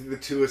him. The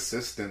two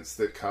assistants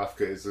that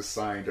Kafka is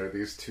assigned are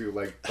these two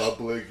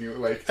bubbling,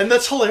 and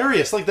that's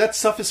hilarious. Like, that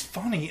stuff is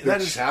funny. They're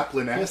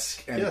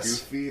Chaplin-esque and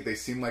goofy. They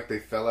seem like they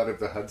fell out of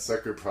the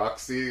Hudsucker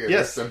Proxy,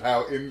 and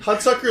somehow in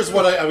Hudsucker is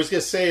what I was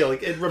going to say.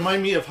 Like, it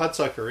reminded me of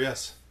Hudsucker.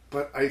 Yes.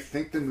 But I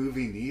think the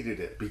movie needed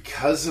it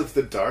because of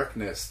the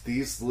darkness.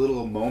 These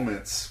little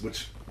moments,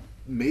 which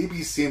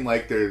maybe seem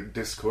like they're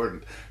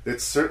discordant, that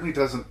certainly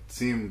doesn't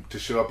seem to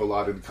show up a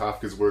lot in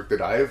Kafka's work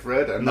that I have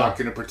read. I'm not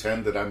going to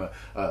pretend that I'm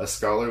a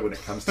scholar when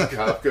it comes to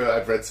Kafka.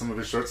 I've read some of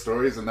his short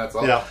stories, and that's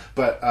all. Yeah.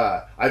 But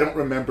I don't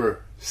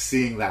remember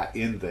seeing that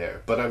in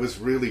there. But I was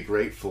really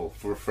grateful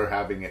for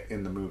having it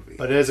in the movie.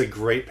 But it has a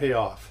great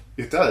payoff.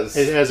 It does.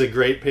 It has a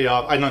great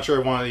payoff. I'm not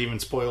sure I want to even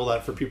spoil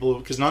that for people,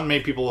 because not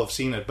many people have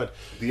seen it. But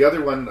the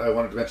other one I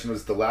wanted to mention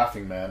was The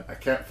Laughing Man. I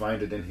can't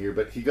find it in here,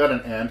 but he got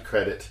an and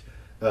credit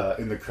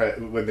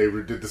when they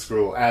did the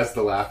scroll as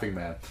the Laughing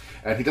Man,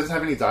 and he doesn't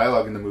have any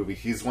dialogue in the movie.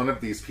 He's one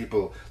of these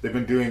people. They've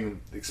been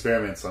doing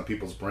experiments on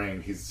people's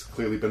brain. He's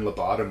clearly been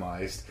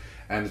lobotomized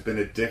and has been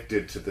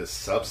addicted to this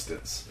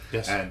substance.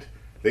 Yes. And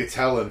they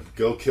tell him,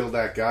 "Go kill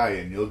that guy,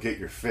 and you'll get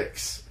your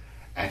fix."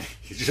 And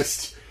he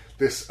just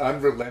this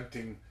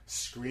unrelenting,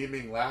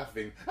 screaming,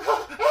 laughing,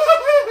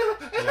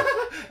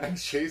 and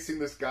chasing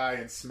this guy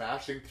and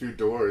smashing through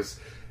doors.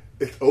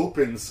 It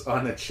opens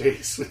on a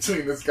chase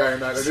between this guy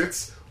and that, and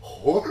it's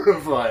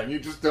horrifying. You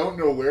just don't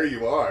know where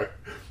you are.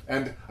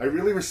 And I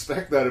really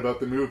respect that about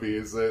the movie,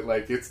 is that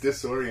it's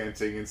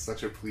disorienting in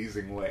such a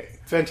pleasing way.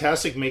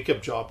 Fantastic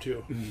makeup job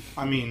too.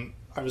 I mean,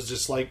 I was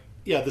just like,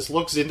 this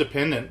looks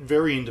independent,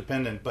 very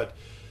independent, but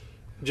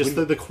just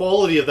the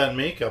quality of that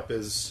makeup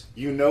is...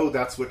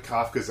 that's what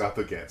Kafka's up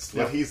against.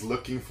 What he's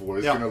looking for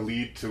is going to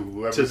lead to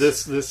whoever... To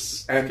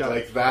this and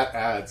guy. That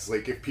adds...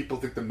 if people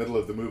think the middle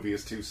of the movie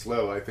is too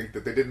slow, I think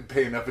that they didn't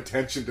pay enough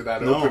attention to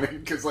that opening.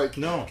 Because,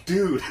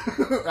 dude,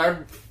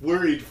 I'm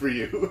worried for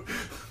you.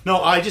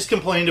 No, I just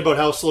complained about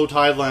how slow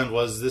Tideland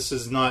was. This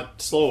is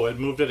not slow. It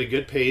moved at a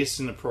good pace,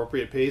 an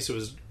appropriate pace. It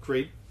was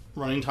great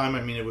running time.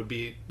 I mean, it would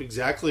be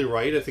exactly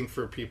right, I think,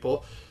 for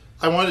people.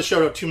 I wanted to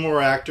shout out 2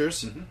 more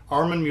actors.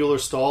 Armin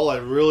Mueller-Stahl, I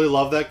really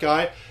love that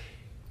guy.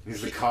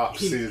 He's the cop.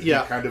 He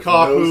kind of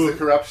cop knows the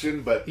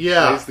corruption, but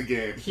plays the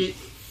game.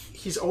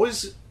 He's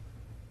always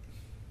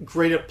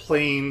great at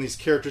playing these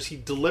characters. He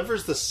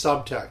delivers the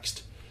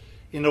subtext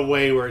in a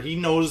way where he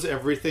knows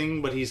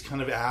everything, but he's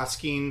kind of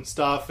asking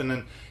stuff, and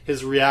then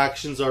his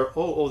reactions are,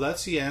 oh,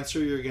 that's the answer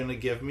you're going to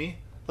give me?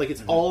 Like,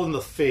 it's all in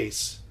the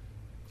face.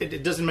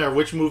 It doesn't matter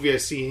which movie I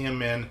see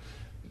him in.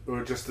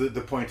 Or just the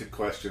pointed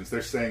questions.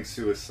 They're saying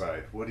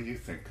suicide. What do you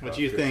think? What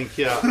do you think?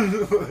 Yeah.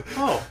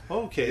 Oh,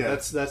 okay. Yeah.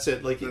 That's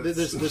it. Like,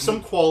 there's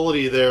some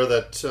quality there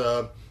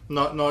that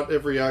not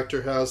every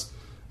actor has.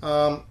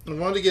 I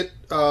wanted to get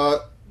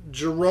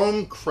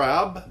Jerome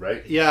Crabb.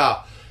 Right.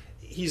 Yeah.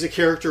 He's a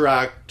character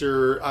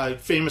actor,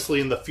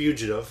 famously in The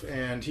Fugitive,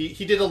 and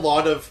he did a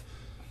lot of...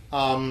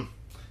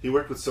 he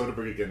worked with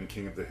Soderbergh again in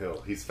King of the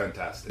Hill. He's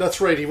fantastic.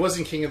 That's right. He was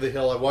in King of the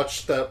Hill. I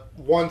watched that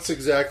once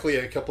exactly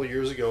a couple of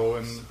years ago,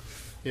 and...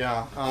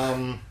 Yeah,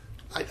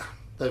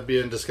 that'd be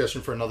a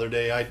discussion for another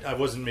day. I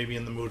wasn't maybe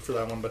in the mood for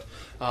that one, but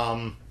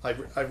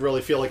I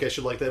really feel like I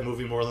should like that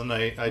movie more than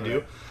I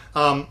do.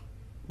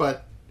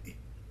 But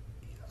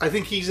I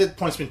think he's at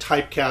points been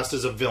typecast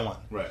as a villain.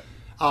 Right.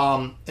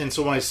 And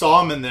so when I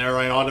saw him in there,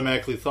 I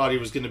automatically thought he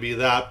was going to be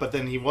that, but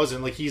then he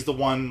wasn't. Like, he's the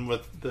one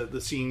with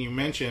the scene you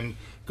mentioned,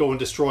 go and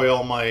destroy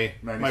all my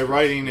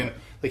writing, and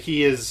like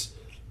he is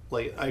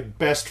like a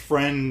best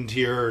friend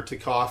here to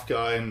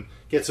Kafka and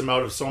gets him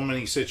out of so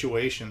many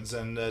situations.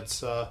 And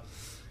it's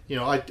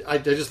I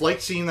just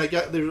like seeing that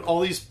guy. There's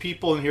all these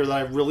people in here that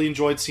I really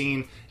enjoyed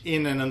seeing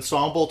in an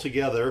ensemble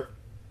together,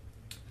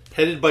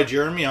 headed by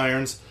Jeremy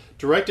Irons,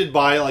 directed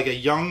by like a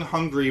young,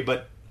 hungry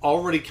but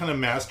already kind of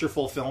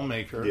masterful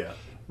filmmaker. Yeah.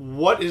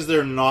 What is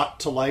there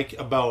not to like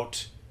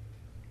about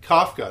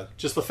Kafka?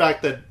 Just the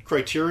fact that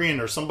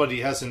Criterion or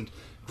somebody hasn't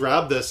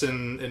grabbed this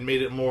and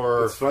made it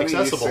more accessible. It's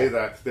funny you say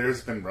that.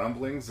 There's been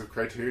rumblings of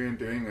Criterion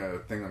doing a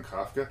thing on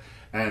Kafka,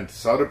 and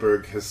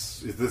Soderbergh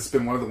this has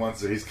been one of the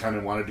ones that he's kind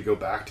of wanted to go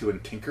back to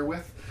and tinker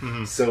with.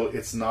 Mm-hmm. So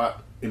it's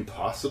not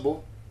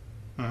impossible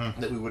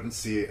that we wouldn't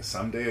see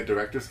someday a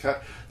director's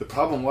cut. The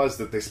problem was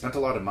that they spent a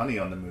lot of money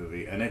on the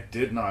movie, and it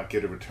did not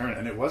get a return,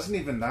 and it wasn't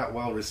even that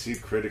well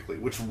received critically,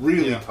 which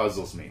really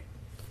puzzles me.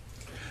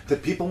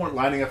 That people weren't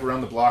lining up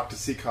around the block to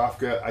see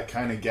Kafka, I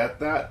kind of get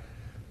that,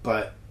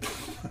 but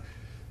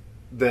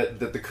that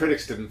the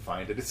critics didn't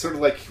find it. It's sort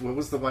of like, what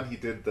was the one he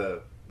did,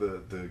 the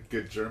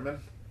Good German?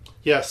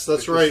 Yes,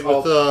 that's right.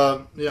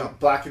 With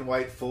black and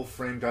white, full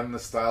frame, done in the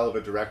style of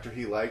a director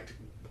he liked,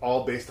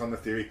 all based on the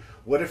theory.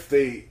 What if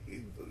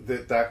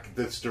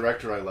this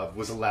director I love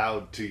was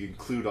allowed to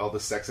include all the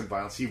sex and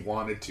violence he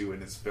wanted to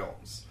in his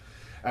films?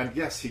 And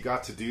yes, he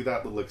got to do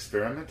that little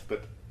experiment,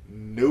 but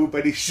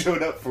nobody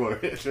showed up for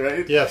it,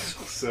 right? Yes.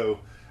 So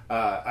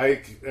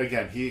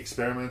he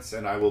experiments,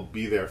 and I will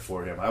be there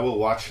for him. I will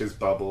watch his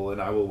bubble,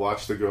 and I will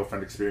watch the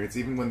girlfriend experience,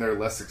 even when they're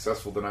less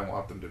successful than I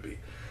want them to be.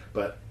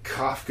 But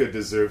Kafka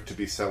deserved to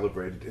be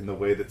celebrated in the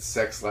way that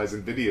Sex, Lies,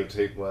 and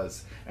Videotape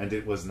was, and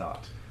it was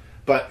not.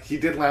 But he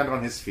did land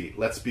on his feet,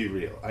 let's be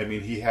real. I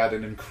mean, he had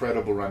an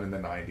incredible run in the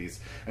 90s,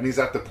 and he's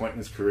at the point in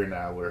his career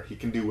now where he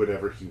can do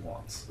whatever he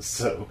wants.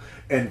 So,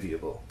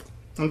 enviable.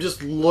 I'm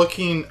just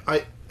looking,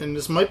 and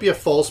this might be a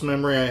false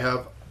memory I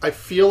have. I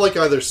feel like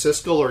either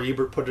Siskel or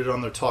Ebert put it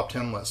on their top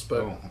 10 list,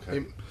 but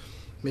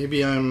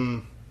maybe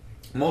I'm...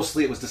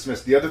 Mostly it was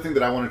dismissed. The other thing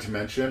that I wanted to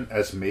mention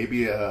as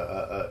maybe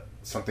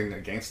something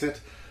against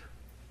it,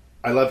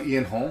 I love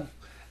Ian Holm,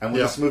 and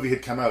when this movie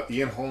had come out,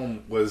 Ian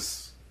Holm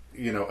was,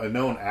 a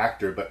known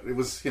actor, but it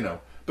was,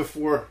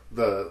 before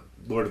the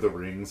Lord of the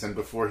Rings and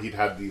before he'd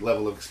had the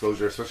level of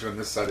exposure, especially on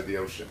this side of the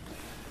ocean.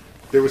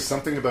 There was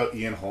something about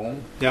Ian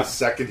Holm, the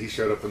second he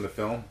showed up in the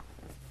film,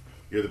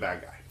 you're the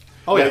bad guy.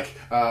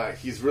 Oh,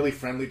 he's really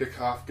friendly to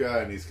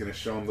Kafka, and he's going to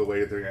show him the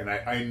way there. And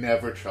I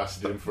never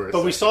trusted him for a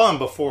second. We saw him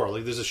before.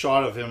 Like, there's a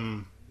shot of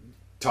him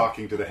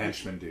talking to the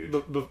henchman dude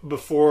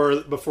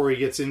before he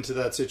gets into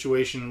that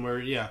situation where,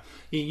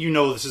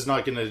 this is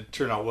not going to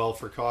turn out well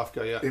for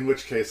Kafka. Yeah. In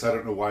which case, I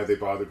don't know why they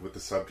bothered with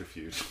the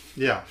subterfuge.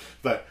 Yeah,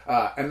 but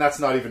and that's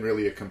not even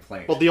really a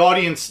complaint. Well, the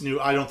audience knew.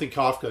 I don't think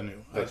Kafka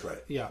knew. That's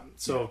right. Yeah.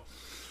 So,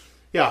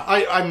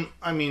 I'm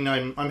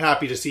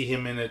happy to see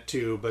him in it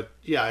too. But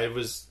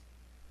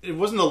it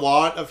wasn't a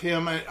lot of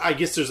him. I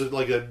guess there's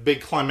a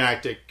big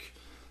climactic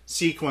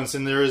sequence,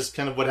 and there is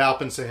kind of what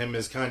happens to him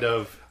is kind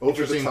of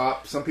over the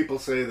top. Some people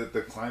say that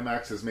the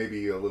climax is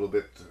maybe a little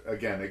bit,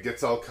 again, it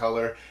gets all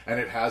color, and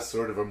it has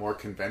sort of a more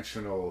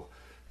conventional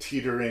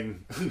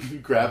teetering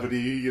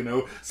gravity,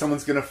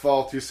 someone's going to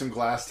fall through some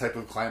glass type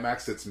of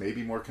climax that's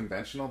maybe more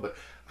conventional, but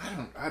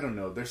I don't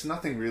know. There's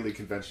nothing really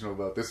conventional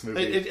about this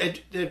movie.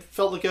 It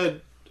felt like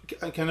a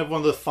kind of one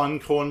of the fun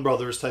Coen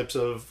Brothers types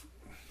of,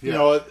 the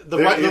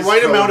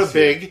right amount of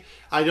big.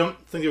 I don't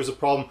think there was a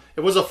problem.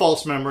 It was a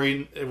false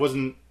memory. It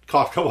wasn't,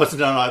 Kafka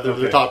wasn't on either of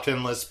their top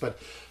 10 lists, but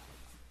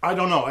I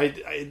don't know.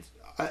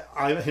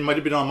 He might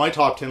have been on my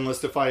top 10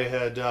 list if I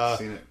had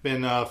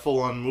been a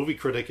full-on movie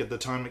critic at the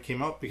time it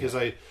came out, because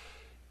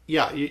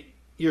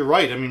you you're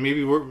right. I mean,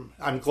 maybe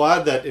I'm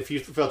glad that if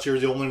you felt you were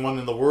the only one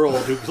in the world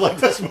who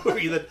liked this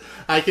movie, that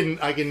I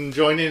can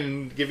join in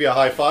and give you a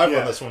high five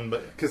on this one.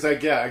 But because I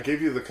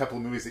gave you the couple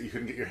of movies that you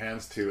couldn't get your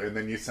hands to, and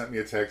then you sent me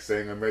a text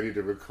saying I'm ready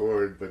to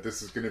record, but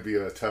this is going to be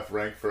a tough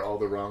rank for all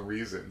the wrong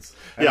reasons.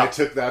 And I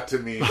took that to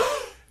mean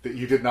that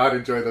you did not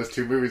enjoy those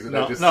two movies, and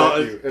I just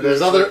sent you. And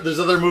there's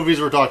other movies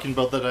we're talking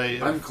about that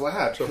I'm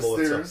glad, because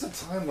there was a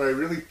time where I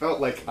really felt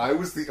like I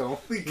was the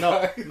only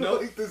guy who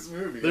liked this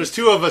movie. There's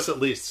two of us at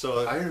least,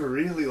 so I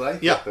really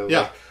like it though.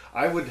 Like,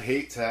 I would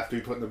hate to have to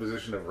be put in the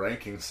position of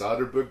ranking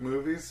Soderbergh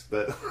movies,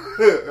 but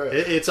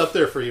it's up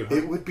there for you.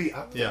 It would be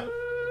up there.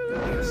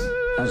 Yes.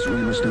 As we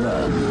must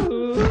learn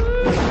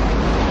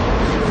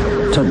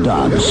to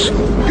dance.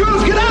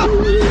 Girls, get out!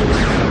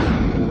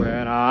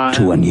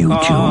 To a new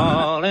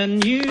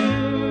tune.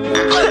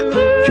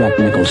 Jack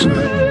Nicholson.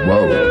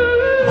 Whoa.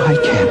 Why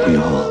can't we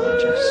all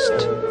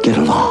just get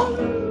along?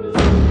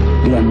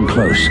 Glenn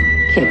Close.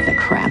 Kick the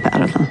crap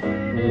out of them.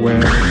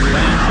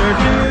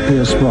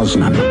 Pierce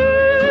Brosnan.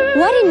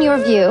 What, in your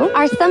view,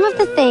 are some of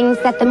the things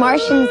that the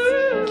Martians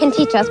can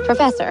teach us,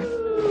 Professor?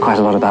 Quite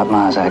a lot about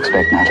Mars, I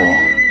expect, Natalie.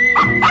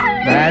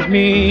 That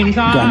means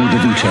Danny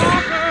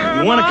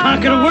DeVito. You want to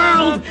conquer the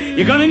world?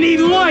 You're gonna need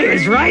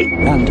lawyers, right?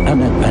 And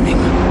Annette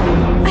Bening.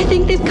 I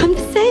think they've come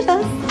to save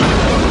us.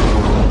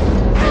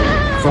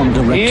 From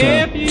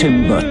director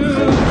Tim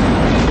Burton.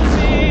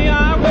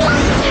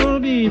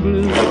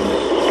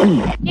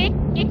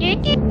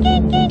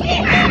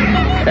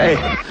 Hey,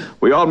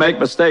 we all make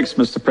mistakes,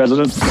 Mr.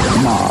 President.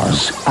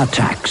 Mars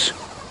Attacks.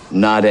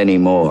 Not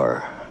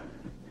anymore.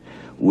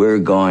 We're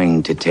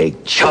going to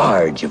take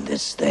charge of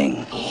this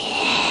thing.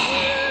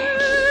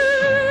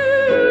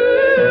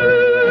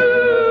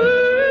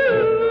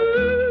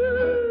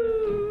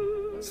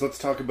 So let's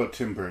talk about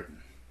Tim Burton.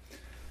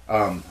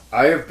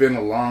 I have been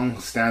a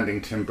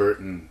long-standing Tim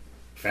Burton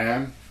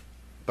fan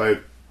by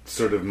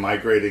sort of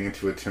migrating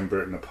into a Tim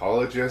Burton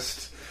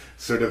apologist,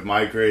 sort of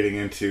migrating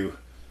into,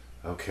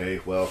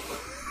 okay, well,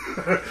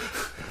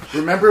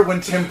 remember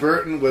when Tim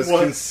Burton was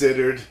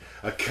considered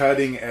a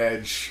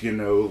cutting-edge,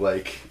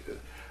 like,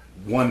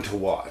 one to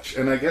watch?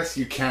 And I guess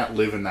you can't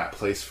live in that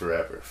place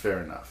forever,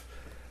 fair enough.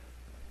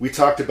 We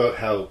talked about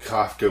how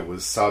Kafka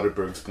was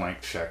Soderbergh's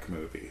blank check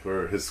movie,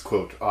 or his,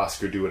 quote,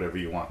 Oscar do whatever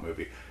you want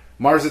movie.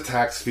 Mars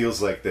Attacks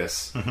feels like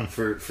this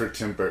for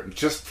Tim Burton,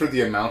 just for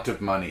the amount of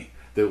money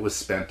that was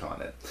spent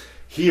on it.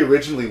 He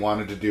originally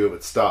wanted to do it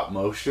with stop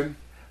motion,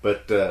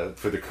 but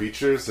for the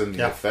creatures and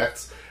the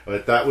effects,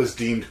 but that was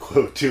deemed,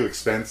 quote, too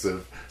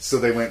expensive, so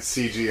they went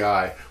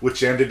CGI,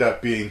 which ended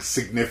up being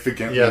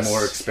significantly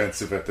more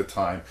expensive at the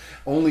time.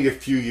 Only a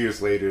few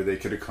years later, they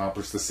could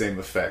accomplish the same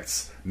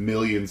effects,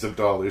 millions of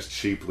dollars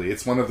cheaply.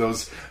 It's one of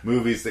those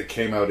movies that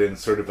came out in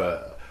sort of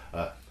a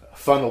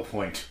funnel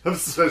point of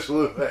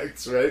special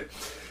effects, right?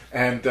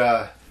 And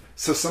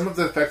so some of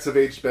the effects have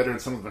aged better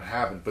and some of them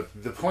haven't, but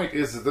the point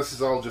is that this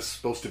is all just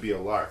supposed to be a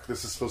lark.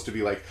 This is supposed to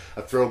be like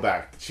a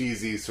throwback to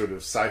cheesy sort of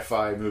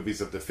sci-fi movies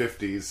of the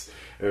 50s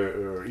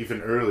or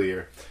even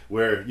earlier,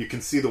 where you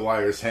can see the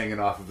wires hanging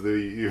off of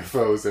the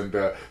UFOs and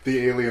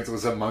the aliens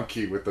was a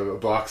monkey with a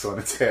box on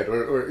its head,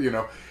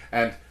 or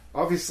and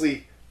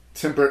obviously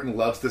Tim Burton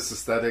loves this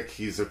aesthetic.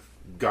 He's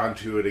gone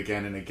to it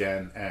again and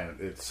again, and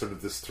it's sort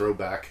of this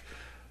throwback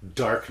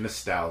dark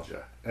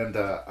nostalgia, and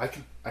I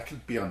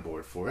can be on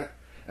board for it.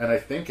 And I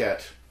think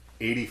at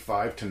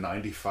 85 to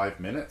 95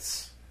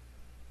 minutes,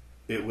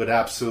 it would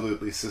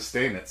absolutely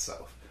sustain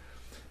itself.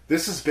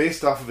 This is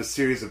based off of a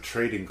series of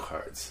trading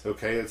cards,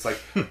 okay? It's like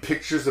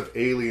pictures of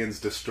aliens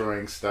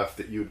destroying stuff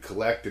that you'd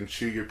collect and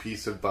chew your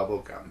piece of bubble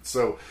gum.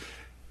 So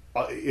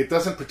it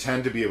doesn't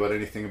pretend to be about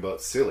anything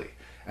about silly.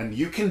 And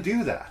you can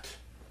do that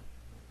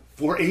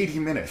for 80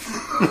 minutes.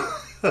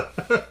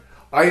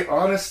 I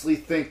honestly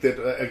think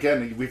that,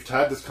 again, we've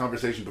had this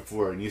conversation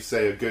before, and you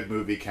say a good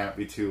movie can't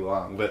be too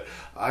long, but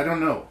I don't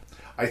know.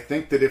 I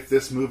think that if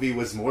this movie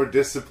was more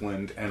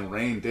disciplined and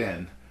reined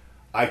in,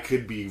 I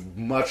could be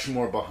much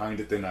more behind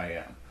it than I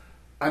am.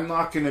 I'm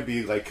not going to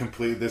be like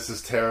this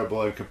is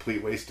terrible and a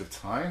complete waste of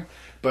time,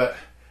 but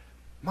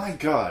my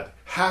God,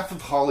 half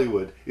of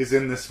Hollywood is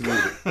in this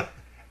movie.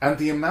 And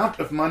the amount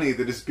of money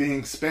that is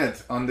being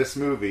spent on this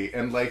movie,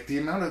 and like the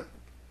amount of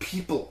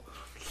people,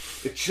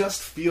 it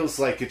just feels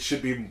like it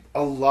should be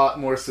a lot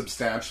more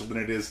substantial than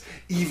it is,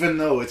 even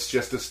though it's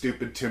just a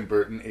stupid Tim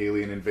Burton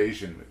alien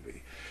invasion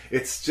movie.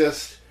 It's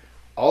just,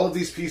 all of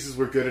these pieces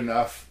were good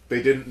enough,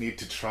 they didn't need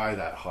to try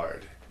that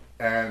hard.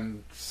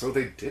 And so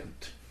they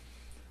didn't.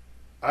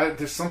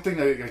 There's something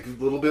a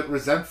little bit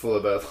resentful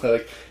about,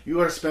 like,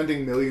 you are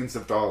spending millions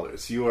of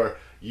dollars. You are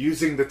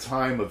using the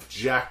time of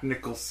Jack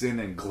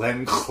Nicholson and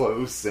Glenn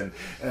Close and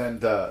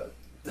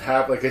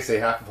half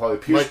of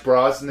Hollywood. Pierce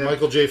Brosnan,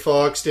 Michael J.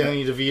 Fox,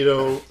 Danny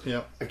DeVito.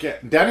 Yeah. Again,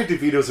 Danny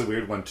DeVito's a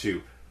weird one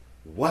too.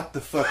 What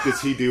the fuck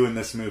does he do in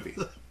this movie?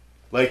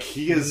 Like,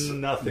 he is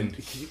nothing.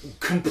 He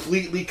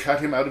completely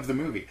cut him out of the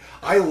movie.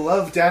 I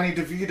love Danny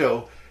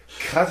DeVito.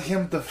 Cut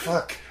him the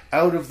fuck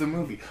out of the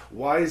movie.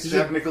 Why is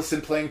Jack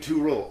Nicholson playing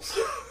two roles?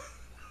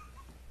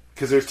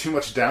 because there's too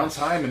much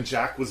downtime and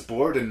Jack was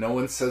bored and no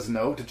one says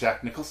no to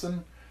Jack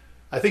Nicholson.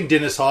 I think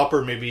Dennis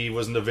Hopper maybe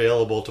wasn't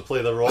available to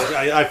play the role.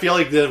 I feel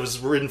like that was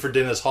written for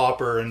Dennis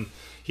Hopper and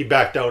he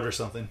backed out or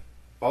something.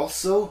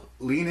 Also,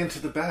 lean into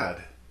the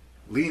bad.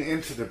 Lean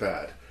into the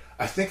bad.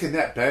 I think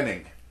Annette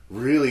Bening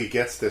really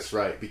gets this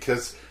right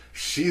because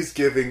she's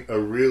giving a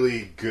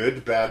really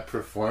good bad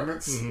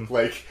performance. Mm-hmm.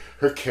 Like,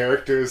 her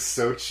character is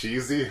so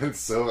cheesy and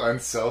so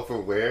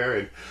unself-aware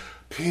and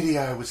pity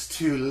I was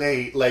too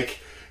late. Like,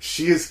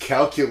 she is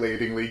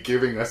calculatingly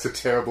giving us a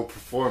terrible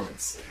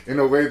performance in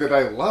a way that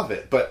I love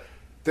it. But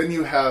then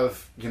you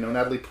have,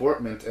 Natalie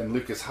Portman and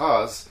Lucas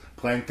Haas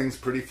playing things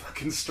pretty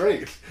fucking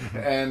straight. Mm-hmm.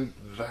 And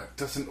that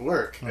doesn't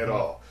work at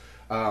all.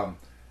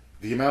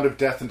 The amount of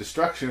death and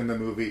destruction in the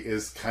movie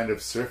is kind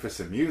of surface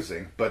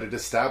amusing, but it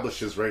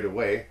establishes right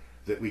away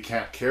that we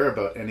can't care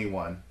about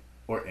anyone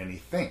or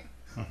anything.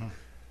 Mm-hmm.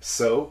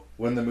 So,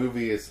 when the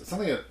movie is... It's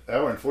only an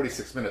hour and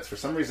 46 minutes. For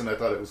some reason, I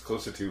thought it was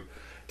closer to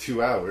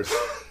 2 hours.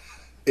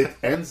 It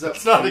ends up...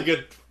 It's not a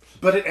good...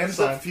 But it ends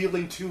up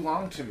feeling too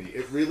long to me.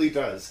 It really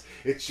does.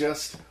 It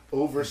just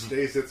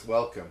overstays its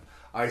welcome.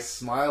 I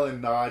smile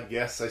and nod.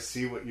 Yes, I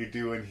see what you're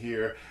doing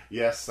here.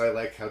 Yes, I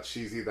like how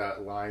cheesy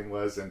that line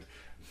was. And,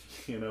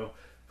 you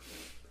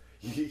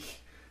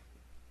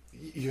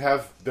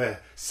have the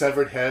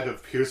severed head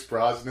of Pierce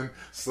Brosnan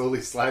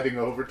slowly sliding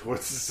over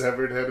towards the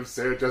severed head of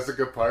Sarah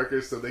Jessica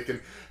Parker so they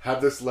can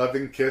have this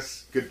loving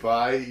kiss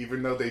goodbye,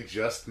 even though they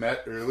just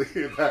met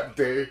earlier that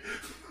day.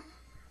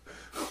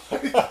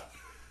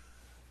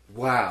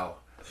 Wow.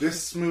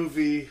 This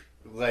movie,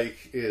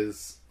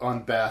 is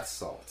on bath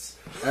salts.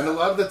 And a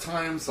lot of the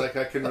times, I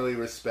can really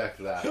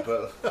respect that.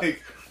 But,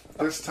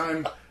 this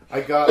time,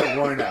 I got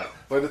worn out.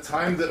 By the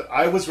time that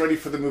I was ready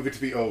for the movie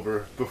to be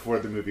over, before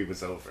the movie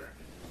was over.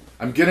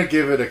 I'm gonna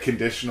give it a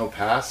conditional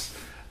pass,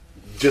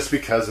 just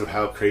because of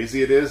how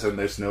crazy it is, and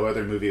there's no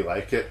other movie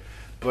like it.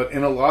 But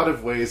in a lot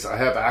of ways, I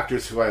have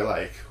actors who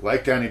I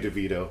like Danny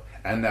DeVito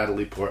and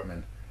Natalie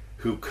Portman,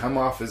 who come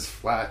off as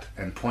flat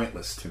and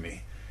pointless to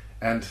me.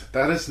 And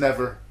that is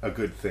never a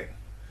good thing.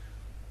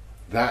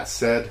 That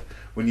said,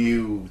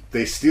 when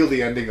they steal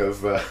the ending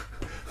of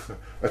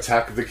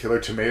Attack of the Killer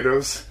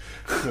Tomatoes,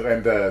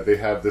 and they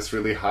have this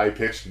really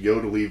high-pitched,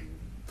 yodely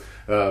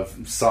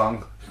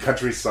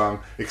country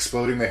song,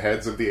 exploding the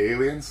heads of the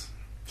aliens.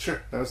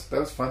 Sure, that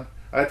was fun.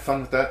 I had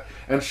fun with that.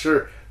 And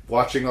sure,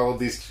 watching all of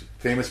these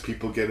famous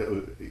people get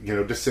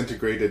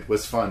disintegrated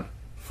was fun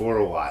for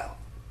a while.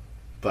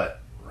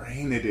 But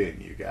rein it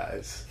in, you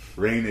guys.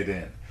 Rein it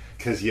in.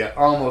 Because you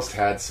almost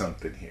had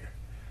something here.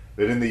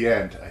 But in the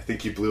end, I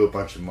think you blew a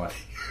bunch of money.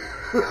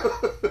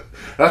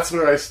 That's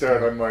where I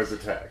start on Mars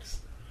Attacks.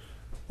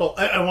 Well,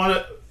 I want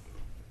to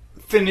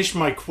finish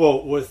my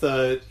quote with,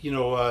 a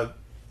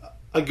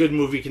good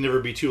movie can never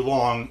be too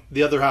long.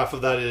 The other half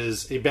of that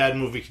is a bad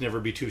movie can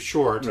never be too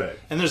short. Right.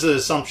 And there's an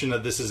assumption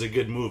that this is a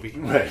good movie.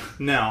 Right.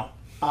 Now,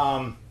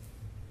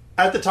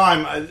 at the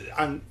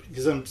time,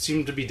 because I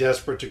seem to be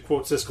desperate to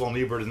quote Siskel and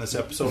Ebert in this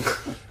episode,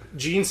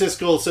 Gene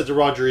Siskel said to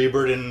Roger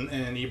Ebert,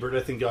 and Ebert, I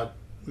think, got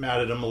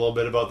mad at him a little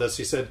bit about this.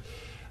 He said,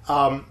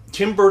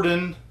 Tim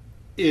Burton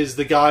is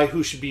the guy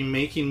who should be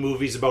making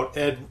movies about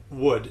Ed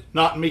Wood,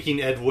 not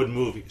making Ed Wood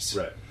movies.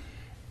 Right.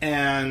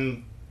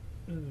 And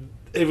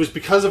it was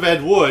because of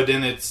Ed Wood,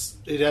 and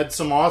it had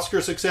some Oscar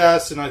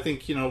success, and I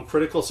think,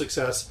 critical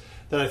success,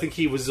 that I think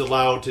he was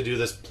allowed to do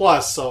this,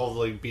 plus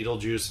all of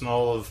Beetlejuice and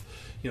all of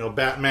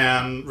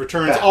Batman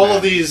Returns, all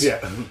of these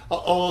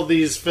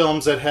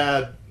films that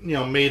had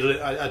made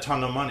a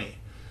ton of money.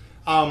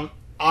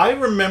 I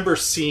remember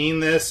seeing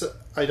this.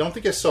 I don't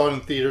think I saw it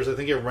in theaters. I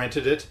think I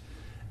rented it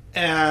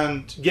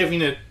and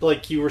giving it,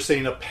 like you were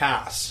saying, a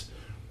pass.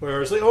 Where I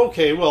was like,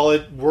 okay, well,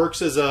 it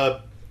works as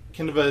a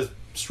kind of a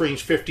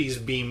strange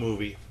 50s B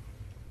movie.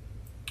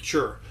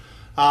 Sure.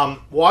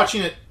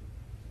 Watching it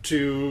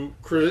to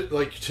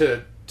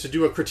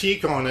do a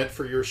critique on it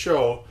for your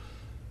show,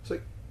 it's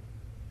like,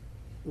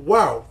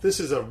 wow, this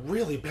is a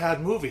really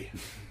bad movie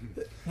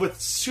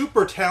with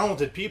super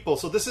talented people.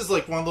 So this is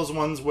like one of those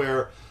ones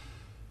where,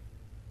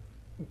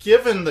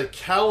 given the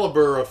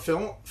caliber of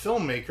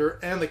filmmaker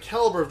and the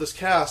caliber of this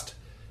cast,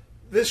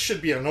 this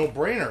should be a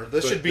no-brainer.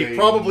 This should be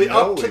probably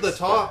up to the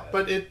top.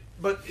 Bad.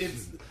 But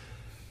it's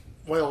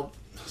well,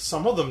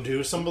 some of them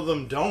do, some of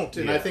them don't,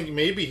 and I think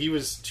maybe he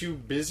was too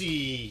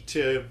busy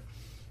to,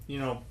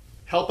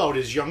 help out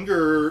his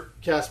younger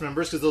cast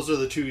members, because those are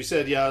the two you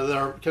said,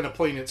 they're kind of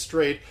playing it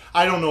straight.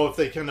 I don't know if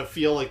they kind of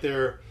feel like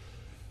they're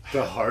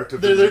the heart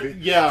of the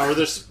movie. Or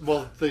there's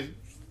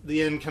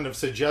the end kind of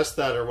suggests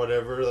that or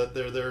whatever, that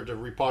they're there to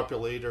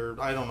repopulate,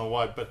 or I don't know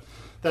what, but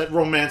that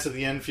romance at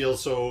the end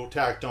feels so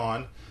tacked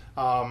on.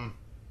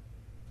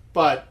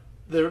 But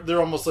they're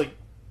almost like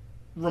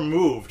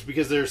removed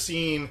because they're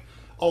seeing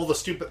all the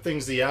stupid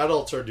things the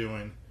adults are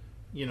doing,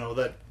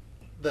 that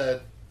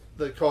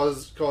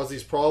cause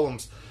these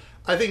problems.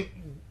 I think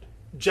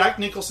Jack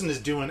Nicholson is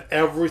doing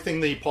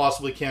everything that he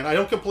possibly can. I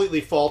don't completely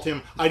fault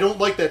him. I don't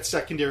like that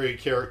secondary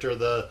character,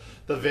 the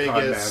the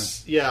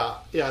Vegas. Yeah,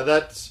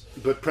 that's.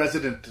 But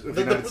President of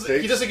the United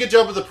States, he does a good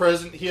job with the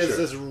president. He has Sure.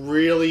 this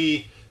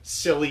really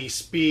silly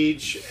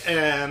speech,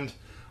 and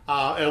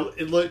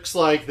it looks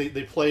like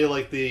they play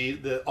like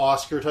the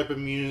Oscar type of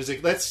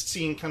music. That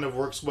scene kind of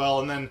works well,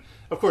 and then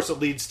of course it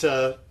leads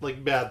to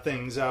like bad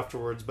things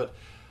afterwards. But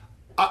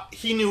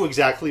he knew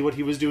exactly what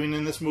he was doing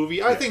in this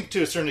movie. I think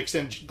to a certain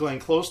extent, Glenn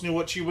Close knew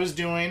what she was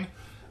doing.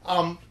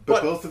 But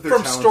both of their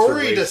from talents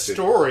story are to wasted.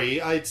 story,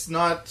 it's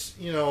not,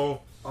 you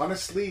know.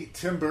 Honestly,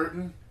 Tim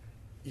Burton,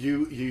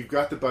 you've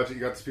got the budget,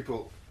 you got these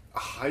people,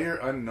 hire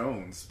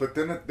unknowns, but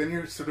then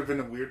you're sort of in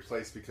a weird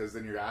place because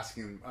then you're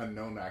asking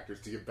unknown actors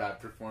to give bad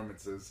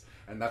performances,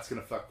 and that's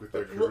going to fuck with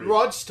their career.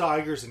 Rod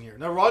Steiger's in here.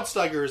 Now, Rod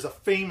Steiger is a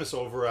famous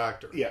over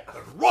actor. Yeah.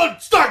 Rod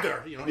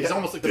Steiger! You know, he's Yeah.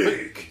 almost like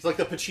he's like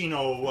the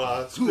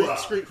Pacino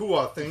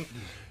hoo-ah thing.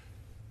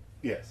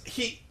 Yes.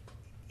 He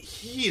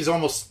is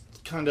almost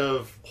kind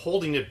of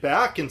holding it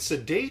back and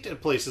sedate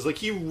at places. Like,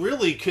 he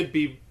really could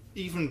be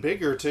even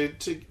bigger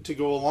to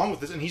go along with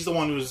this. And he's the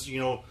one who's, you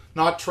know,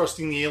 not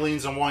trusting the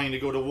aliens and wanting to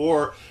go to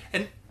war.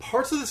 And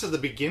parts of this at the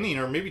beginning,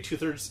 or maybe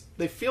 2/3,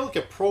 they feel like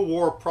a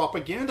pro-war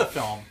propaganda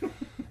film.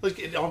 Like,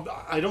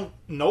 I don't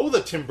know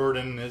that Tim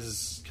Burton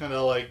is kind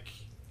of like...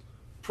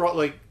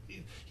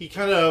 he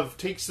kind of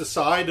takes the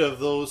side of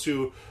those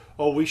who...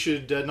 we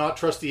should not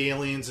trust the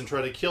aliens and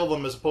try to kill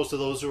them, as opposed to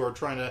those who are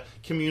trying to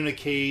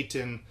communicate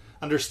and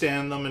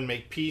understand them and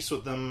make peace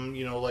with them,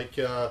 you know, like...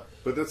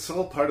 But that's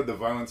all part of the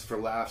violence for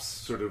laughs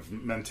sort of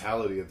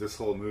mentality of this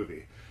whole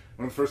movie.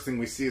 One of the first things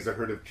we see is a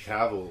herd of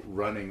cattle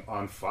running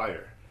on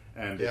fire.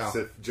 And it's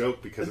a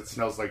joke because it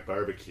smells like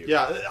barbecue.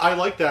 Yeah, I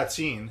like that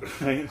scene.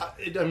 I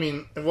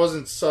mean, it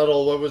wasn't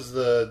subtle. What was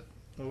the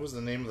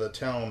name of the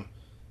town?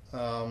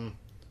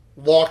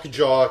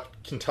 Lockjaw,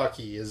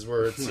 Kentucky is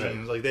where it seems.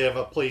 Right. Like, they have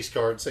a place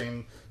card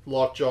saying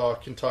Lockjaw,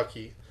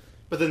 Kentucky.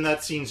 But then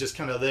that scene's just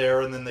kind of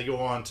there, and then they go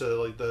on to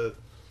like the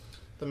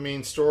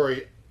main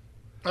story.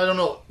 I don't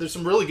know. There's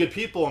some really good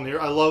people in here.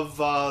 I love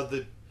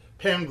the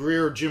Pam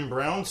Grier, Jim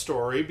Brown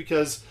story,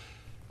 because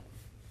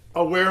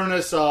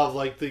awareness of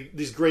like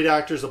these great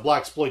actors of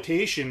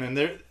blaxploitation,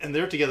 and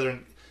they're together.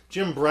 And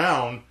Jim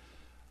Brown,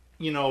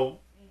 you know,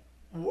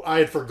 I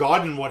had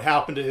forgotten what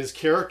happened to his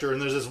character,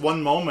 and there's this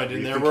one moment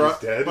in there where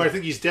I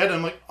think he's dead.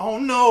 I'm like, oh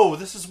no,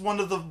 this is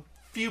one of the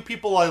few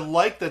people I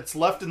like that's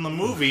left in the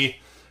movie.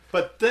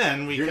 But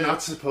then you're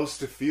not supposed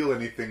to feel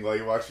anything while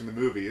you're watching the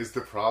movie, is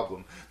the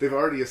problem. They've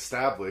already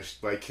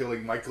established by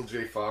killing Michael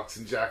J. Fox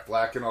and Jack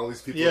Black and all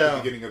these people at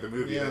the beginning of the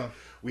movie that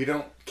we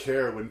don't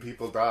care when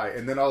people die.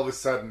 And then all of a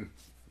sudden,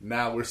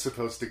 now we're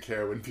supposed to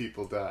care when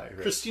people die.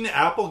 Right? Christina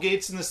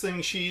Applegate's in this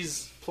thing.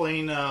 She's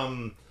playing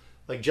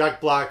like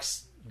Jack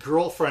Black's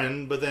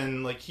girlfriend, but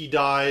then like he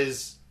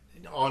dies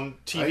on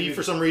TV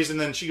for some reason.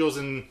 Then she goes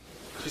and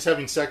she's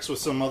having sex with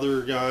some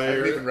other guy. I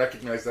didn't even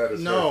recognize that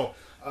as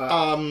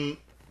her.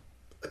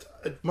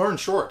 Martin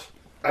Short.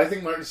 I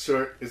think Martin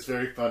Short is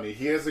very funny.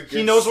 He has a good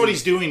He knows scene. what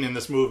he's doing in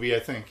this movie, I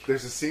think.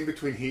 There's a scene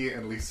between he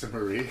and Lisa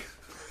Marie.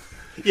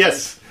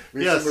 Yes.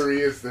 Lisa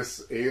Marie is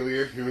this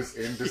alien who is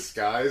in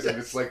disguise, and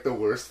it's like the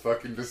worst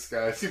fucking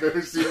disguise you've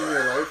ever seen in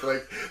your life.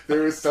 Like,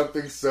 there is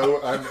something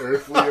so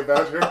unearthly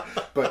about her,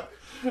 but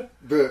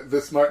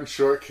this Martin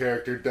Short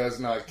character does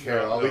not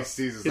care. All he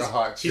sees is a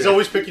hot chick. He's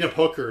always picking up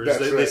hookers. That's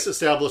They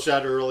established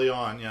that early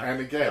on, yeah. And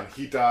again,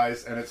 he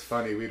dies, and it's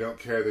funny. We don't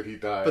care that he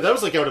dies. But that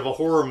was like out of a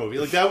horror movie.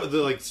 Like that,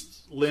 like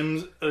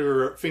limbs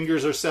or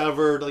fingers are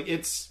severed. Like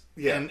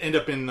and end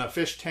up in a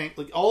fish tank.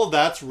 Like all of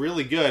that's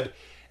really good.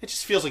 It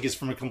just feels like it's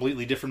from a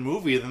completely different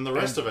movie than the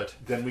rest of it.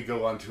 Then we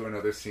go on to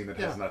another scene that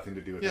has nothing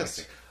to do with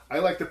anything. I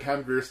like the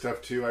Pam Grier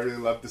stuff too. I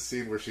really love the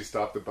scene where she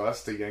stopped the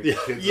bus to yank the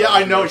kids out.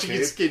 I know. She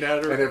gets skin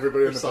at her. And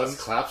everybody on the bus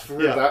claps for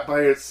her. Yeah. That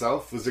by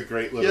itself was a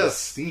great little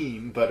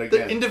scene. But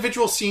again, the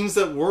individual scenes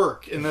that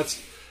work, and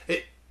that's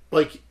it.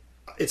 Like,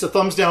 it's a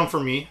thumbs down for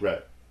me.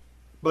 Right.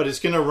 But it's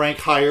going to rank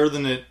higher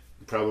than it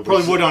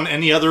probably would on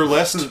any other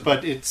list.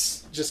 But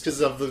it's just because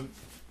of the,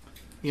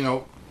 you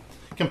know,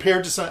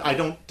 compared to some, I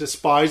don't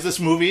despise this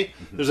movie.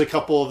 Mm-hmm. There's a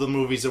couple of the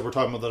movies that we're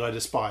talking about that I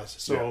despise.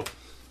 So. Yeah.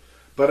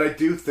 But I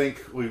do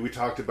think, we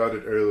talked about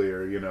it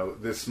earlier, you know,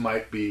 this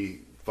might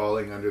be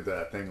falling under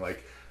that thing,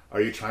 like,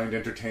 are you trying to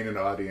entertain an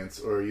audience,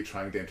 or are you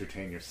trying to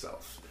entertain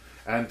yourself?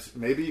 And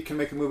maybe you can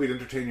make a movie to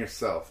entertain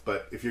yourself,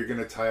 but if you're going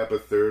to tie up a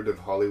third of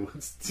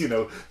Hollywood's, you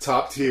know,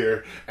 top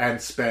tier and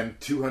spend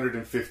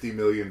 $250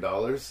 million,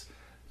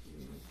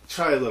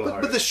 try a little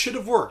harder. But this should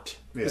have worked.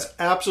 Yeah. This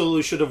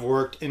absolutely should have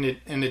worked, and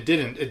it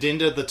didn't. It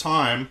didn't at the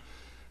time.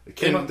 It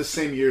came out the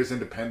same year as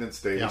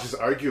Independence Day, which is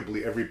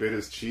arguably every bit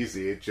as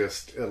cheesy. It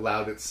just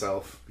allowed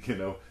itself, you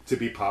know, to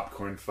be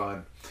popcorn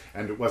fun,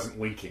 and it wasn't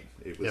winking.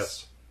 It was,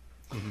 yes.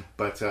 Mm-hmm.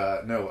 But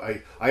no,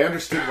 I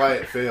understood why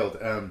it failed.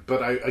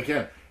 But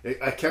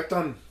I kept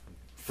on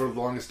for the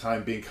longest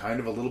time being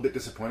kind of a little bit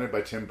disappointed by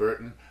Tim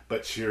Burton,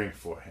 but cheering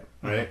for him.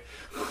 Right?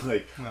 Mm-hmm.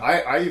 Like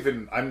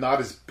I'm not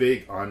as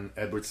big on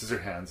Edward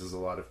Scissorhands as a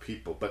lot of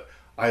people, but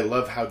I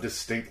love how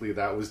distinctly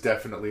that was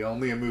definitely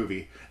only a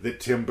movie that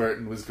Tim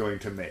Burton was going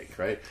to make,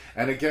 right?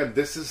 And again,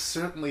 this is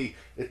certainly,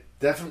 it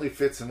definitely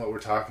fits in what we're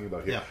talking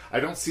about here. Yeah. I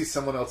don't see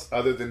someone else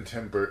other than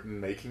Tim Burton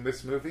making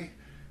this movie,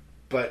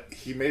 but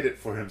he made it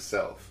for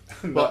himself,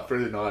 not for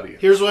an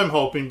audience. Here's what I'm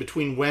hoping,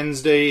 between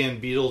Wednesday and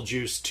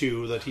Beetlejuice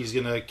 2, that he's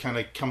going to kind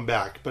of come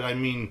back. But I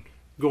mean,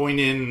 going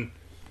in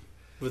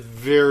with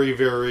very,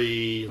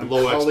 very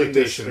low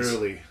expectations. This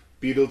early.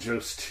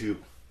 Beetlejuice 2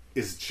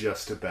 is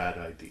just a bad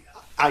idea.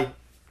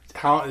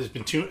 It's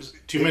been too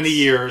many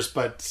years,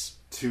 but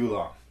too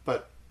long.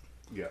 But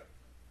yeah,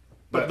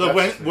 but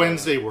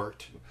Wednesday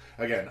worked.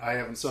 Again, I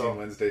haven't seen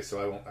Wednesday,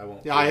 so I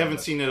won't. Yeah, I haven't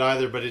seen it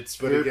either, but it's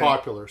very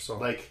popular. So,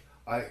 like,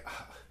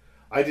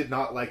 I did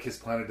not like his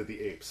Planet of the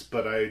Apes,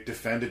 but I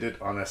defended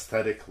it on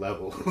aesthetic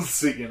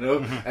levels, you know,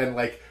 and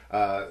like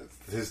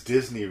his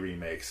Disney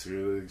remakes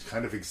were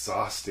kind of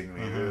exhausting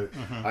me.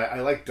 I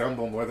like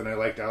Dumbo more than I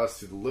liked Alice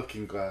Through the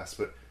Looking Glass,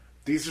 but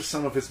these are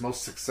some of his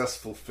most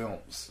successful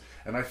films.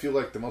 And I feel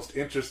like the most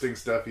interesting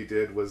stuff he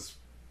did was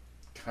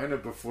kind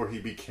of before he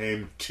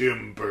became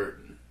Tim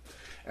Burton.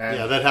 And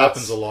yeah, that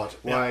happens a lot.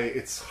 Why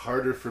it's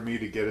harder for me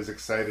to get as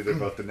excited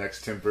about the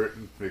next Tim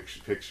Burton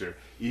picture,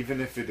 even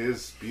if it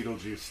is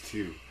Beetlejuice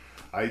 2.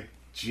 I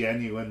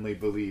genuinely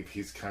believe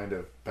he's kind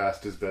of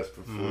past his best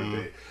before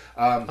day.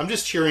 I'm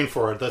just cheering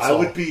for it. That's I all.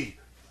 would be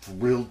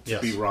thrilled to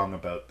be wrong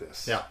about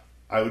this. Yeah.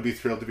 I would be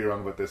thrilled to be wrong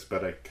about this,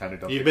 but I kind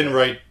of don't. You've been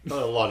right a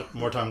lot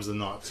more times than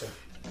not. So.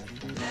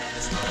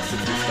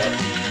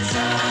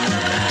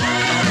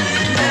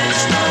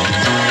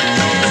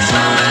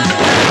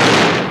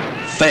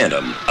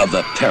 Phantom of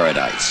the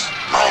Paradise.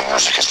 My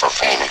music is for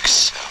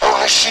Phoenix.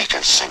 Only she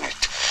can sing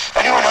it.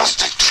 Anyone else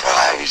that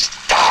tries,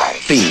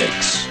 dies.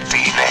 Phoenix.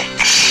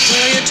 Phoenix.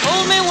 Well, you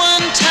told me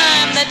one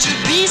time that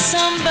you'd be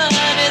somebody,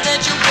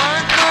 that you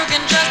weren't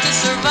working just to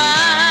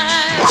survive.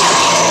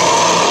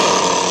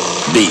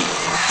 B.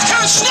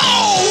 Snow!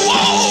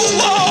 Whoa!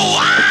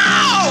 Whoa!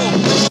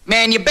 Ow!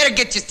 Man, you better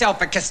get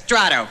yourself a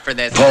castrato for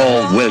this.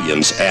 Paul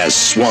Williams as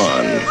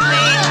Swan. And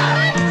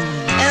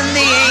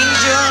the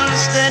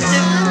angels that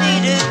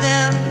defeated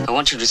them. I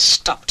want you to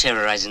stop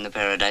terrorizing the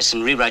paradise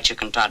and rewrite your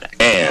cantata.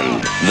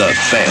 And the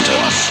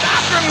Phantom.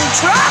 Stop and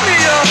try me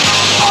up.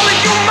 Only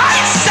you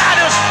might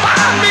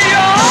satisfy me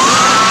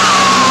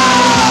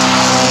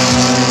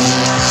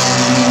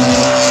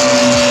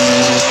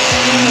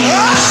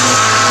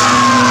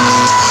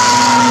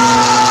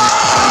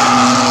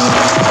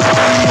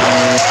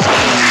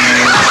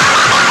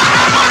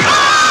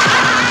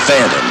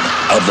Phantom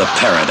of the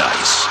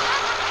Paradise.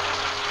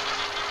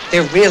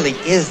 There really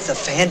is the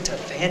Phantom.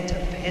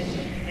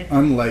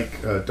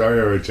 Unlike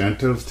Dario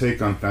Argento's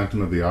take on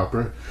Phantom of the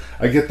Opera,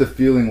 I get the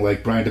feeling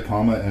like Brian De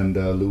Palma and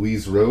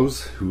Louise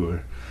Rose, who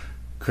are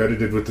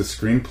credited with the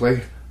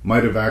screenplay,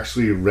 might have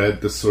actually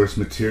read the source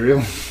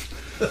material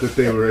that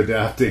they were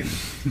adapting.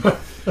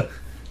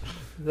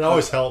 That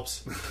always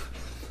helps.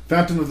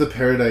 Phantom of the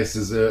Paradise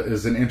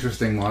is an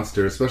interesting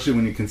monster, especially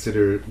when you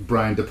consider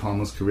Brian De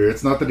Palma's career.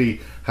 It's not that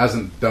he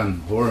hasn't done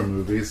horror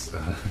movies.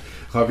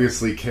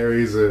 Obviously,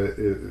 Carrie's a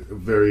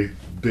very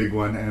big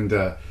one,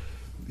 and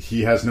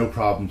he has no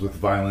problems with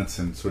violence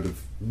and sort of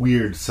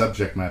weird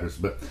subject matters,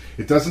 but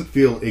it doesn't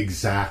feel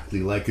exactly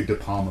like a De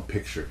Palma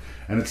picture.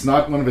 And it's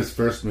not one of his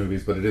first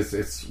movies, but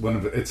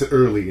it's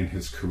early in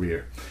his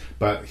career.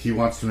 But he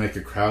wants to make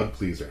a crowd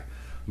pleaser.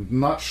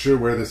 I'm not sure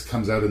where this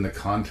comes out in the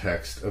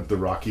context of the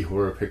Rocky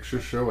Horror Picture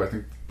Show. I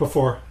think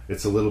before.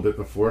 It's a little bit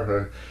before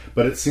her.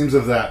 But it seems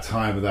of that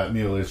time, of that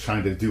meal, is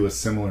trying to do a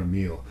similar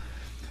meal.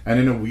 And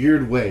in a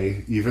weird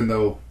way, even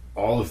though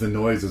all of the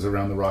noise is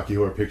around the Rocky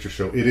Horror Picture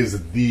Show, it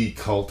is the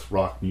cult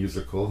rock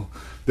musical.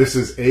 This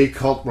is a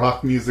cult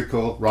rock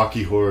musical.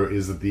 Rocky Horror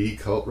is the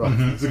cult rock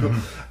musical.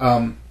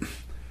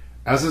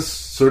 As a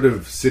sort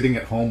of sitting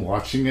at home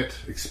watching it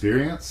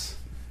experience,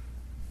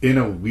 in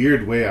a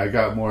weird way, I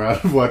got more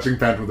out of watching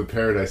Phantom of the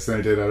Paradise than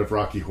I did out of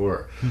Rocky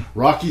Horror.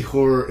 Rocky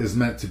Horror is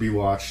meant to be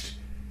watched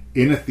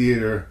in a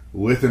theater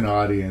with an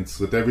audience,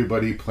 with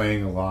everybody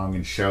playing along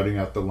and shouting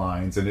out the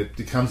lines, and it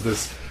becomes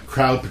this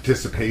crowd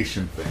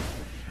participation thing.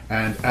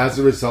 And as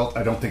a result,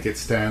 I don't think it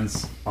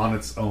stands on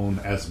its own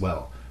as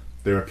well.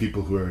 There are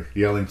people who are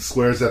yelling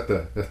swears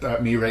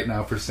at me right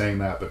now for saying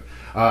that, but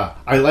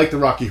I like the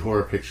Rocky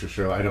Horror Picture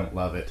Show. I don't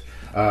love it.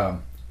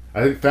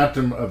 I think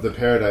Phantom of the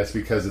Paradise,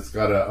 because it's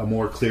got a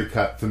more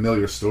clear-cut,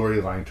 familiar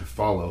storyline to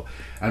follow,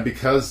 and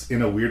because,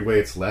 in a weird way,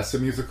 it's less a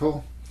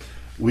musical,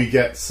 we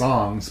get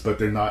songs, but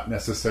they're not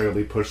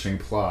necessarily pushing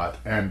plot,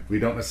 and we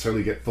don't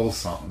necessarily get full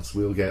songs.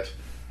 We'll get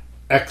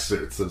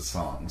excerpts of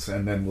songs,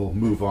 and then we'll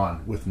move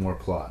on with more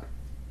plot.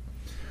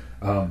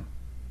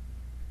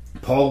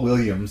 Paul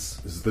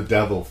Williams is the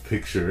devil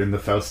picture in the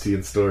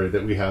Faustian story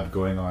that we have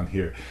going on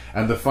here.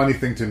 And the funny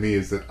thing to me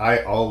is that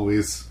I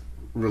always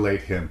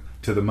relate him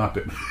to the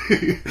Muppet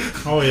movie.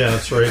 Oh yeah,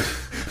 that's right.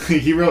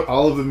 He wrote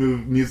all of the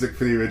music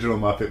for the original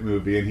Muppet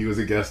movie, and he was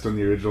a guest on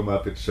the original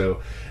Muppet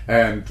show.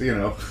 And, you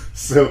know,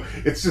 so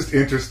it's just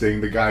interesting,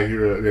 the guy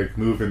here, like,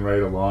 moving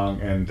right along,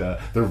 and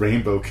the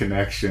Rainbow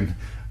Connection.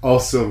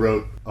 also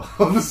wrote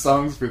all the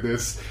songs for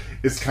this,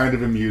 is kind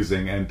of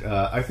amusing, and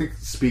I think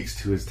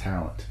speaks to his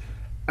talent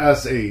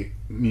as a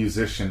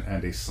musician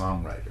and a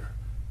songwriter.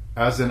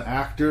 As an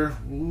actor,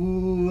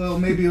 well,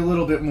 maybe a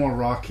little bit more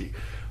rocky.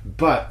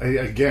 But,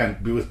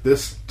 again, with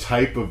this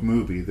type of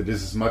movie that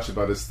is as much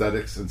about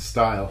aesthetics and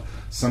style,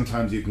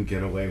 sometimes you can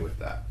get away with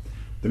that.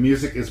 The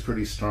music is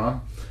pretty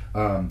strong.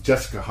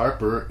 Jessica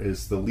Harper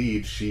is the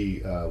lead.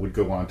 She would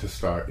go on to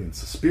star in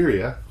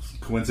Suspiria,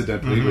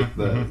 coincidentally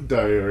with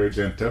Dario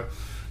Argento.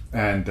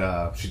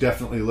 And she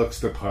definitely looks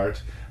the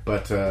part.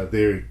 But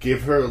they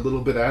give her a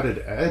little bit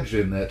added edge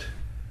in that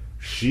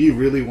she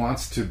really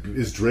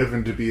is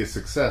driven to be a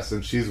success,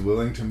 and she's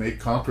willing to make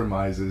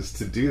compromises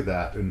to do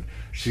that, and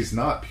she's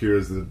not pure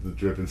as the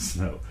driven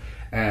snow.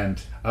 And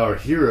our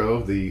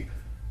hero, the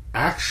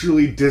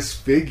actually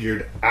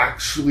disfigured,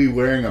 actually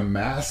wearing a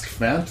mask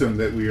phantom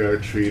that we are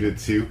treated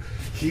to,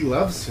 he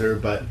loves her,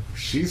 but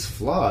she's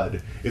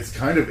flawed. It's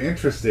kind of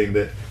interesting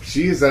that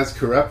she is as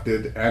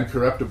corrupted and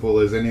corruptible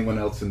as anyone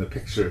else in the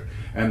picture,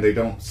 and they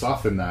don't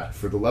soften that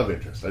for the love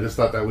interest. I just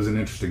thought that was an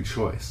interesting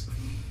choice.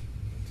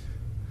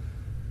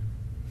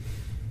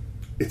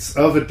 It's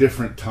of a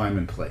different time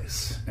and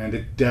place, and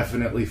it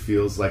definitely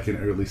feels like an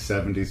early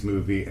 70s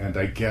movie, and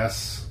I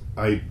guess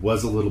I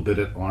was a little bit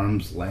at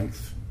arm's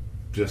length.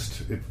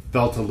 Just, it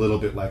felt a little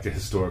bit like a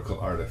historical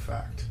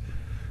artifact.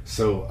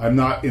 So I'm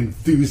not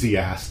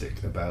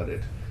enthusiastic about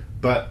it,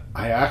 but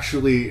I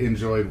actually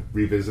enjoyed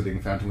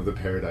revisiting Phantom of the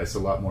Paradise a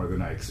lot more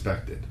than I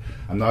expected.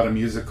 I'm not a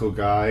musical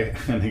guy,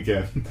 and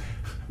again,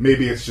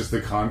 maybe it's just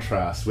the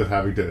contrast with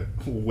having to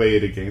weigh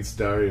it against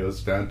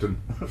Dario's Phantom.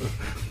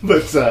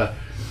 But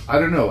I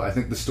don't know. I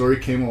think the story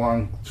came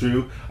along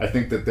true. I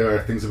think that there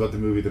are things about the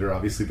movie that are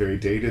obviously very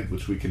dated,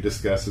 which we can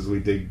discuss as we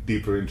dig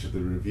deeper into the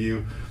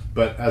review.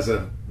 But as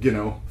a,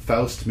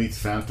 Faust meets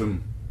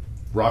Phantom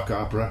rock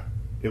opera,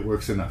 it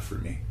works enough for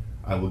me.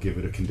 I will give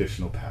it a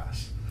conditional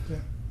pass.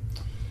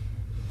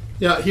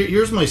 Yeah,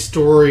 here's my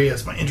story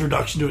as my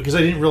introduction to it, because I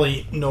didn't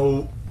really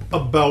know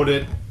about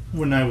it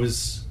when I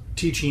was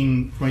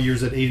teaching my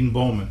years at Aidan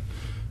Bowman.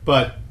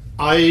 But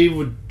I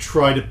would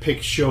try to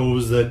pick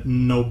shows that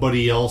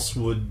nobody else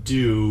would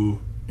do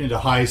into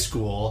high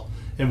school,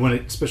 and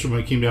especially when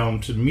it came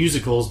down to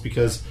musicals,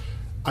 because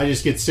I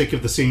just get sick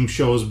of the same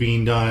shows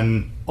being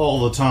done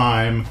all the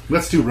time.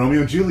 Let's do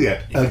Romeo and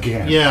Juliet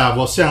again. Yeah,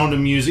 well, Sound of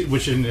Music,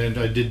 which and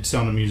I did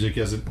Sound of Music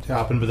as it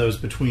happened, but that was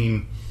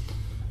between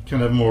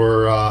kind of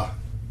more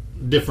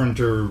different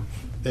or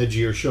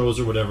edgier shows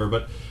or whatever.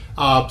 But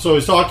so I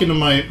was talking to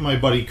my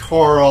buddy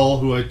Carl,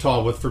 who I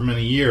taught with for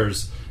many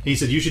years. And he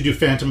said, you should do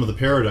Phantom of the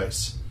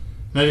Paradise.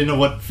 And I didn't know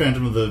what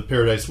Phantom of the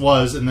Paradise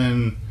was, and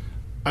then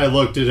I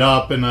looked it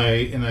up, and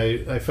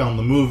I found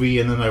the movie,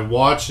 and then I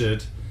watched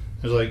it.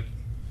 I was like,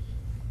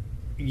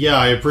 yeah,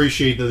 I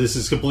appreciate that this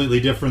is completely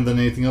different than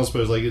anything else, but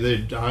I was like,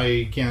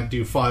 I can't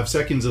do 5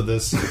 seconds of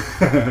this,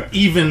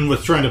 even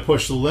with trying to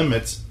push the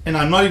limits. And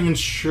I'm not even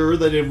sure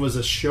that it was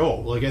a show.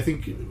 Like, I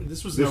think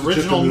this was an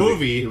original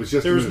movie. It was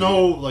just there was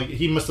no, like,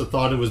 he must have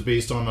thought it was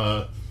based on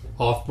a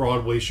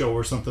off-Broadway show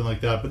or something like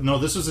that. But no,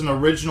 this was an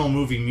original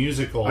movie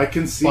musical. I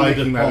can see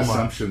making that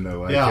assumption,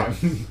 though.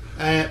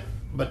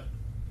 But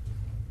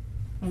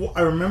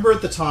I remember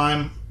at the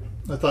time,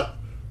 I thought,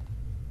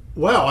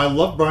 wow, I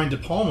love Brian De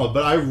Palma,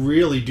 but I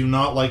really do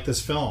not like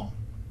this film.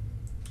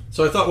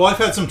 So I thought, well, I've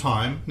had some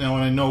time now,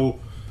 and I know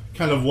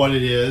kind of what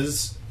it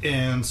is.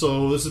 And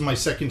so this is my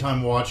second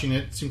time watching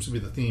it. It seems to be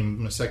the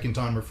theme, my second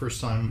time or first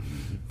time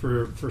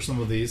for some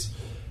of these.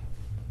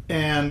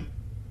 And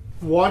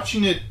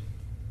watching it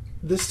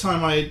this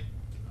time,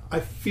 I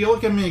feel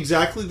like I'm in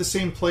exactly the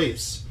same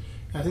place.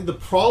 And I think the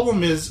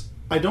problem is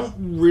I don't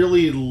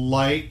really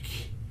like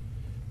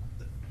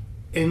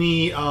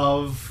any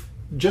of...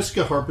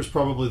 Jessica Harper's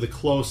probably the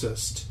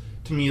closest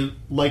to me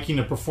liking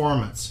a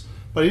performance.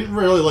 But I didn't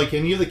really like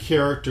any of the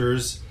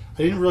characters.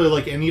 I didn't really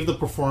like any of the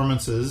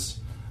performances.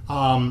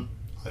 I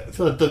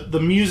feel like the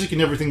music and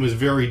everything was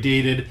very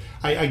dated.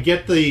 I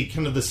get the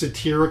kind of the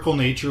satirical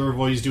nature of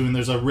what he's doing.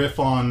 There's a riff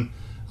on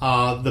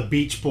the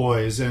Beach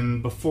Boys,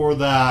 and before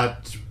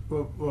that,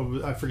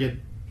 I forget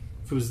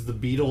if it was the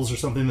Beatles or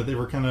something that they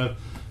were kind of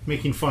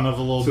making fun of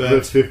a little bit. So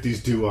that's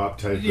 50s doo-wop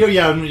type. Yeah,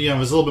 it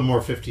was a little bit more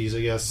 50s,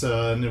 I guess,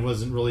 and it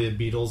wasn't really a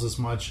Beatles as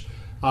much.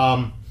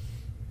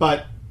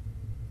 But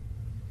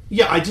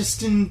yeah, I just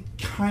didn't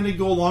kind of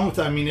go along with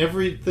that. I mean,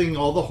 everything,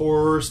 all the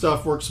horror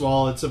stuff works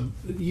well.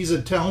 He's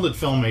a talented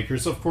filmmaker,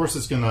 so of course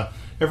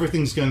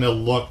everything's gonna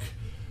look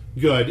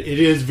good. It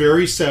is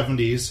very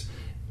 70s,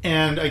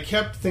 and I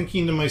kept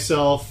thinking to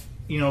myself,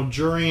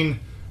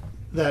 during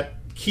that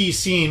key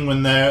scene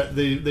when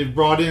they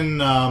brought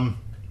in.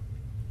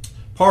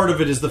 Part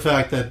of it is the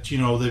fact that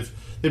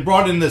they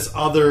brought in this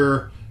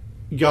other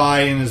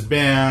guy in his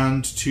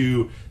band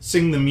to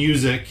sing the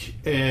music,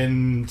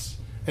 and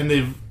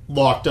they've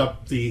locked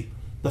up the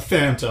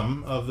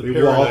Phantom of the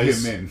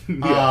Paradise. Walled him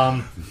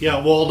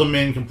in. Walled him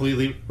in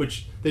completely,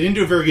 which they didn't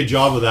do a very good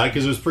job of that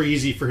because it was pretty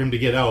easy for him to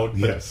get out.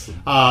 But, yes.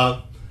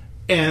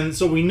 And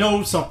so we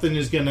know something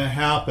is going to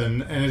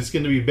happen, and it's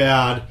going to be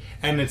bad,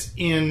 and it's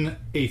in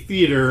a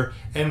theater,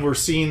 and we're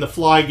seeing the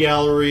fly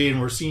gallery,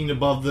 and we're seeing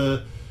above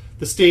the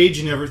stage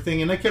and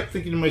everything. And I kept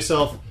thinking to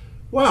myself,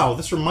 wow,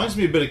 this reminds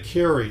me a bit of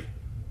Carrie.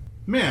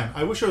 Man,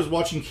 I wish I was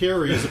watching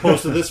Carrie as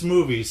opposed to this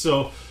movie.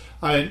 So,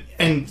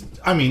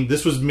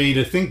 this was made,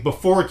 I think,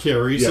 before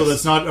Carrie, so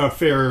that's not a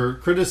fair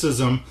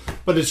criticism,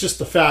 but it's just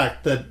the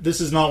fact that this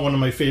is not one of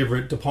my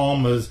favorite De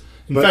Palmas.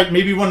 In fact,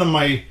 maybe one of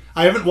my...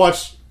 I haven't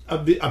watched...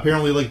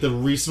 Apparently, like, the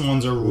recent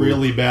ones are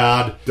really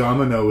bad.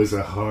 Domino is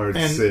a hard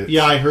sit.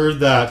 Yeah, I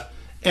heard that.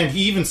 And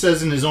he even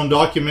says in his own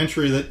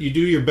documentary that you do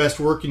your best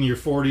work in your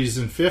 40s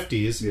and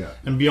 50s. Yeah.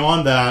 And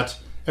beyond that,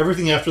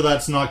 everything after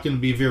that's not going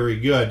to be very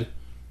good.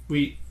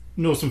 We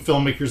know some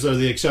filmmakers that are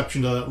the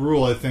exception to that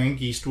rule, I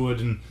think. Eastwood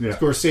and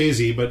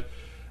Scorsese. But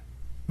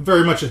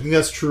very much I think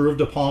that's true of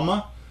De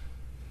Palma.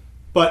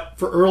 But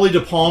for early De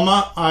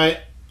Palma,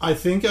 I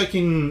think I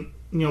can,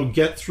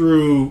 get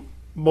through...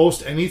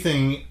 most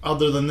anything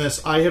other than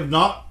this. I have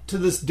not to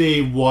this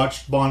day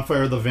watched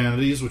Bonfire of the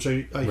Vanities, which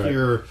I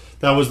hear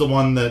that was the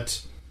one that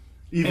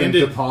even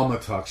ended. De Palma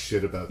talks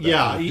shit about that.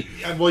 Yeah, he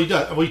does.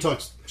 Well, he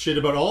talks shit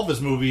about all of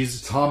his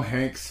movies. Tom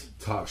Hanks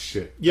talks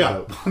shit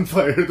about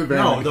Bonfire of the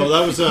Vanities. No,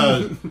 that was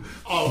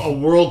a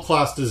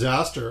world-class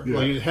disaster,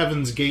 like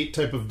Heaven's Gate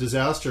type of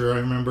disaster. I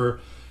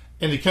remember.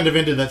 And it kind of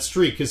ended that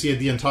streak because he had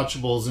The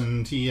Untouchables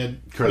and he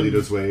had...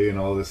 Carlito's Way and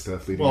all this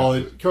stuff.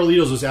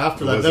 Carlito's was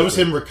after that. That was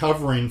him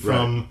recovering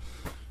from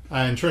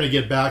and trying to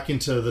get back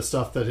into the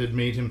stuff that had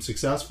made him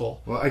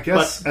successful. Well, I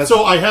guess...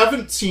 So I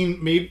haven't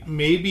seen...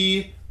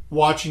 Maybe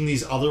watching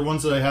these other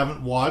ones that I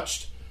haven't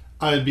watched,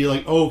 I'd be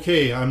like,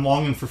 okay, I'm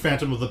longing for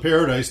Phantom of the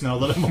Paradise now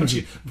that I'm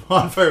watching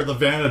Bonfire of the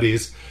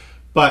Vanities.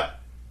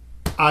 But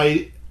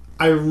I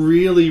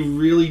really,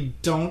 really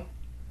don't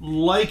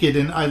like it,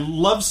 and I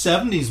love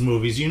 70s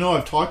movies.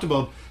 I've talked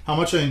about how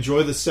much I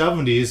enjoy the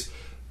 70s,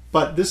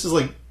 but this is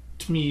like,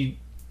 to me,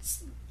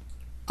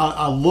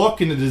 a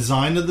look and a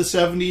design of the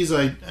 70s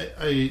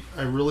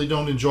I really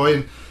don't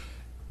enjoy.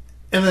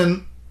 And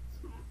then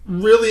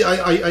really I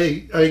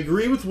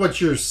agree with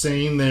what you're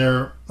saying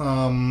there.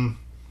 I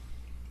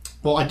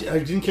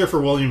didn't care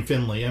for William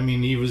Finley. I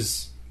mean, he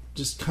was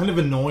just kind of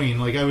annoying.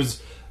 Like I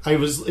was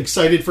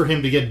excited for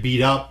him to get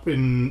beat up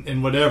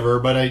and whatever,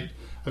 but I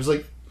was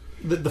like,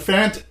 The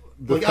Phantom.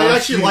 I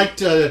actually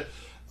liked.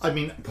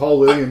 Paul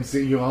Williams.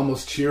 You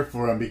almost cheer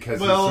for him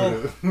because.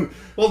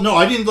 No,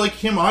 I didn't like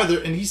him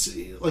either, and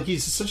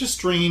he's such a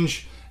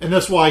strange, and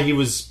that's why he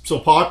was so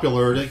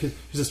popular.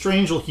 He's a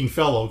strange-looking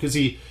fellow because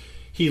he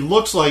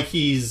looks like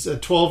he's a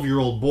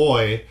 12-year-old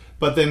boy,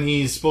 but then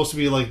he's supposed to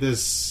be like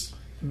this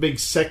big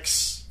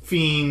sex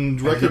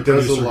fiend record producer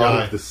guy. He does a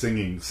lot of the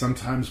singing.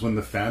 Sometimes when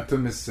the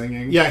Phantom is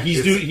singing,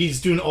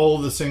 he's doing all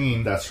of the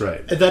singing. That's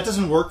right. And that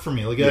doesn't work for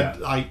me.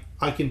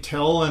 I can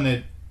tell,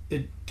 and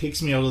it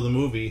takes me out of the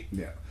movie.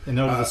 Yeah. And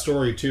out of the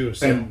story, too.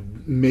 So.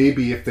 And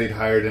maybe if they'd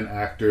hired an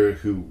actor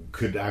who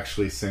could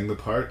actually sing the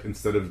part,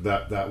 instead of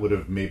that would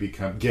have maybe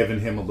given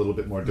him a little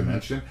bit more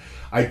dimension.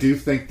 Mm-hmm. I do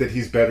think that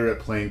he's better at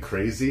playing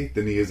crazy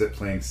than he is at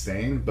playing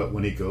sane, but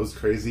when he goes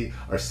crazy,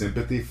 our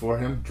sympathy for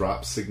him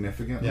drops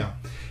significantly. Yeah.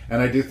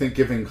 And I do think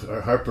giving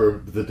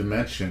Harper the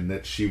dimension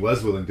that she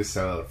was willing to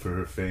sell out for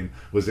her fame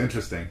was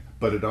interesting,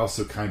 but it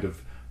also kind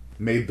of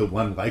made the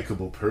one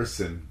likable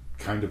person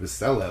kind of a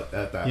sellout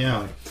at that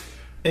point.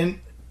 And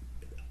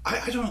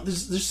I don't.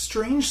 There's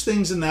strange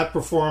things in that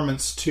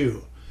performance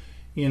too,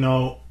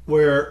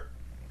 where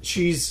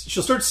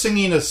she'll start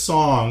singing a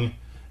song,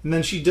 and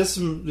then she does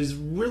these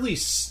really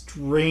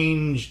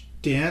strange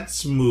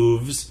dance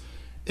moves,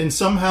 and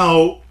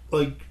somehow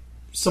like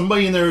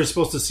somebody in there is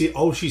supposed to see,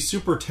 oh, she's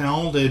super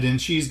talented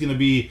and she's going to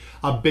be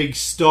a big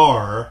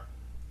star,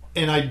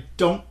 and I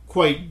don't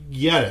quite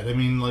get it. I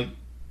mean, like,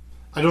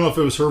 I don't know if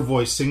it was her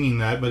voice singing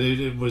that, but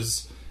it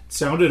was.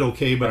 Sounded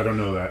okay, but I don't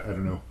know that. I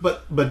don't know.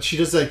 But she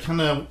does that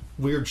kind of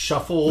weird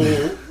shuffle.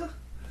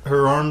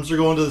 Her arms are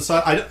going to the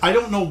side. I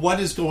don't know what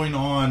is going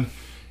on,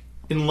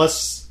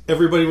 unless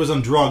everybody was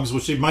on drugs,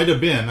 which they might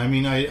have been. I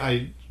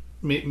mean,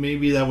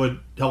 maybe that would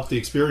help the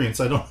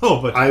experience. I don't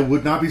know, but I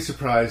would not be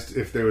surprised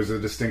if there was a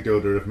distinct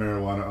odor of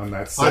marijuana on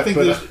that set. I think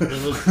there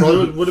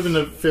probably would have been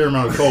a fair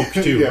amount of coke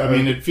too. Yeah, I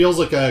mean, it feels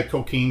like a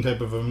cocaine type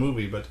of a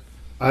movie, but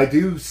I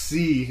do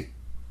see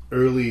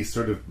early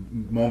sort of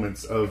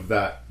moments of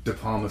that De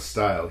Palma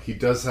style. He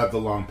does have the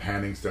long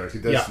panning stars. He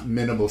does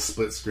minimal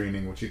split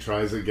screening, which he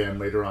tries again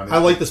later on. I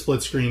like the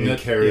split screen in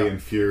Carrie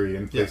and Fury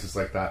and places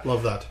like that.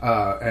 Love that.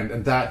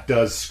 And that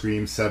does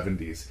scream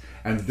 70s.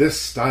 And this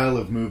style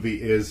of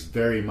movie is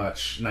very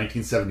much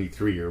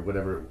 1973 or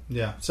whatever.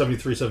 Yeah,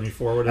 73,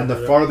 74, whatever. And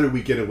the farther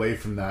we get away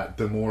from that,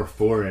 the more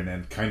foreign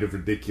and kind of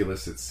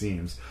ridiculous it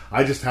seems.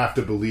 I just have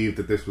to believe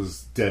that this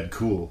was dead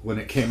cool when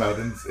it came out.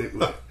 And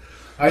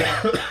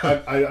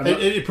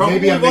it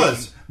probably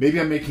was. Maybe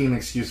I'm making an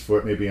excuse for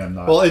it. Maybe I'm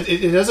not. Well, it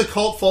has a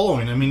cult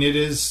following. I mean, it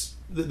is.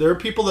 There are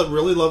people that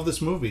really love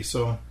this movie.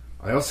 So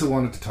I also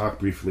wanted to talk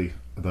briefly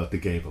about the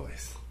gay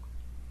boys.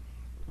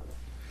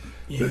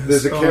 Yes.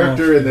 There's a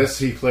character in this,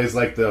 he plays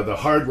like the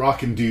hard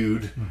rockin'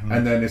 dude,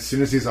 and then as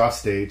soon as he's off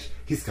stage,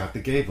 he's got the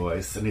gay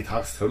voice, and he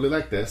talks totally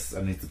like this,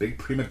 and he's a big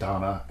prima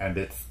donna, and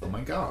it's, oh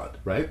my god,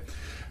 right?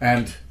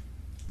 And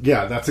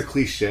yeah, that's a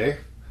cliche.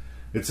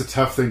 It's a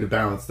tough thing to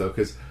balance, though,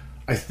 because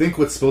I think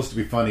what's supposed to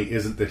be funny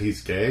isn't that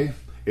he's gay,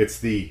 it's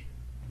the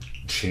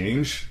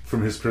change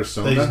from his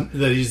persona.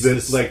 That he's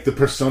this like the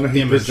persona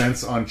he image.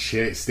 presents on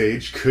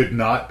stage could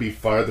not be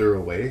farther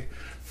away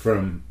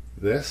from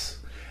this.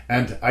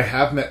 And I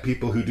have met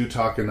people who do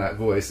talk in that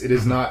voice. It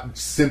is not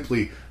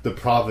simply the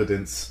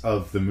providence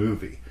of the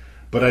movie.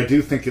 But I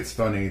do think it's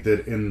funny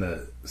that in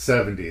the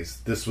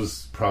 70s, this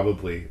was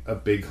probably a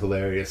big,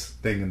 hilarious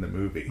thing in the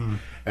movie.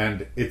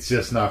 And it's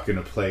just not going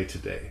to play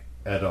today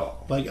at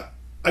all. Like,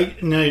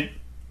 and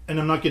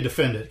I'm not going to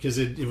defend it, because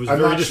it was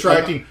very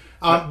distracting.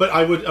 But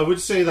I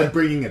would say that... I'm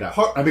bringing it up.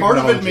 Part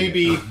of it may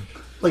be...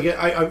 Like,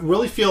 I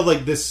really feel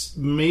like this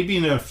may be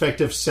an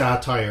effective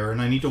satire,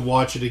 and I need to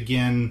watch it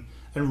again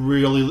and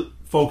really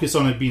focus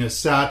on it being a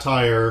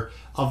satire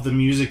of the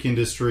music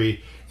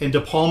industry. And De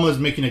Palma is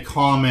making a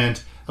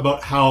comment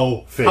about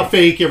how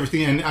fake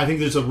everything, and I think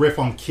there's a riff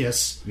on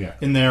Kiss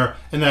in there,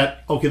 and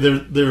that, okay,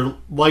 they're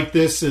like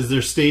this is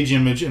their stage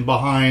image, and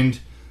behind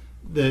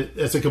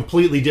it's a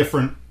completely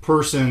different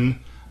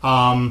person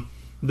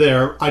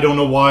there. I don't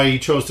know why he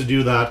chose to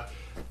do that.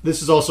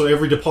 This is also,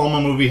 every De Palma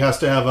movie has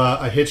to have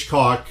a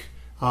Hitchcock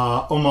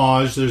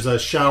homage. There's a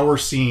shower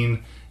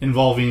scene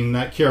involving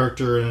that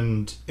character,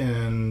 and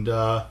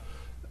that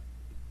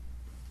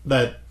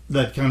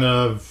kind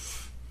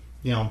of,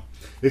 you know,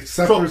 it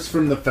suffers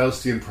from the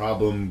Faustian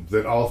problem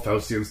that all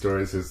Faustian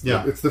stories is.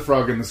 It's the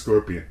frog and the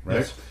scorpion,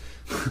 right?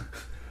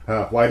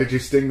 Yes. Why did you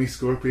sting me,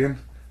 scorpion?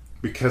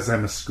 Because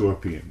I'm a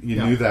scorpion.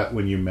 You knew that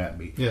when you met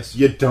me. Yes.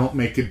 You don't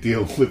make a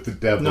deal with the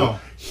devil. No.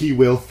 He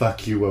will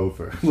fuck you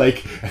over.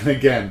 Like, and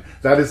again,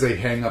 that is a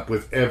hang up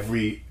with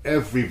every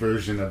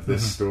version of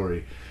this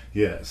story.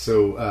 Yeah.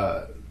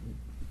 So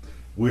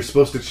we're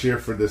supposed to cheer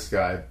for this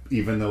guy,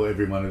 even though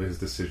every one of his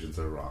decisions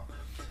are wrong.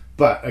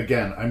 But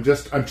again, I'm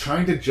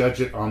trying to judge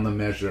it on the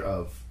measure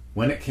of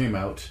when it came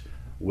out,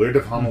 where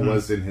De Palma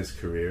was in his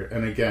career,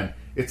 and again,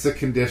 it's a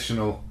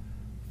conditional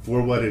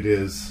for what it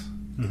is.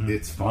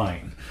 It's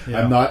fine.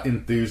 I'm not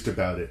enthused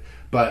about it.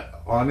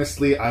 But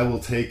honestly, I will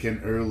take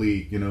an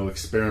early,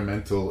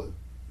 experimental,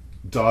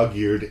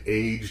 dog-eared,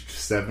 aged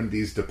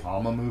 70s De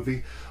Palma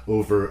movie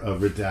over a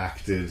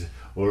Redacted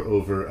or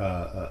over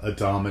a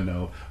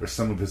Domino or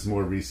some of his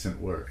more recent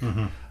work.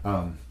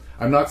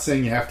 I'm not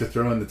saying you have to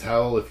throw in the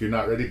towel. If you're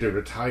not ready to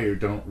retire,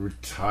 don't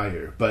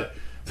retire. But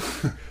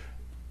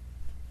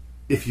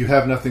if you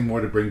have nothing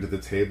more to bring to the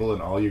table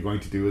and all you're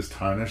going to do is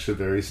tarnish a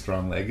very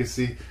strong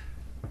legacy,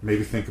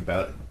 maybe think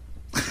about it.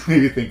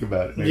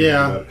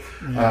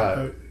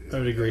 I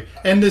would agree.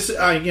 And this,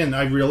 again,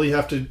 I really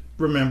have to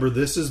remember,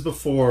 this is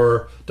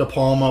before De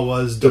Palma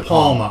was De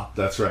Palma.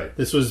 That's right.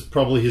 This was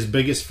probably his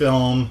biggest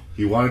film.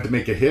 He wanted to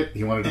make a hit.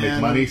 He wanted to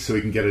make money so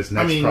he can get his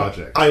next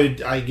project.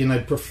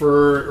 I'd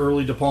prefer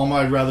early De Palma.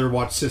 I'd rather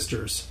watch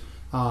Sisters,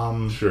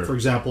 for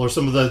example, or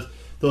some of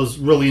those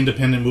really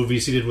independent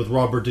movies he did with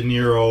Robert De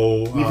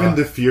Niro. Even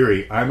The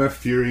Fury. I'm a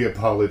Fury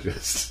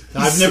apologist.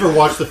 I've never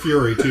watched The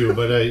Fury, too,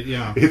 but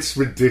it's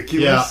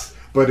ridiculous,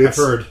 but it's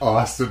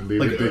awesomely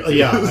ridiculous.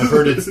 Yeah, I've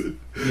heard it's...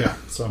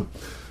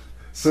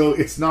 So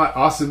it's not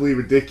awesomely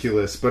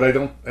ridiculous, but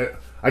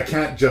I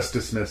can't just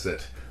dismiss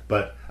it.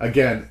 But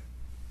again,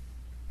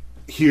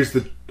 here's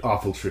the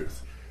awful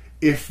truth.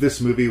 If this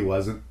movie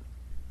wasn't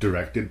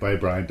directed by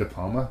Brian De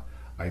Palma,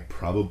 I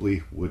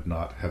probably would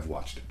not have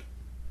watched it.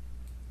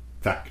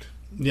 Fact.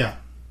 Yeah.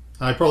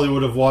 I probably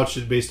would have watched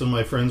it based on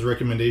my friend's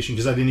recommendation,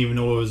 because I didn't even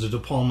know it was a De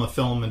Palma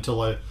film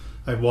until I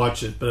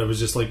watched it. But I was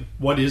just like,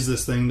 what is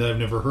this thing that I've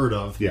never heard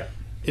of? Yeah.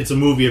 It's a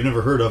movie I've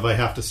never heard of. I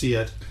have to see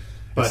it.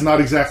 But it's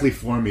not exactly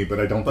for me, but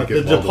I don't think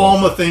it's... The De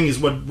Palma thing is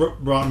what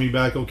brought me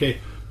back. Okay,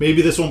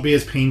 maybe this won't be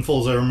as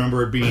painful as I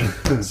remember it being.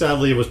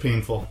 Sadly, it was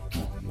painful.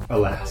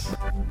 Alas.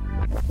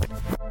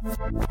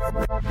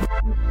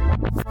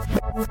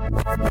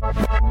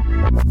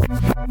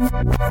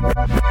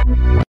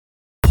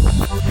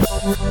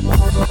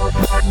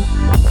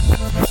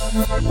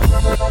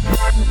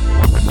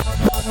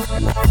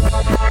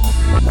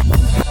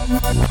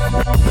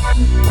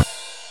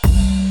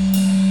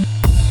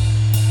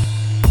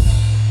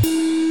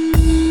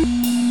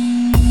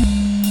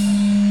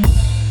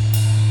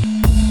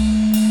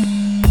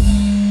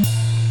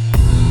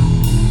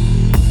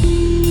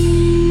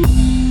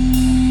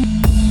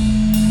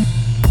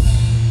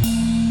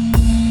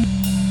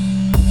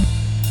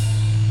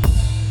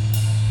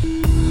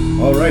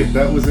 Alright,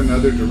 that was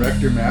another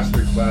Director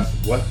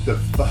Masterclass What the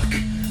Fuck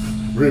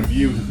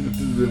review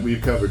that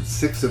we've covered.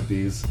 6 of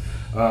these.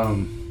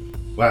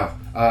 Wow.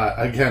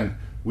 Again,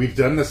 we've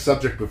done this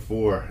subject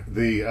before.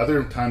 The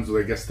other times,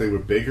 I guess they were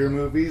bigger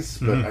movies,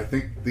 but I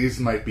think these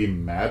might be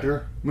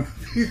madder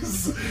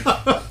movies.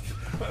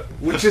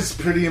 Which is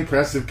pretty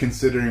impressive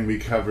considering we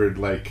covered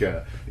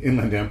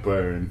Inland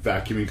Empire and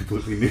Vacuuming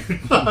Completely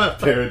Nude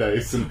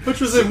Paradise.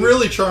 Which was a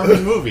really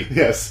charming movie.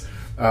 Yes.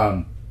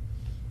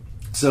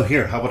 So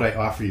here, how about I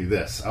offer you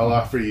this? I'll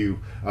offer you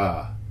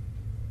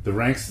the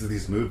ranks of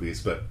these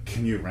movies, but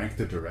can you rank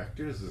the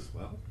directors as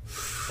well?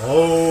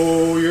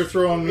 Oh, you're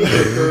throwing me a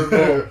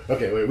curveball.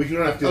 Okay, wait, we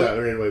don't have to do that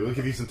right away. We'll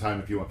give you some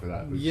time if you want for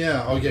that.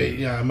 Yeah, okay,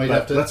 yeah, I might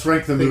have to... Let's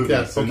rank the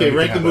movies. Okay,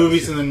 rank the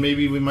movies, and then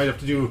maybe we might have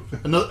to do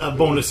a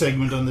bonus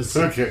segment on this.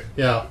 Okay.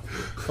 Yeah.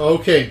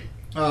 Okay.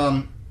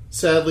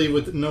 Sadly,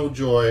 with no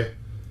joy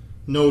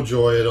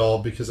at all,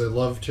 because I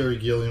love Terry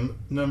Gilliam.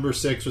 Number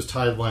 6 was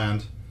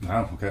Tideland.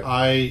 Oh, okay.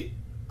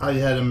 I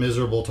had a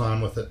miserable time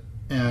with it,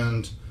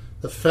 and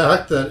the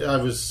fact that I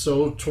was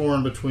so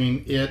torn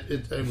between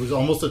it was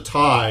almost a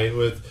tie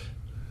with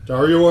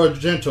Dario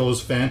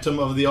Argento's Phantom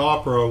of the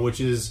Opera,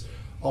 which is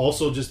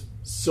also just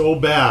so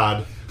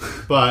bad,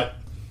 but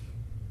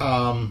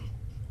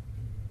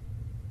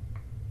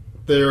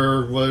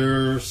there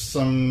were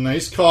some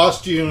nice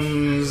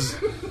costumes,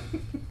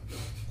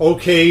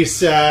 okay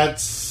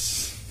sets.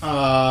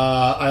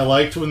 I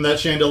liked when that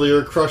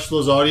chandelier crushed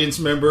those audience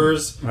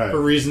members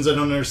for reasons I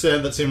don't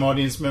understand. That same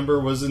audience member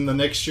was in the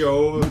next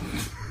show,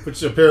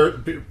 which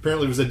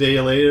apparently was a day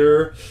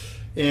later,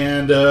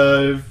 and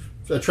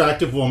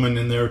attractive woman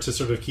in there to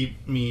sort of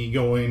keep me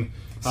going.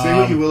 Say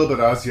what you will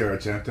about Asia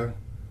Argento,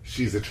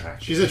 she's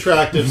attractive. She's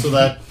attractive, so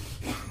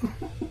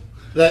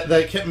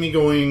that kept me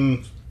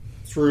going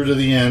through to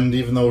the end,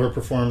 even though her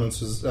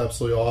performance was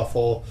absolutely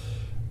awful.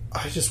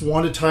 I just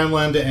wanted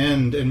Tideland to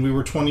end, and we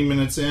were 20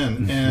 minutes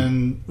in,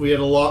 and we had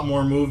a lot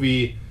more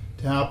movie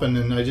to happen,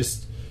 and I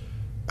just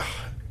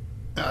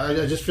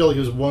feel like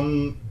it was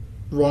one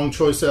wrong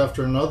choice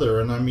after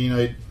another, and I mean,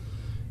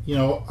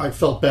 I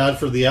felt bad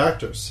for the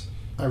actors.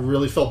 I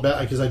really felt bad,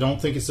 because I don't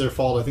think it's their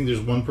fault. I think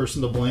there's one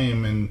person to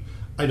blame, and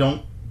I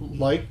don't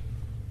like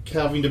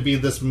having to be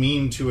this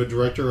mean to a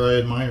director I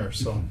admire,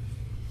 so...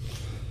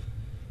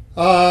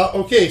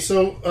 Okay,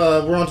 so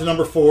we're on to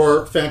number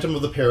 4, Phantom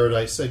of the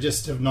Paradise. I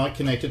just have not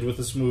connected with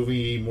this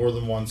movie more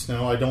than once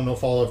now. I don't know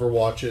if I'll ever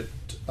watch it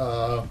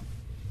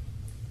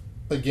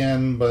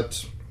again,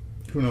 but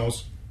who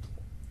knows?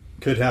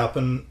 Could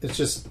happen. It's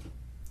just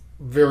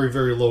very,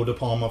 very low De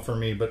Palma for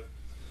me, but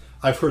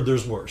I've heard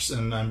there's worse,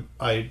 and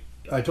I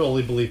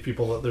totally believe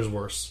people that there's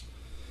worse.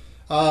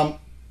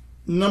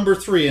 Number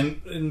 3,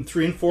 and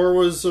 3 and 4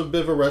 was a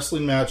bit of a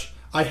wrestling match.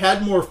 I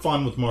had more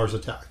fun with Mars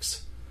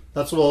Attacks.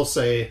 That's what I'll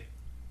say.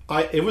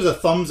 It was a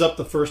thumbs up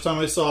the first time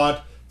I saw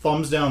it.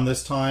 Thumbs down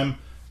this time.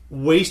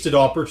 Wasted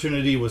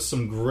opportunity with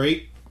some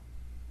great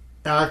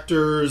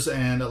actors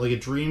and like a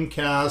dream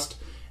cast.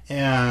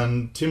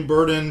 And Tim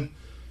Burton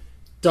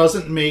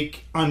doesn't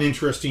make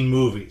uninteresting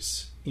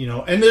movies.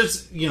 And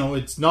there's,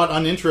 it's not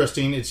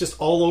uninteresting. It's just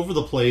all over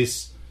the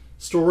place,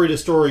 story to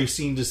story,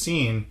 scene to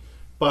scene.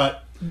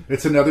 But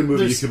it's another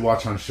movie you could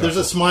watch on Shuffle. There's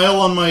a smile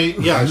on my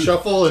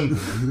Shuffle, and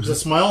there's a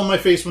smile on my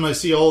face when I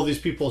see all of these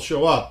people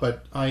show up.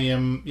 But I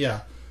am,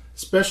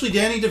 especially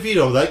Danny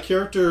DeVito. That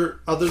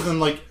character, other than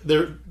like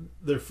they're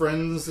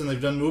friends and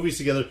they've done movies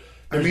together.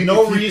 There's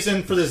no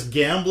reason for this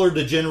gambler,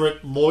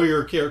 degenerate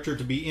lawyer character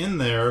to be in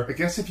there. I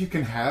guess if you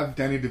can have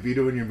Danny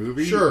DeVito in your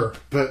movie, sure,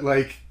 but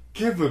like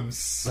give him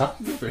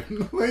something.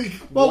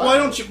 Why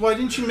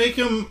didn't you make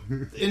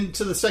him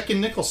into the second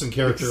Nicholson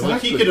character? Exactly.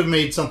 Like he could have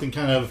made something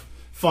kind of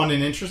fun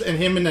and interesting. And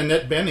him and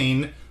Annette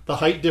Bening, the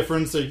height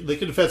difference, they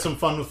could have had some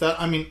fun with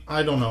that. I mean,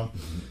 I don't know.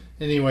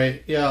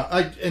 Anyway,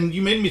 and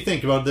you made me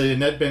think about the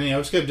Annette Bening. I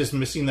was kind of just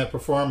missing that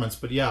performance,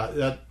 but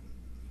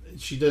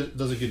she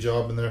does a good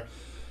job in there.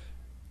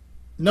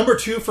 Number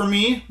 2 for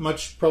me,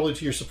 much probably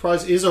to your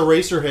surprise, is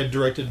Eraserhead,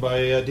 directed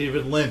by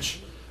David Lynch,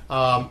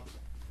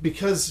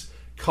 because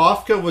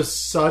Kafka was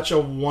such a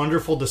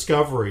wonderful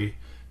discovery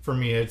for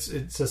me. It's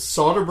a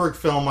Soderbergh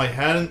film I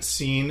hadn't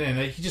seen, and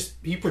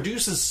he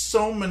produces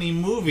so many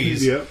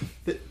movies. Yep.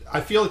 That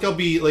I feel like I'll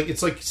be like,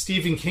 it's like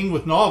Stephen King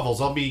with novels.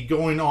 I'll be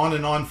going on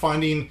and on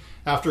finding,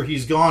 after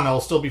he's gone,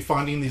 I'll still be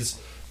finding these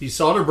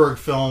Soderbergh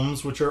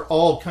films, which are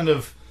all kind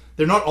of,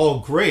 they're not all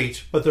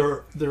great, but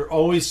they're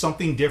always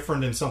something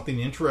different and something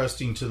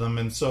interesting to them.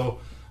 And so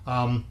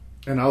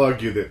and I'll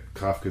argue that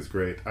Kafka's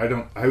great.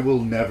 I will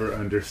never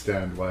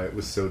understand why it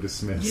was so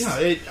dismissed.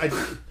 Yeah,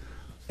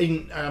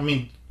 I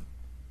mean,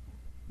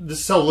 this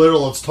is how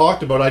little it's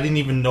talked about. I didn't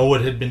even know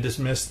it had been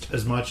dismissed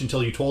as much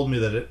until you told me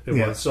that it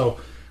was.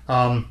 So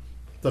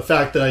the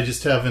fact that I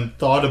just haven't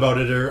thought about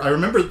it, or I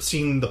remember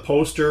seeing the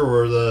poster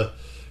or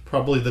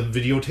probably the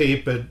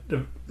videotape at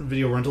a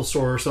video rental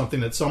store or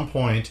something at some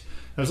point.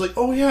 I was like,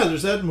 oh yeah,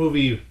 there's that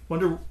movie.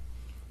 I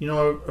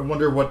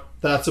wonder what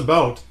that's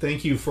about.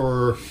 Thank you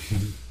for,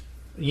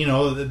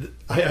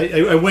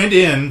 I went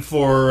in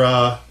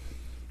for,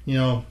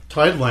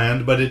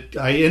 Tideland, but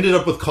I ended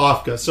up with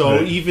Kafka. So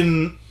right.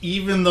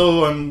 even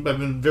though I've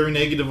been very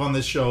negative on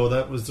this show,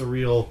 that was the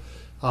real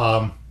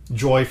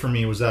joy for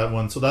me, was that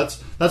one. So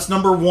that's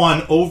number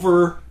 1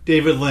 over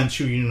David Lynch,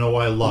 who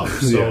I love.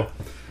 So. Yeah.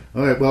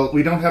 All right. Well,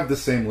 we don't have the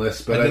same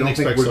list, but I don't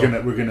think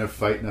we're gonna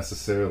fight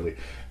necessarily.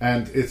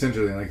 And it's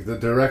interesting, like the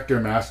director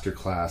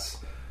masterclass.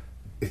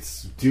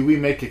 Do we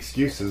make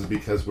excuses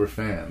because we're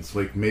fans?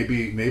 Like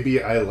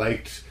maybe I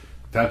liked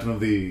Phantom of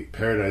the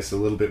Paradise a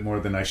little bit more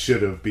than I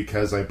should have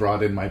because I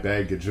brought in my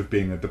baggage of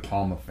being a De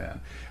Palma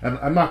fan. And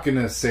I'm not going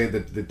to say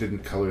that it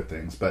didn't color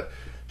things, but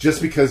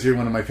just because you're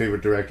one of my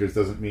favorite directors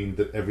doesn't mean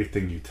that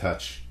everything you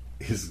touch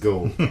is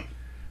gold.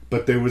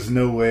 But there was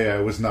no way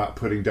I was not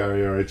putting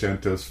Dario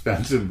Argento's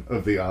Phantom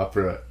of the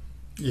Opera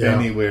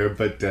anywhere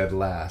but dead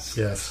last.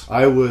 Yes.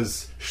 I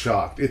was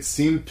shocked. It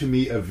seemed to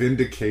me a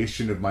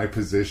vindication of my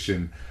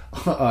position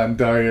on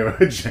Dario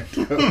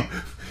Argento.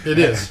 It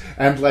is.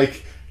 And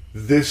like,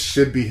 this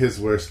should be his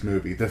worst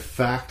movie. The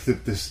fact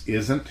that this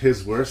isn't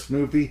his worst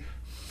movie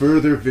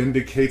further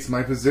vindicates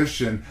my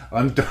position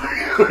on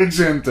Dario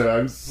Argento.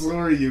 I'm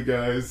sorry, you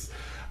guys.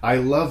 I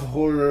love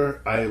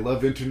horror. I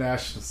love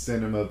international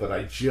cinema, but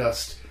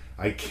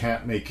I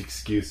can't make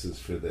excuses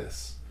for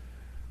this.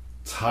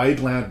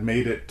 Tideland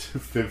made it to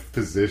 5th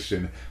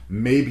position.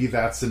 Maybe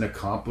that's an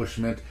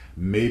accomplishment.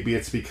 Maybe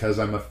it's because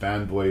I'm a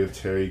fanboy of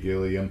Terry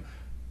Gilliam.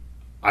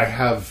 I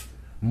have,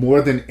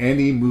 more than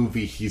any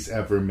movie he's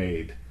ever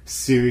made,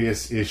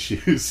 serious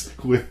issues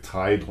with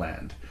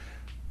Tideland.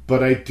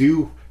 But I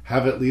do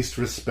have at least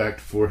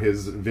respect for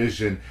his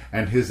vision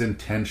and his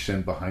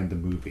intention behind the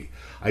movie.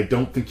 I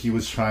don't think he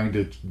was trying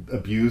to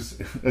abuse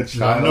a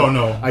child.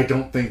 No. I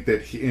don't think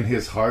that in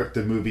his heart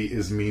the movie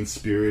is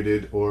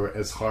mean-spirited or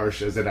as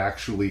harsh as it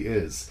actually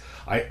is.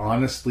 I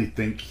honestly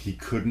think he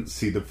couldn't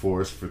see the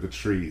forest for the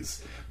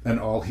trees, and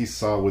all he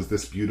saw was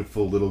this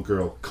beautiful little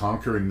girl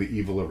conquering the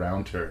evil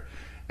around her,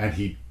 and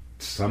he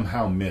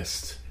somehow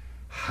missed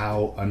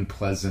how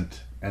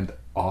unpleasant and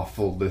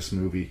awful this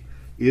movie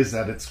is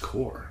at its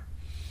core.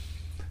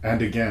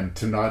 And again,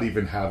 to not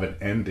even have an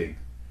ending,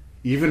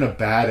 even a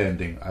bad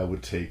ending, I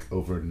would take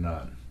over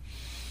none.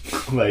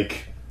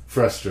 Like,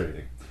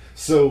 frustrating.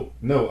 So,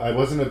 no, I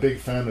wasn't a big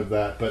fan of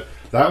that, but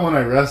that one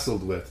I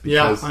wrestled with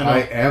because I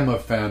am a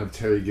fan of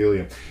Terry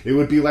Gilliam. It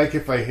would be like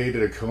if I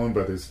hated a Coen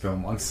Brothers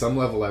film. On some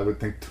level, I would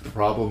think the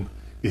problem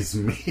is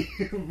me.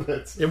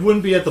 But it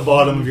wouldn't be at the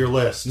bottom of your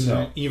list,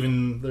 no.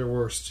 Even their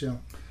worst. Yeah.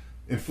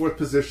 In 4th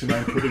position,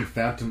 I'm putting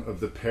Phantom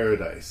of the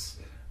Paradise.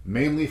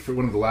 Mainly for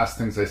one of the last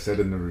things I said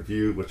in the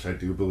review, which I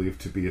do believe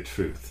to be a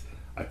truth.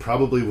 I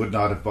probably would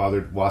not have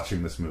bothered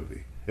watching this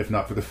movie, if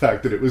not for the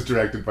fact that it was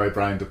directed by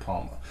Brian De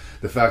Palma.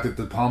 The fact that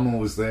De Palma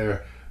was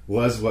there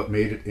was what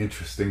made it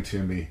interesting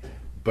to me,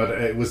 but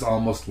it was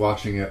almost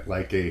watching it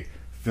like a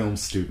film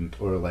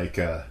student, or like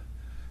a,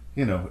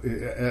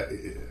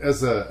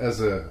 as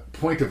a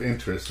point of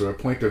interest or a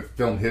point of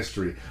film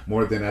history,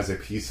 more than as a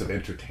piece of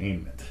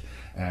entertainment.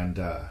 And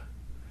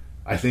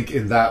I think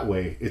in that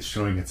way it's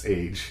showing its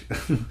age.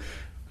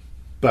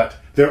 But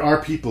there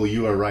are people,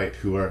 you are right,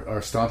 who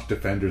are staunch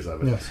defenders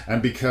of it. Yes.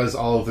 And because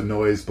all of the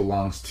noise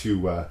belongs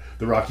to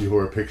the Rocky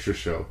Horror Picture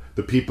Show,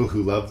 the people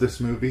who love this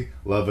movie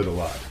love it a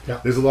lot.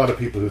 Yeah. There's a lot of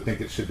people who think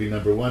it should be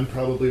number 1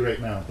 probably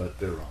right now, but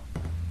they're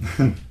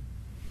wrong.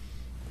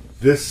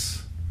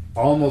 This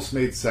almost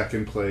made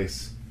 2nd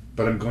place,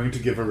 but I'm going to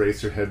give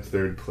Eraserhead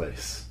 3rd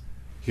place.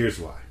 Here's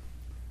why.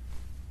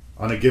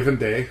 On a given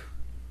day,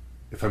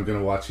 if I'm going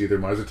to watch either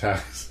Mars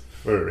Attacks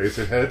or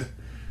Eraserhead,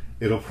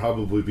 it'll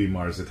probably be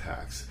Mars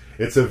Attacks.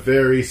 It's a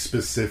very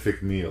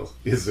specific meal,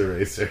 is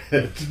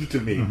Eraserhead, to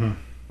me. Mm-hmm.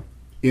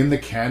 In the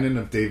canon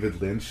of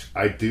David Lynch,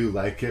 I do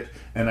like it,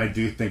 and I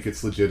do think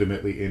it's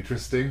legitimately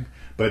interesting,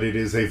 but it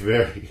is a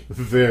very,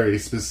 very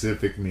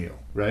specific meal,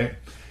 right?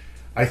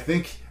 I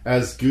think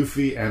as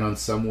goofy and on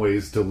some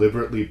ways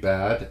deliberately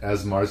bad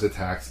as Mars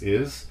Attacks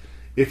is,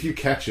 if you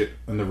catch it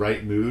in the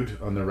right mood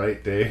on the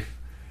right day,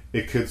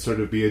 it could sort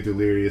of be a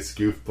delirious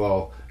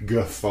goofball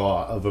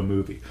guffaw of a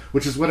movie,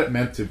 which is what it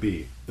meant to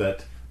be,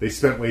 that they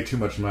spent way too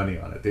much money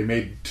on it. They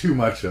made too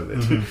much of it.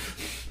 Mm-hmm.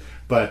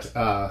 But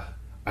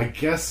I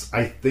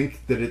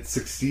think that it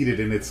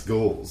succeeded in its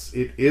goals.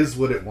 It is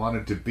what it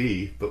wanted to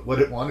be, but what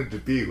it wanted to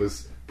be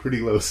was pretty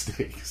low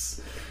stakes.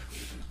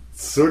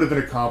 Sort of an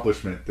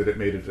accomplishment that it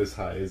made it as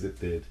high as it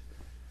did.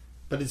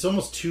 But it's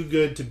almost too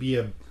good to be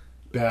a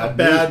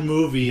bad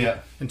movie,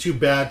 yeah, and too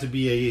bad to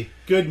be a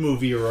good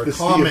movie or a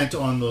comment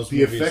on those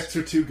movies. The effects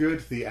are too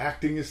good. The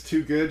acting is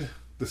too good.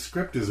 The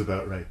script is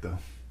about right, though.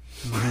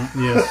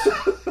 Mm-hmm.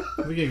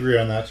 Yes. We can agree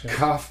on that. Yeah.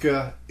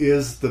 Kafka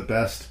is the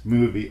best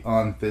movie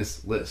on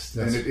this list.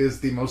 Yes. And it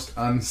is the most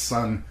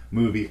unsung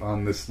movie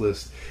on this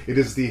list. It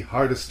is the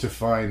hardest to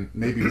find,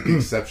 maybe with the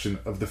exception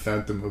of the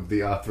Phantom of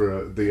the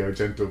Opera, the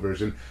Argento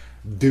version.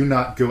 Do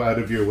not go out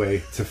of your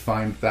way to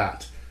find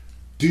that.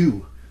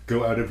 Do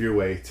go out of your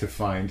way to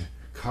find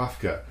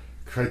Kafka.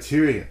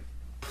 Criterion,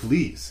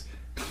 please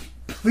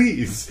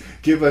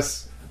give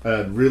us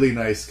a really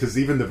nice, because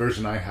even the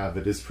version I have,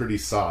 it is pretty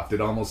soft.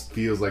 It almost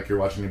feels like you're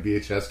watching a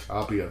VHS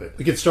copy of it.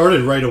 Like it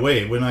started right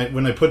away when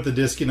I put the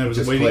disc in. I was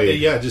just waiting.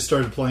 Played. Yeah, it just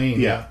started playing.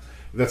 Yeah,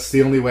 that's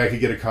the only way I could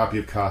get a copy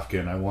of Kafka,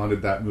 and I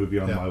wanted that movie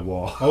on my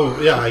wall. Oh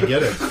yeah, I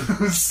get it.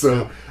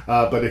 So,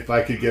 but if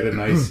I could get a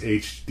nice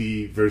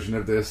HD version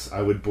of this,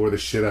 I would bore the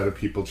shit out of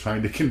people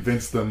trying to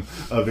convince them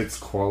of its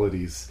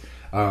qualities.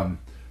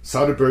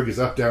 Soderbergh is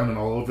up, down, and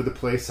all over the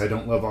place. I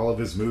don't love all of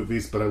his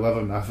movies, but I love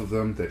enough of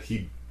them that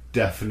he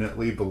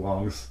definitely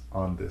belongs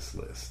on this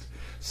list.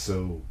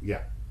 So,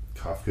 yeah.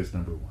 Kafka's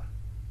number 1.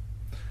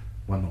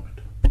 One moment.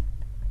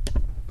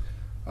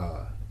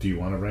 Do you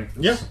want to rank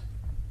this? Yeah.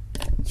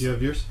 Do you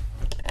have yours?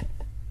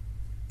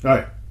 All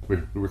right.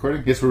 We're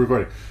recording? Yes, we're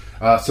recording.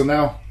 So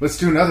now, let's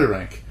do another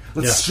rank.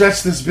 Let's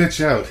stretch this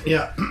bitch out.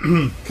 Yeah.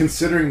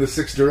 Considering the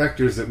 6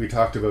 directors that we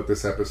talked about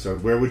this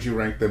episode, where would you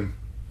rank them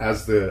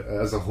as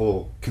a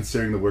whole,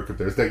 considering the work of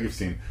theirs that you've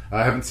seen?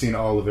 I haven't seen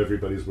all of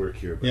everybody's work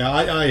here. But. Yeah,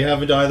 I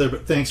haven't either,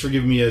 but thanks for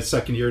giving me a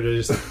second year to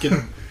just get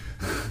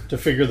to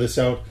figure this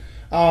out.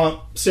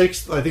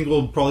 6th, I think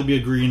we'll probably be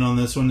agreeing on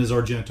this one, is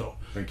Argento.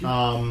 Thank you.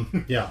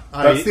 Yeah.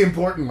 That's the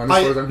important one.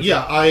 I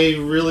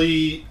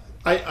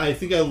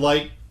think I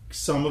like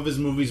some of his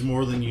movies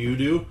more than you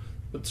do,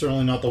 but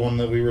certainly not the one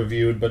that we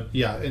reviewed. But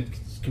yeah,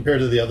 compared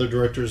to the other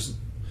directors,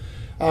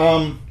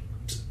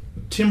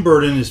 Tim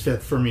Burton is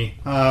 5th for me.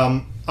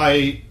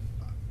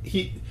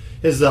 He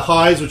has the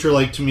highs, which are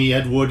like, to me,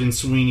 Ed Wood and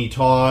Sweeney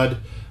Todd,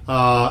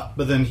 but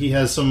then he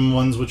has some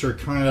ones which are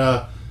kind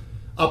of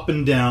up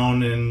and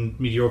down and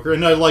mediocre.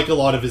 And I like a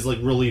lot of his like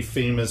really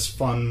famous,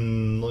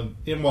 fun,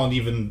 well,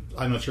 even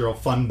I'm not sure how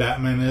fun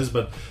Batman is,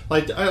 but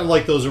like I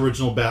like those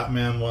original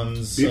Batman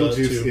ones.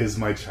 Beetlejuice is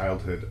my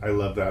childhood. I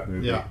love that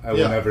movie. Yeah. I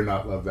will never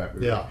not love that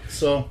movie. Yeah.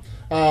 So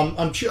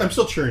I'm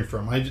still cheering for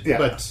him.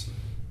 But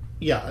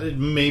yeah, it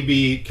may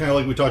be kind of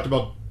like we talked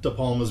about De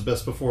Palma's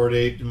Best Before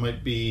Date. It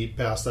might be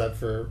past that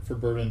for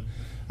Burton.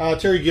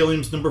 Terry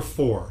Gilliam's number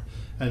 4,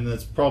 and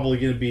that's probably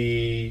going to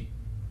be,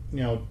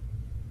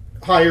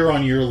 higher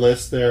on your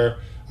list there.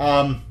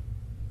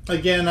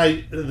 Again,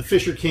 The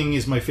Fisher King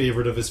is my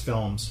favorite of his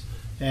films,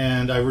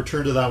 and I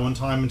return to that one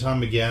time and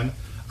time again.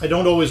 I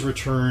don't always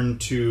return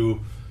to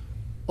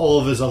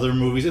all of his other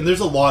movies, and there's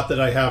a lot that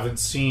I haven't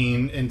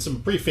seen, and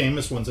some pretty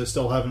famous ones I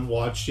still haven't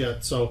watched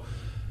yet, so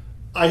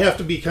I have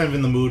to be kind of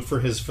in the mood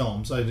for his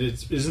films.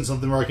 It isn't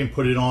something where I can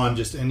put it on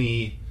just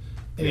any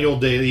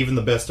old day, even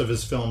the best of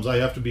his films. I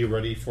have to be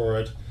ready for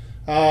it.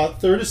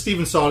 3rd is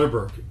Steven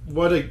Soderbergh.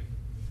 What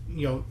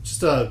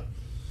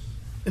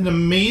an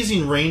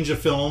amazing range of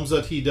films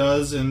that he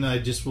does, and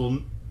I'll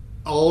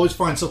always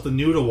find something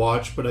new to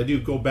watch, but I do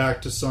go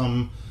back to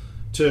some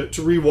to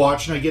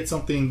rewatch, and I get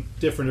something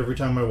different every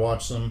time I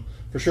watch them,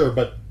 for sure.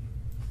 But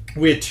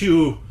we had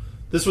 2,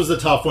 this was a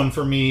tough one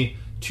for me,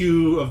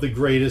 2 of the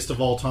greatest of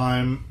all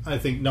time. I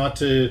think, not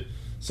to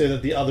say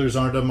that the others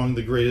aren't among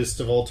the greatest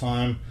of all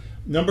time.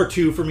 Number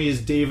 2 for me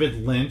is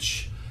David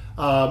Lynch.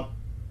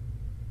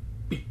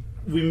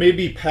 We may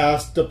be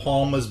past De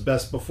Palma's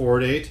Best Before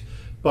Date,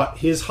 but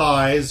his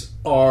highs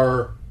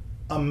are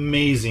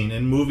amazing,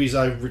 and movies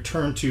I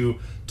return to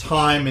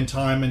time and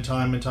time and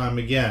time and time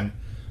again.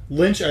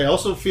 Lynch, I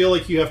also feel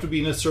like you have to be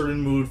in a certain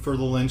mood for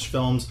the Lynch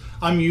films.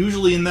 I'm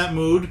usually in that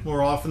mood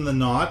more often than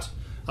not.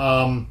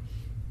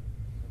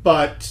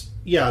 But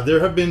yeah, there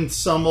have been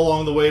some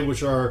along the way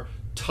which are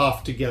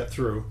tough to get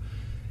through.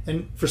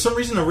 And for some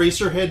reason,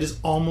 Eraserhead is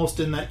almost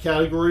in that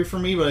category for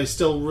me, but I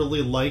still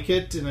really like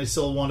it, and I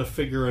still want to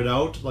figure it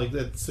out. Like,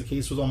 that's the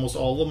case with almost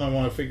all of them. I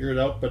want to figure it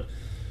out, but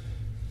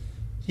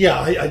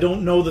yeah, I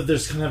don't know that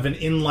there's kind of an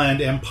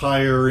inland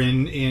empire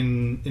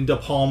in De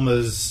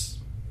Palma's.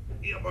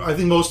 I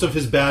think most of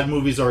his bad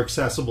movies are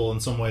accessible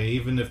in some way,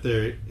 even if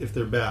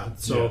they're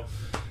bad. So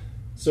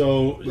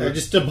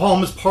De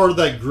Palma's part of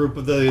that group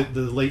of the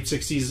late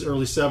 60s,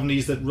 early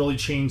 70s that really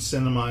changed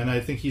cinema, and I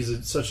think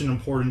he's such an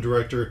important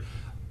director.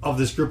 Of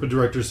this group of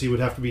directors, he would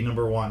have to be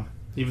number 1,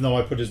 even though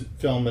I put his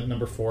film at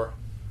number 4.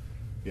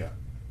 Yeah.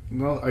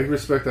 Well, I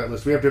respect that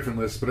list. We have different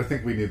lists, but I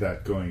think we need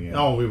that going in.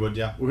 Oh, we would,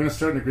 yeah. We're going to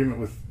start an agreement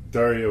with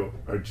Dario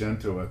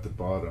Argento at the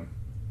bottom.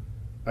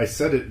 I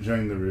said it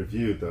during the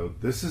review, though.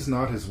 This is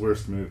not his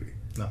worst movie.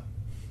 No.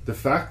 The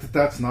fact that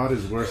that's not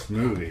his worst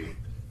movie,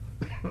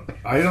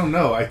 I don't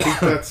know. I think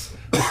that's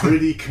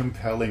pretty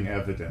compelling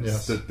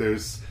evidence that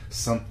there's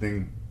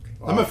something...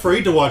 I'm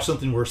afraid to watch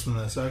something worse than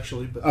this,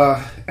 actually.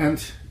 But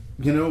and...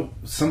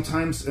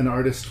 sometimes an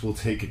artist will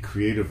take a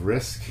creative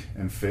risk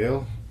and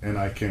fail, and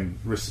I can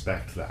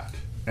respect that.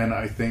 And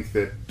I think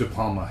that De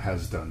Palma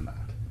has done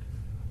that.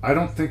 I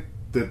don't think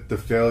that the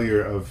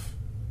failure of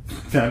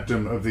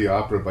Phantom of the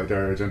Opera by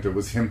Dario Argento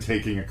was him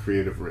taking a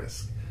creative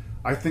risk.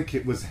 I think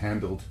it was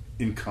handled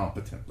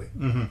incompetently.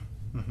 Mm-hmm.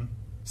 Mm-hmm.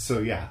 So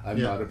yeah,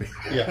 I'm not a big...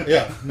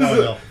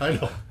 No, I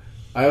know.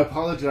 I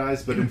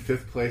apologize, but in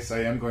 5th place, I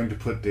am going to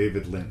put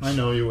David Lynch. I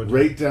know you would.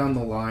 Right down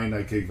the line,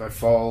 I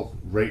fall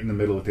right in the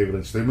middle with David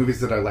Lynch. There are movies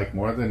that I like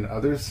more than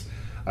others.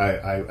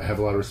 I have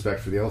a lot of respect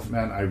for The Elephant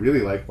Man. I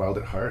really like Wild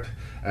at Heart,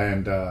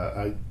 and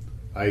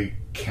I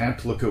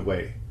can't look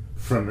away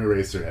from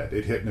Eraserhead.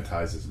 It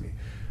hypnotizes me.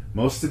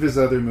 Most of his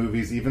other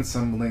movies, even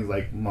something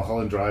like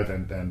Mulholland Drive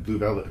and Blue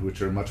Velvet,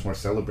 which are much more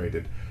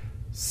celebrated,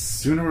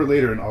 sooner or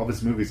later in all of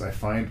his movies, I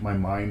find my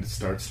mind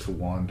starts to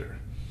wander.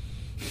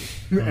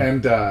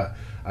 And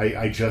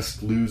I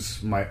just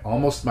lose my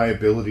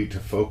ability to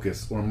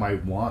focus, or my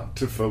want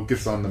to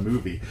focus on the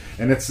movie.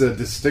 And it's a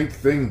distinct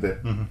thing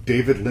that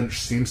David Lynch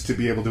seems to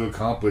be able to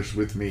accomplish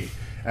with me.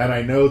 And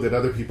I know that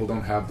other people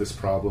don't have this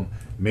problem.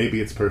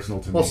 Maybe it's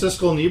personal to me. Well,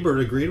 Siskel and Ebert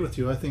agreed with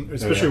you, I think.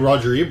 Especially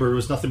Roger Ebert. It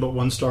was nothing but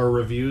 1-star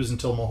reviews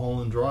until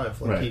Mulholland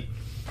Drive. Like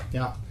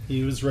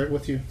he was right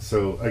with you.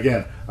 So,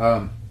 again,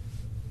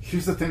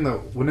 here's the thing, though.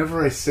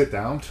 Whenever I sit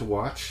down to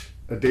watch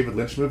a David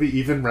Lynch movie,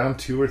 even round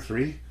 2 or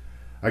 3,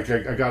 I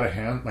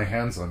got my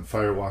hands on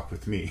Fire Walk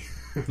with Me.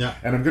 Yeah.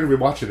 And I'm going to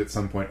rewatch it at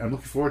some point. I'm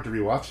looking forward to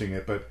rewatching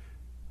it, but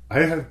I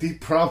have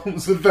deep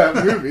problems with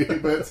that movie.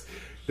 But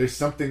there's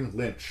something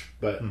Lynch,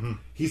 but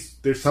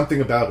there's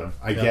something about him.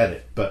 I get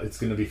it, but it's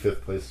going to be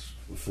 5th place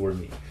for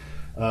me.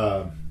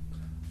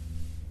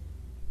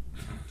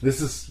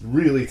 This is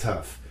really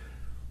tough.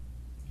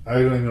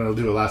 I'm going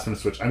to do a last minute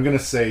switch. I'm going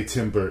to say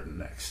Tim Burton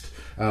next.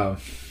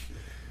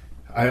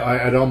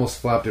 I'd almost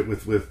flopped it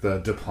with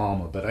De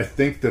Palma, but I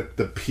think that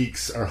the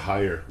peaks are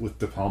higher with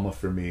De Palma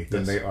for me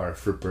than they are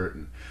for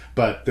Burton.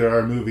 But there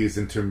are movies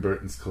in Tim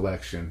Burton's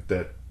collection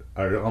that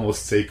are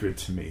almost sacred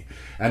to me.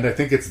 And I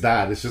think it's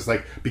that. It's just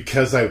like,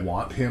 because I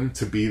want him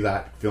to be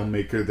that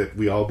filmmaker that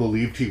we all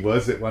believed he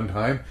was at one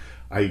time,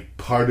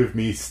 part of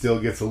me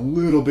still gets a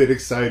little bit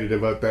excited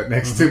about that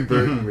next Tim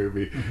Burton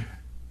movie.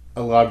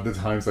 A lot of the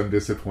times I'm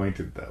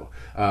disappointed, though.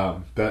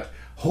 But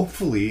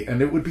hopefully,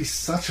 and it would be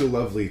such a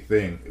lovely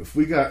thing, if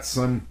we got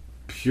some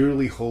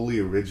purely wholly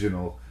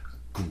original,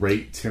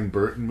 great Tim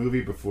Burton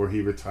movie before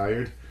he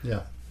retired.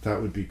 Yeah. That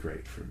would be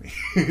great for me.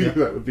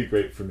 That would be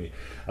great for me.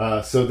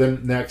 So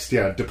then next,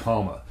 De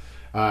Palma.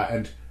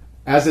 And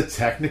as a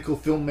technical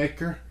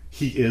filmmaker,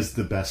 he is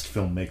the best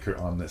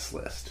filmmaker on this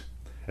list.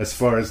 As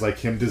far as like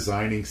him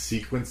designing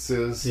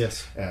sequences,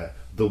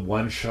 the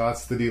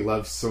one-shots that he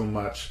loves so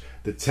much,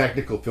 the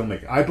technical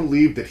filmmaking. I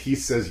believe that he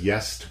says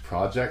yes to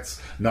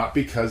projects, not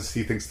because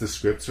he thinks the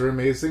scripts are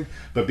amazing,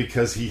 but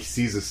because he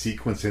sees a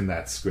sequence in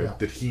that script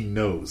that he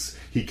knows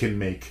he can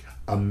make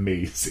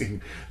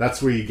amazing.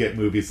 That's where you get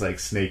movies like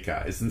Snake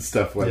Eyes and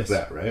stuff like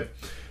that, right?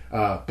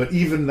 But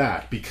even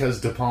that, because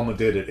De Palma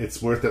did it,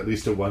 it's worth at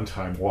least a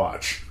one-time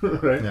watch,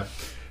 right? Yeah.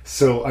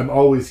 So I'm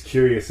always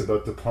curious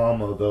about De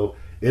Palma, though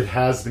it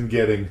has been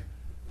getting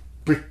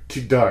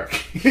pretty dark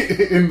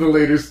in the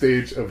later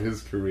stage of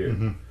his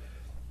career.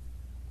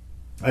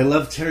 I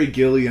love Terry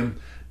Gilliam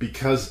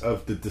because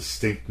of the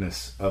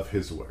distinctness of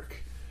his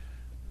work.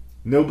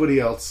 Nobody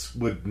else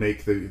would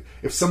make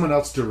if someone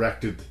else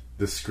directed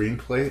the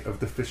screenplay of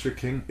The Fisher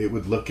King, it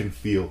would look and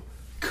feel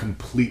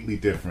completely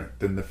different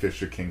than The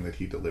Fisher King that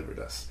he delivered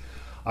us.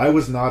 I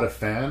was not a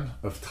fan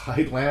of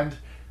Tideland,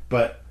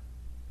 but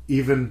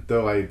even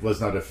though I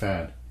was not a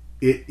fan,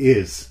 it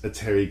is a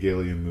Terry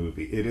Gilliam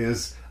movie. It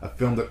is a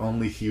film that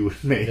only he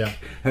would make.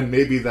 And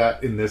maybe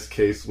that, in this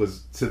case,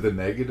 was to the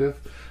negative,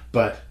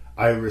 but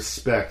I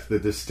respect the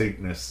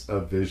distinctness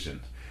of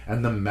vision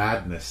and the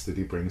madness that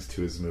he brings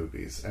to his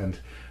movies, and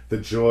the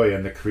joy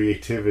and the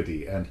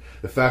creativity, and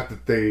the fact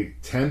that they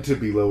tend to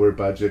be lower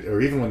budget, or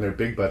even when they're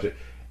big budget,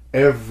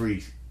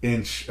 every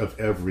inch of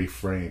every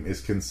frame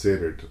is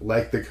considered,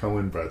 like the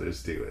Coen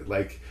brothers do it.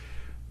 Like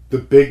the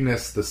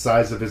bigness, the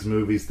size of his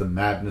movies, the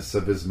madness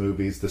of his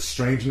movies, the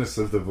strangeness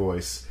of the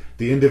voice,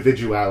 the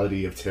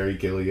individuality of Terry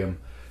Gilliam.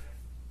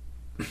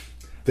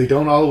 They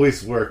don't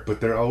always work, but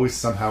they're always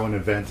somehow an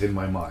event in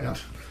my mind.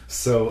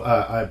 So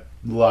I have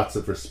lots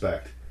of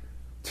respect.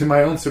 To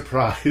my own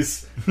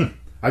surprise, I'm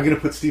going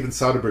to put Steven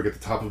Soderbergh at the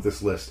top of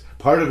this list.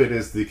 Part of it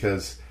is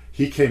because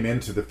he came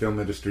into the film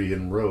industry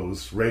in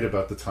Rose right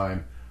about the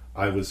time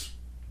I was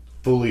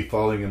fully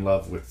falling in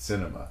love with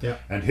cinema.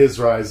 And his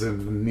rise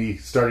and me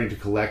starting to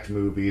collect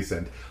movies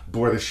and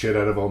bore the shit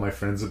out of all my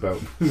friends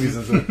about movies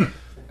and stuff.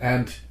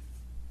 And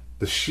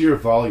the sheer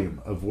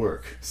volume of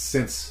work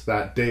since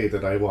that day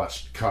that I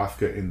watched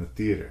Kafka in the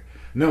theater.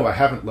 No, I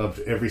haven't loved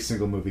every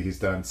single movie he's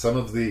done. Some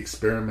of the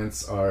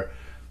experiments are,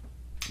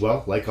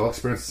 well, like all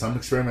experiments, some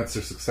experiments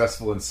are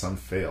successful and some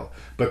fail.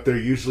 But they're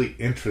usually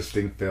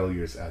interesting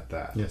failures at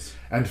that.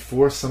 And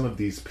for some of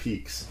these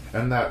peaks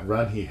and that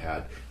run he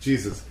had,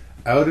 Jesus,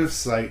 Out of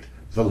Sight,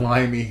 The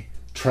Limey,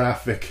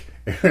 Traffic,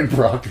 Aaron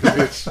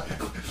Brockovich,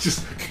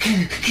 just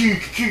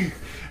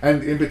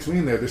and in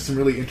between there's some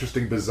really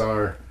interesting,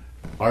 bizarre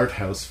art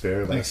house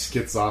fare like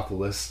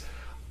Schizopolis.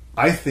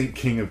 I think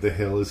King of the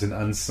Hill is an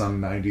unsung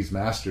 90s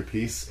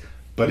masterpiece,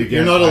 but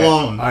again, you're not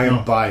alone. I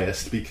am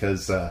biased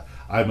because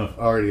I'm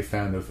already a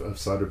fan of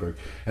Soderbergh.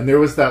 And there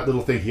was that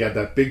little thing, he had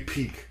that big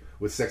peak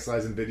with Sex,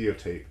 Lies and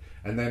Videotape,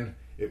 and then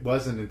it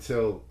wasn't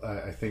until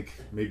I think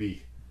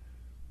maybe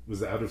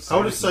was Out of Sight.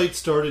 Out of Sight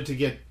started to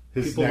get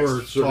people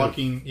were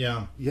talking, he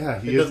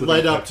is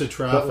led up to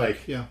Traffic.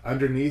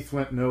 Underneath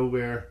went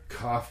nowhere.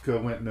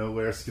 Kafka went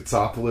nowhere.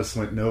 Schizopolis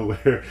went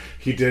nowhere.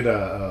 He did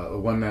a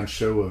one-man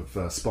show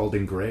of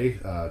Spalding Gray,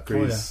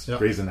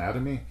 Gray's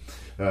Anatomy.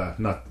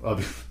 Not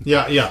obviously.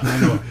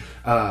 I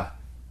know.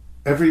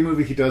 Every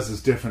movie he does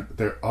is different.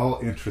 They're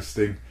all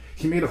interesting.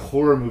 He made a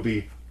horror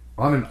movie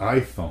on an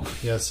iPhone.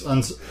 Yes,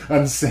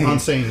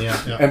 Unsane.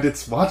 Yeah. And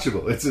it's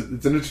watchable. It's an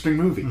interesting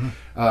movie.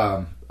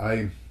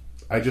 I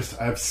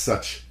have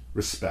such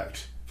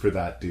respect for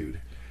that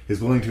dude. He's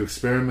willing to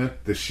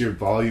experiment, the sheer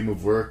volume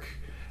of work,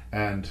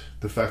 and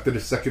the fact that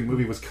his second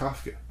movie was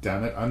Kafka.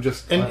 Damn it, I'm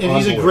just and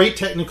he's a great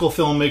technical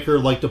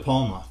filmmaker like De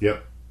Palma.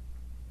 Yep.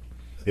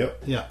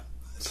 Yeah.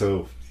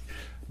 So,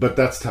 but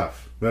that's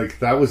tough. Like,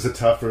 that was a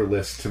tougher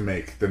list to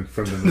make than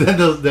from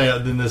the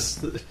than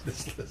this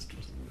list.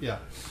 Yeah.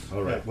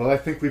 All right. Well, I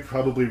think we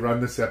probably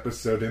run this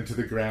episode into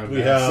the ground.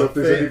 We have. So if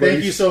there's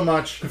thank you so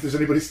much. If there's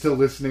anybody still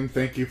listening,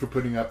 thank you for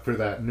putting up for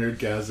that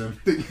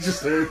nerdgasm that you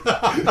just heard.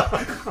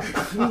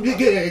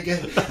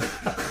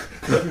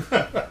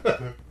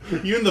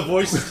 You and the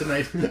voices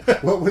tonight.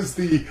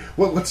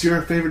 What's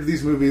your favorite of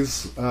these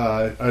movies?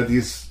 Are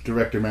these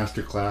director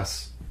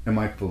masterclass? Am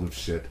I full of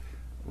shit?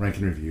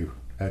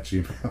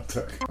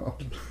 Ranknreview@gmail.com.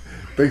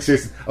 Thanks,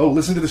 Jason. Oh,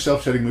 listen to the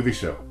Shelf Shedding Movie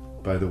Show,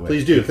 by the way.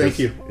 Please do. Thank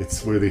you.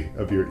 It's worthy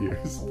of your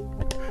ears.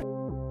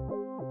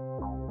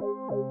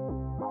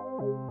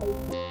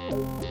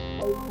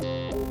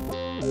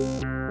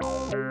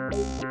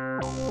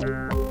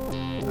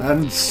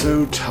 And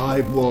so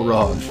time wore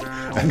on,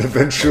 and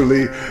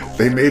eventually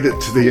they made it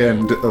to the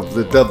end of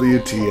the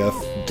WTF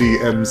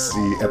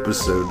DMC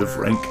episode of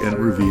Rank and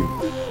Review.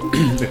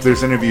 If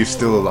there's any of you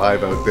still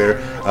alive out there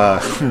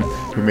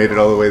who made it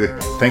all the way there,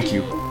 thank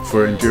you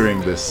for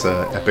enduring this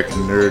epic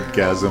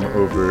nerdgasm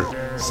over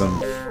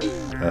some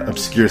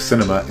obscure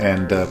cinema,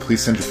 and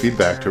please send your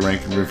feedback to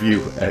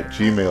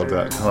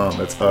ranknreview@gmail.com.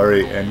 That's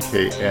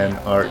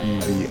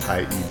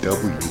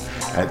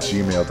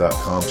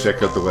RANKNREVIEW@gmail.com.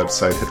 Check out the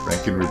website at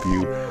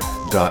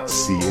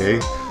Ranknreview.ca.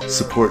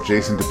 Support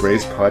Jason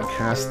Dubray's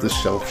podcast, The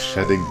Shelf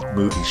Shedding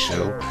Movie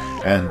Show,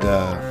 and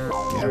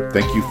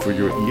thank you for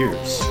your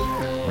ears.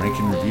 Rank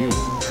and Review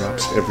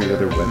drops every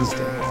other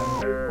Wednesday.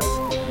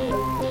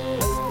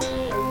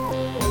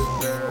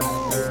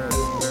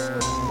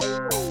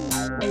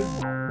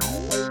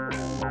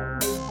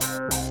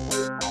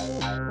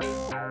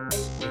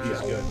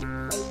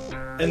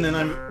 And then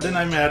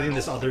I'm adding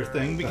this other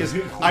thing because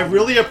I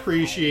really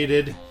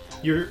appreciated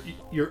your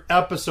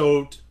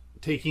episode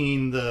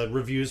taking the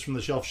reviews from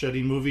the Shelf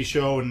Shedding Movie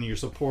Show and your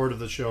support of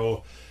the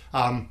show.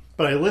 But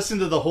I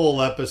listened to the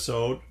whole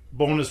episode,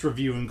 bonus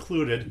review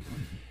included.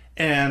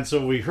 And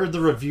so we heard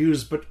the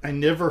reviews, but I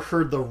never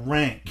heard the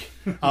rank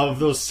of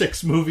those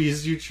 6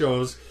 movies you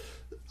chose.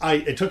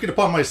 I took it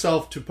upon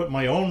myself to put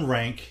my own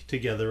rank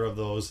together of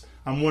those.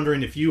 I'm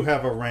wondering if you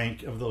have a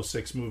rank of those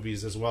 6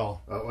 movies as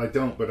well. I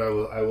don't, but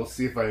I will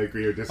see if I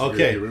agree or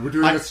disagree. Okay. We're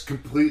doing this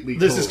completely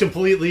cold. This is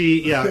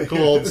completely,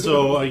 cold.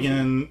 So,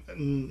 again,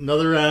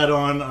 another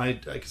add-on,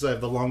 because I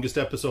have the longest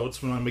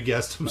episodes when I'm a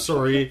guest. I'm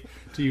sorry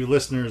to you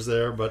listeners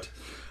there, but...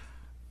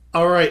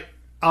 All right.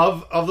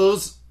 Of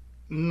those...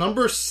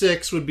 Number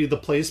 6 would be The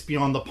Place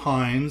Beyond the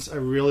Pines. I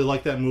really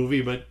like that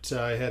movie, but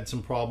I had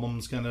some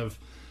problems kind of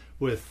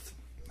with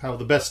how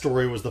the best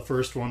story was the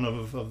first one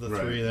of the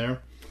 3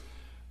 there.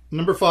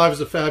 Number 5 is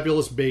The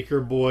Fabulous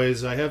Baker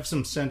Boys. I have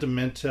some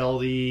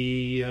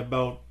sentimentality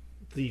about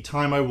the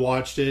time I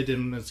watched it,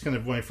 and it's kind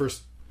of when I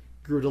first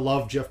grew to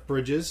love Jeff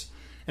Bridges.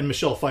 And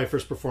Michelle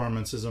Pfeiffer's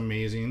performance is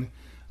amazing.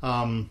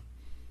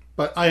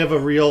 But I have a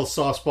real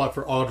soft spot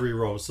for Audrey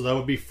Rose, so that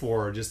would be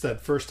 4. Just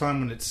that first time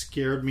when it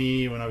scared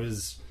me, when I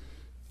was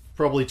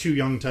probably too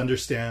young to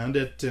understand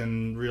it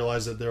and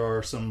realize that there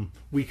are some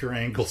weaker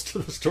angles to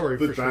the story.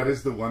 But that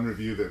is the one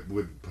review that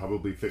would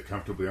probably fit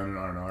comfortably on an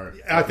R&R.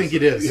 I think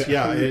it is.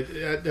 Yeah,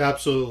 it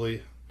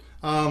absolutely.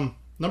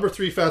 Number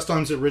 3, Fast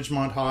Times at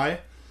Ridgemont High.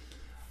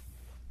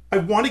 I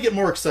want to get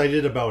more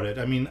excited about it.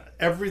 I mean,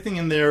 everything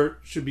in there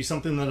should be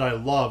something that I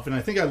love, and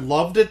I think I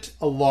loved it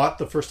a lot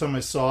the first time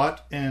I saw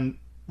it, and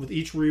with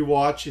each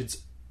rewatch, it's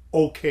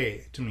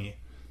okay to me.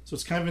 So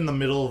it's kind of in the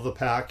middle of the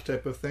pack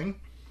type of thing.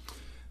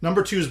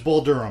 Number 2 is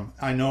Bull Durham.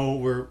 I know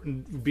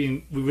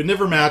we would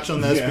never match on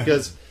this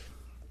because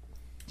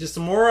just the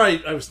more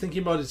I was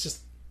thinking about it, it's just,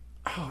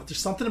 there's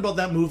something about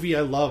that movie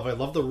I love. I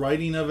love the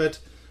writing of it.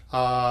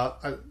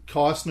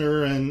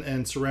 Costner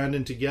and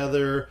Sarandon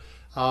together.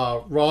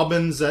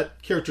 Robbins,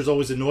 that character's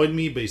always annoyed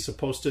me, but he's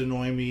supposed to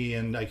annoy me,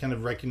 and I kind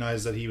of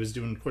recognize that he was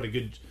doing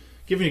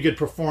giving a good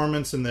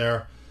performance in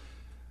there.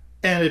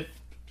 And it,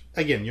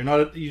 again, you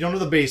don't know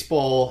the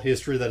baseball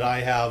history that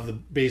I have. The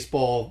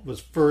baseball was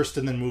first,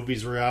 and then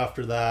movies were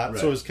after that. Right.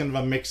 So it was kind of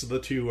a mix of the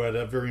two at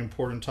a very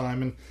important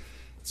time. And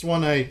it's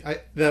one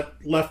I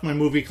that left my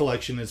movie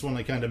collection. It's one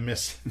I kind of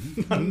miss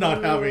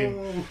not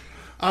having.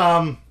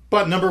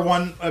 But number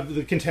 1,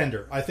 The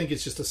Contender. I think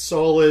it's just a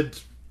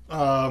solid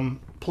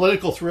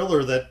political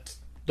thriller that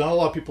not a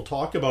lot of people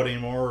talk about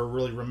anymore or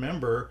really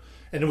remember.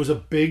 And it was a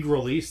big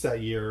release that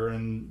year,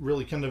 and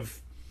really kind of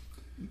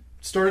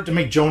started to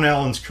make Joan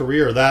Allen's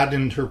career, that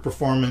and her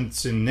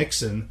performance in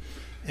Nixon.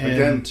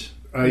 And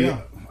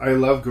again, I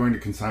love going to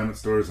consignment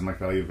stores in like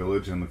Value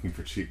Village and looking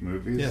for cheap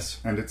movies.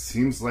 Yes. And it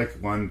seems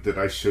like one that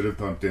I should have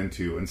bumped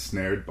into and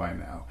snared by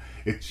now.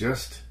 It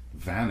just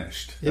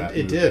vanished.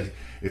 It did.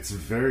 It's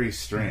very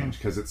strange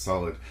because it's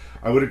solid.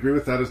 I would agree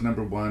with that as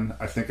number 1.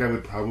 I think I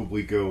would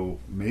probably go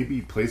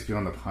maybe Place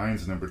Beyond the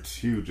Pines number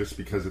 2, just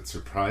because it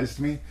surprised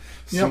me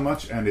so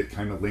much and it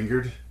kind of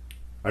lingered.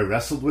 I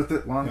wrestled with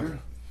it longer.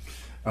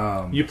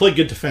 You played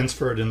good defense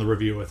for it in the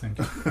review, I think.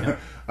 Yeah.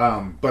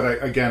 But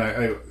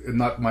I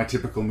not my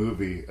typical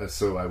movie,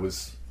 so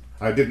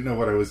I didn't know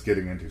what I was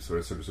getting into, so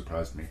it sort of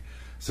surprised me.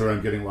 So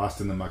I'm getting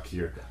lost in the muck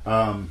here.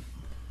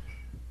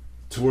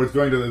 Towards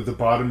going to the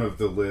bottom of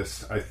the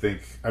list, I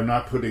think I'm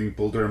not putting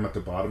Bull Durham at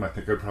the bottom. I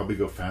think I'd probably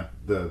go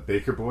the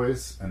Baker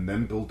Boys and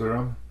then Bull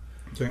Durham.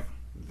 Okay.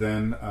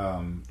 Then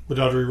would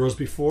Audrey Rose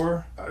be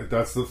 4?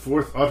 That's the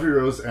 4th. Audrey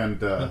Rose and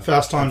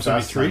Fast Times would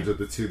be 3. Times are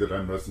the 2 that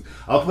I'm most.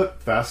 I'll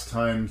put Fast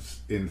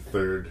Times in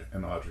 3rd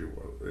and Audrey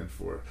in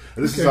 4th.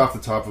 This is off the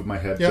top of my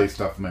head, based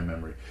off of my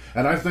memory.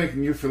 And I'm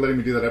thanking you for letting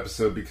me do that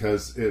episode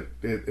because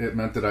it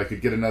meant that I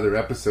could get another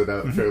episode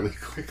out fairly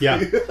quickly.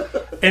 Yeah,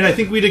 and I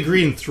think we'd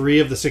agree in 3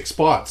 of the 6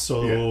 spots,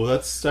 so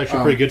that's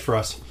actually pretty good for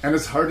us. And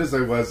as hard as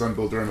I was on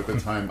Bull Durham at the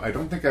time, I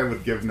don't think I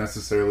would give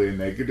necessarily a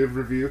negative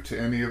review to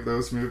any of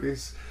those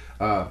movies.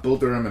 Bull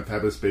Durham and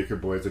Fabulous Baker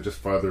Boys are just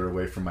farther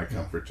away from my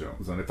comfort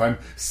zone. If I'm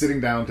sitting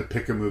down to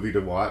pick a movie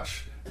to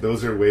watch,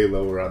 those are way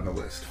lower on the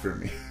list for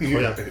me.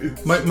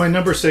 My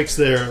number 6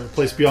 there,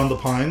 Place Beyond the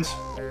Pines.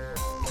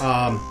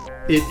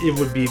 It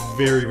would be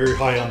very, very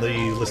high on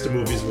the list of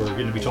movies we're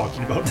going to be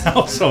talking about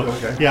now. So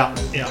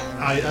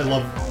I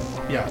love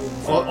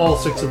all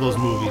 6 of those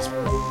movies.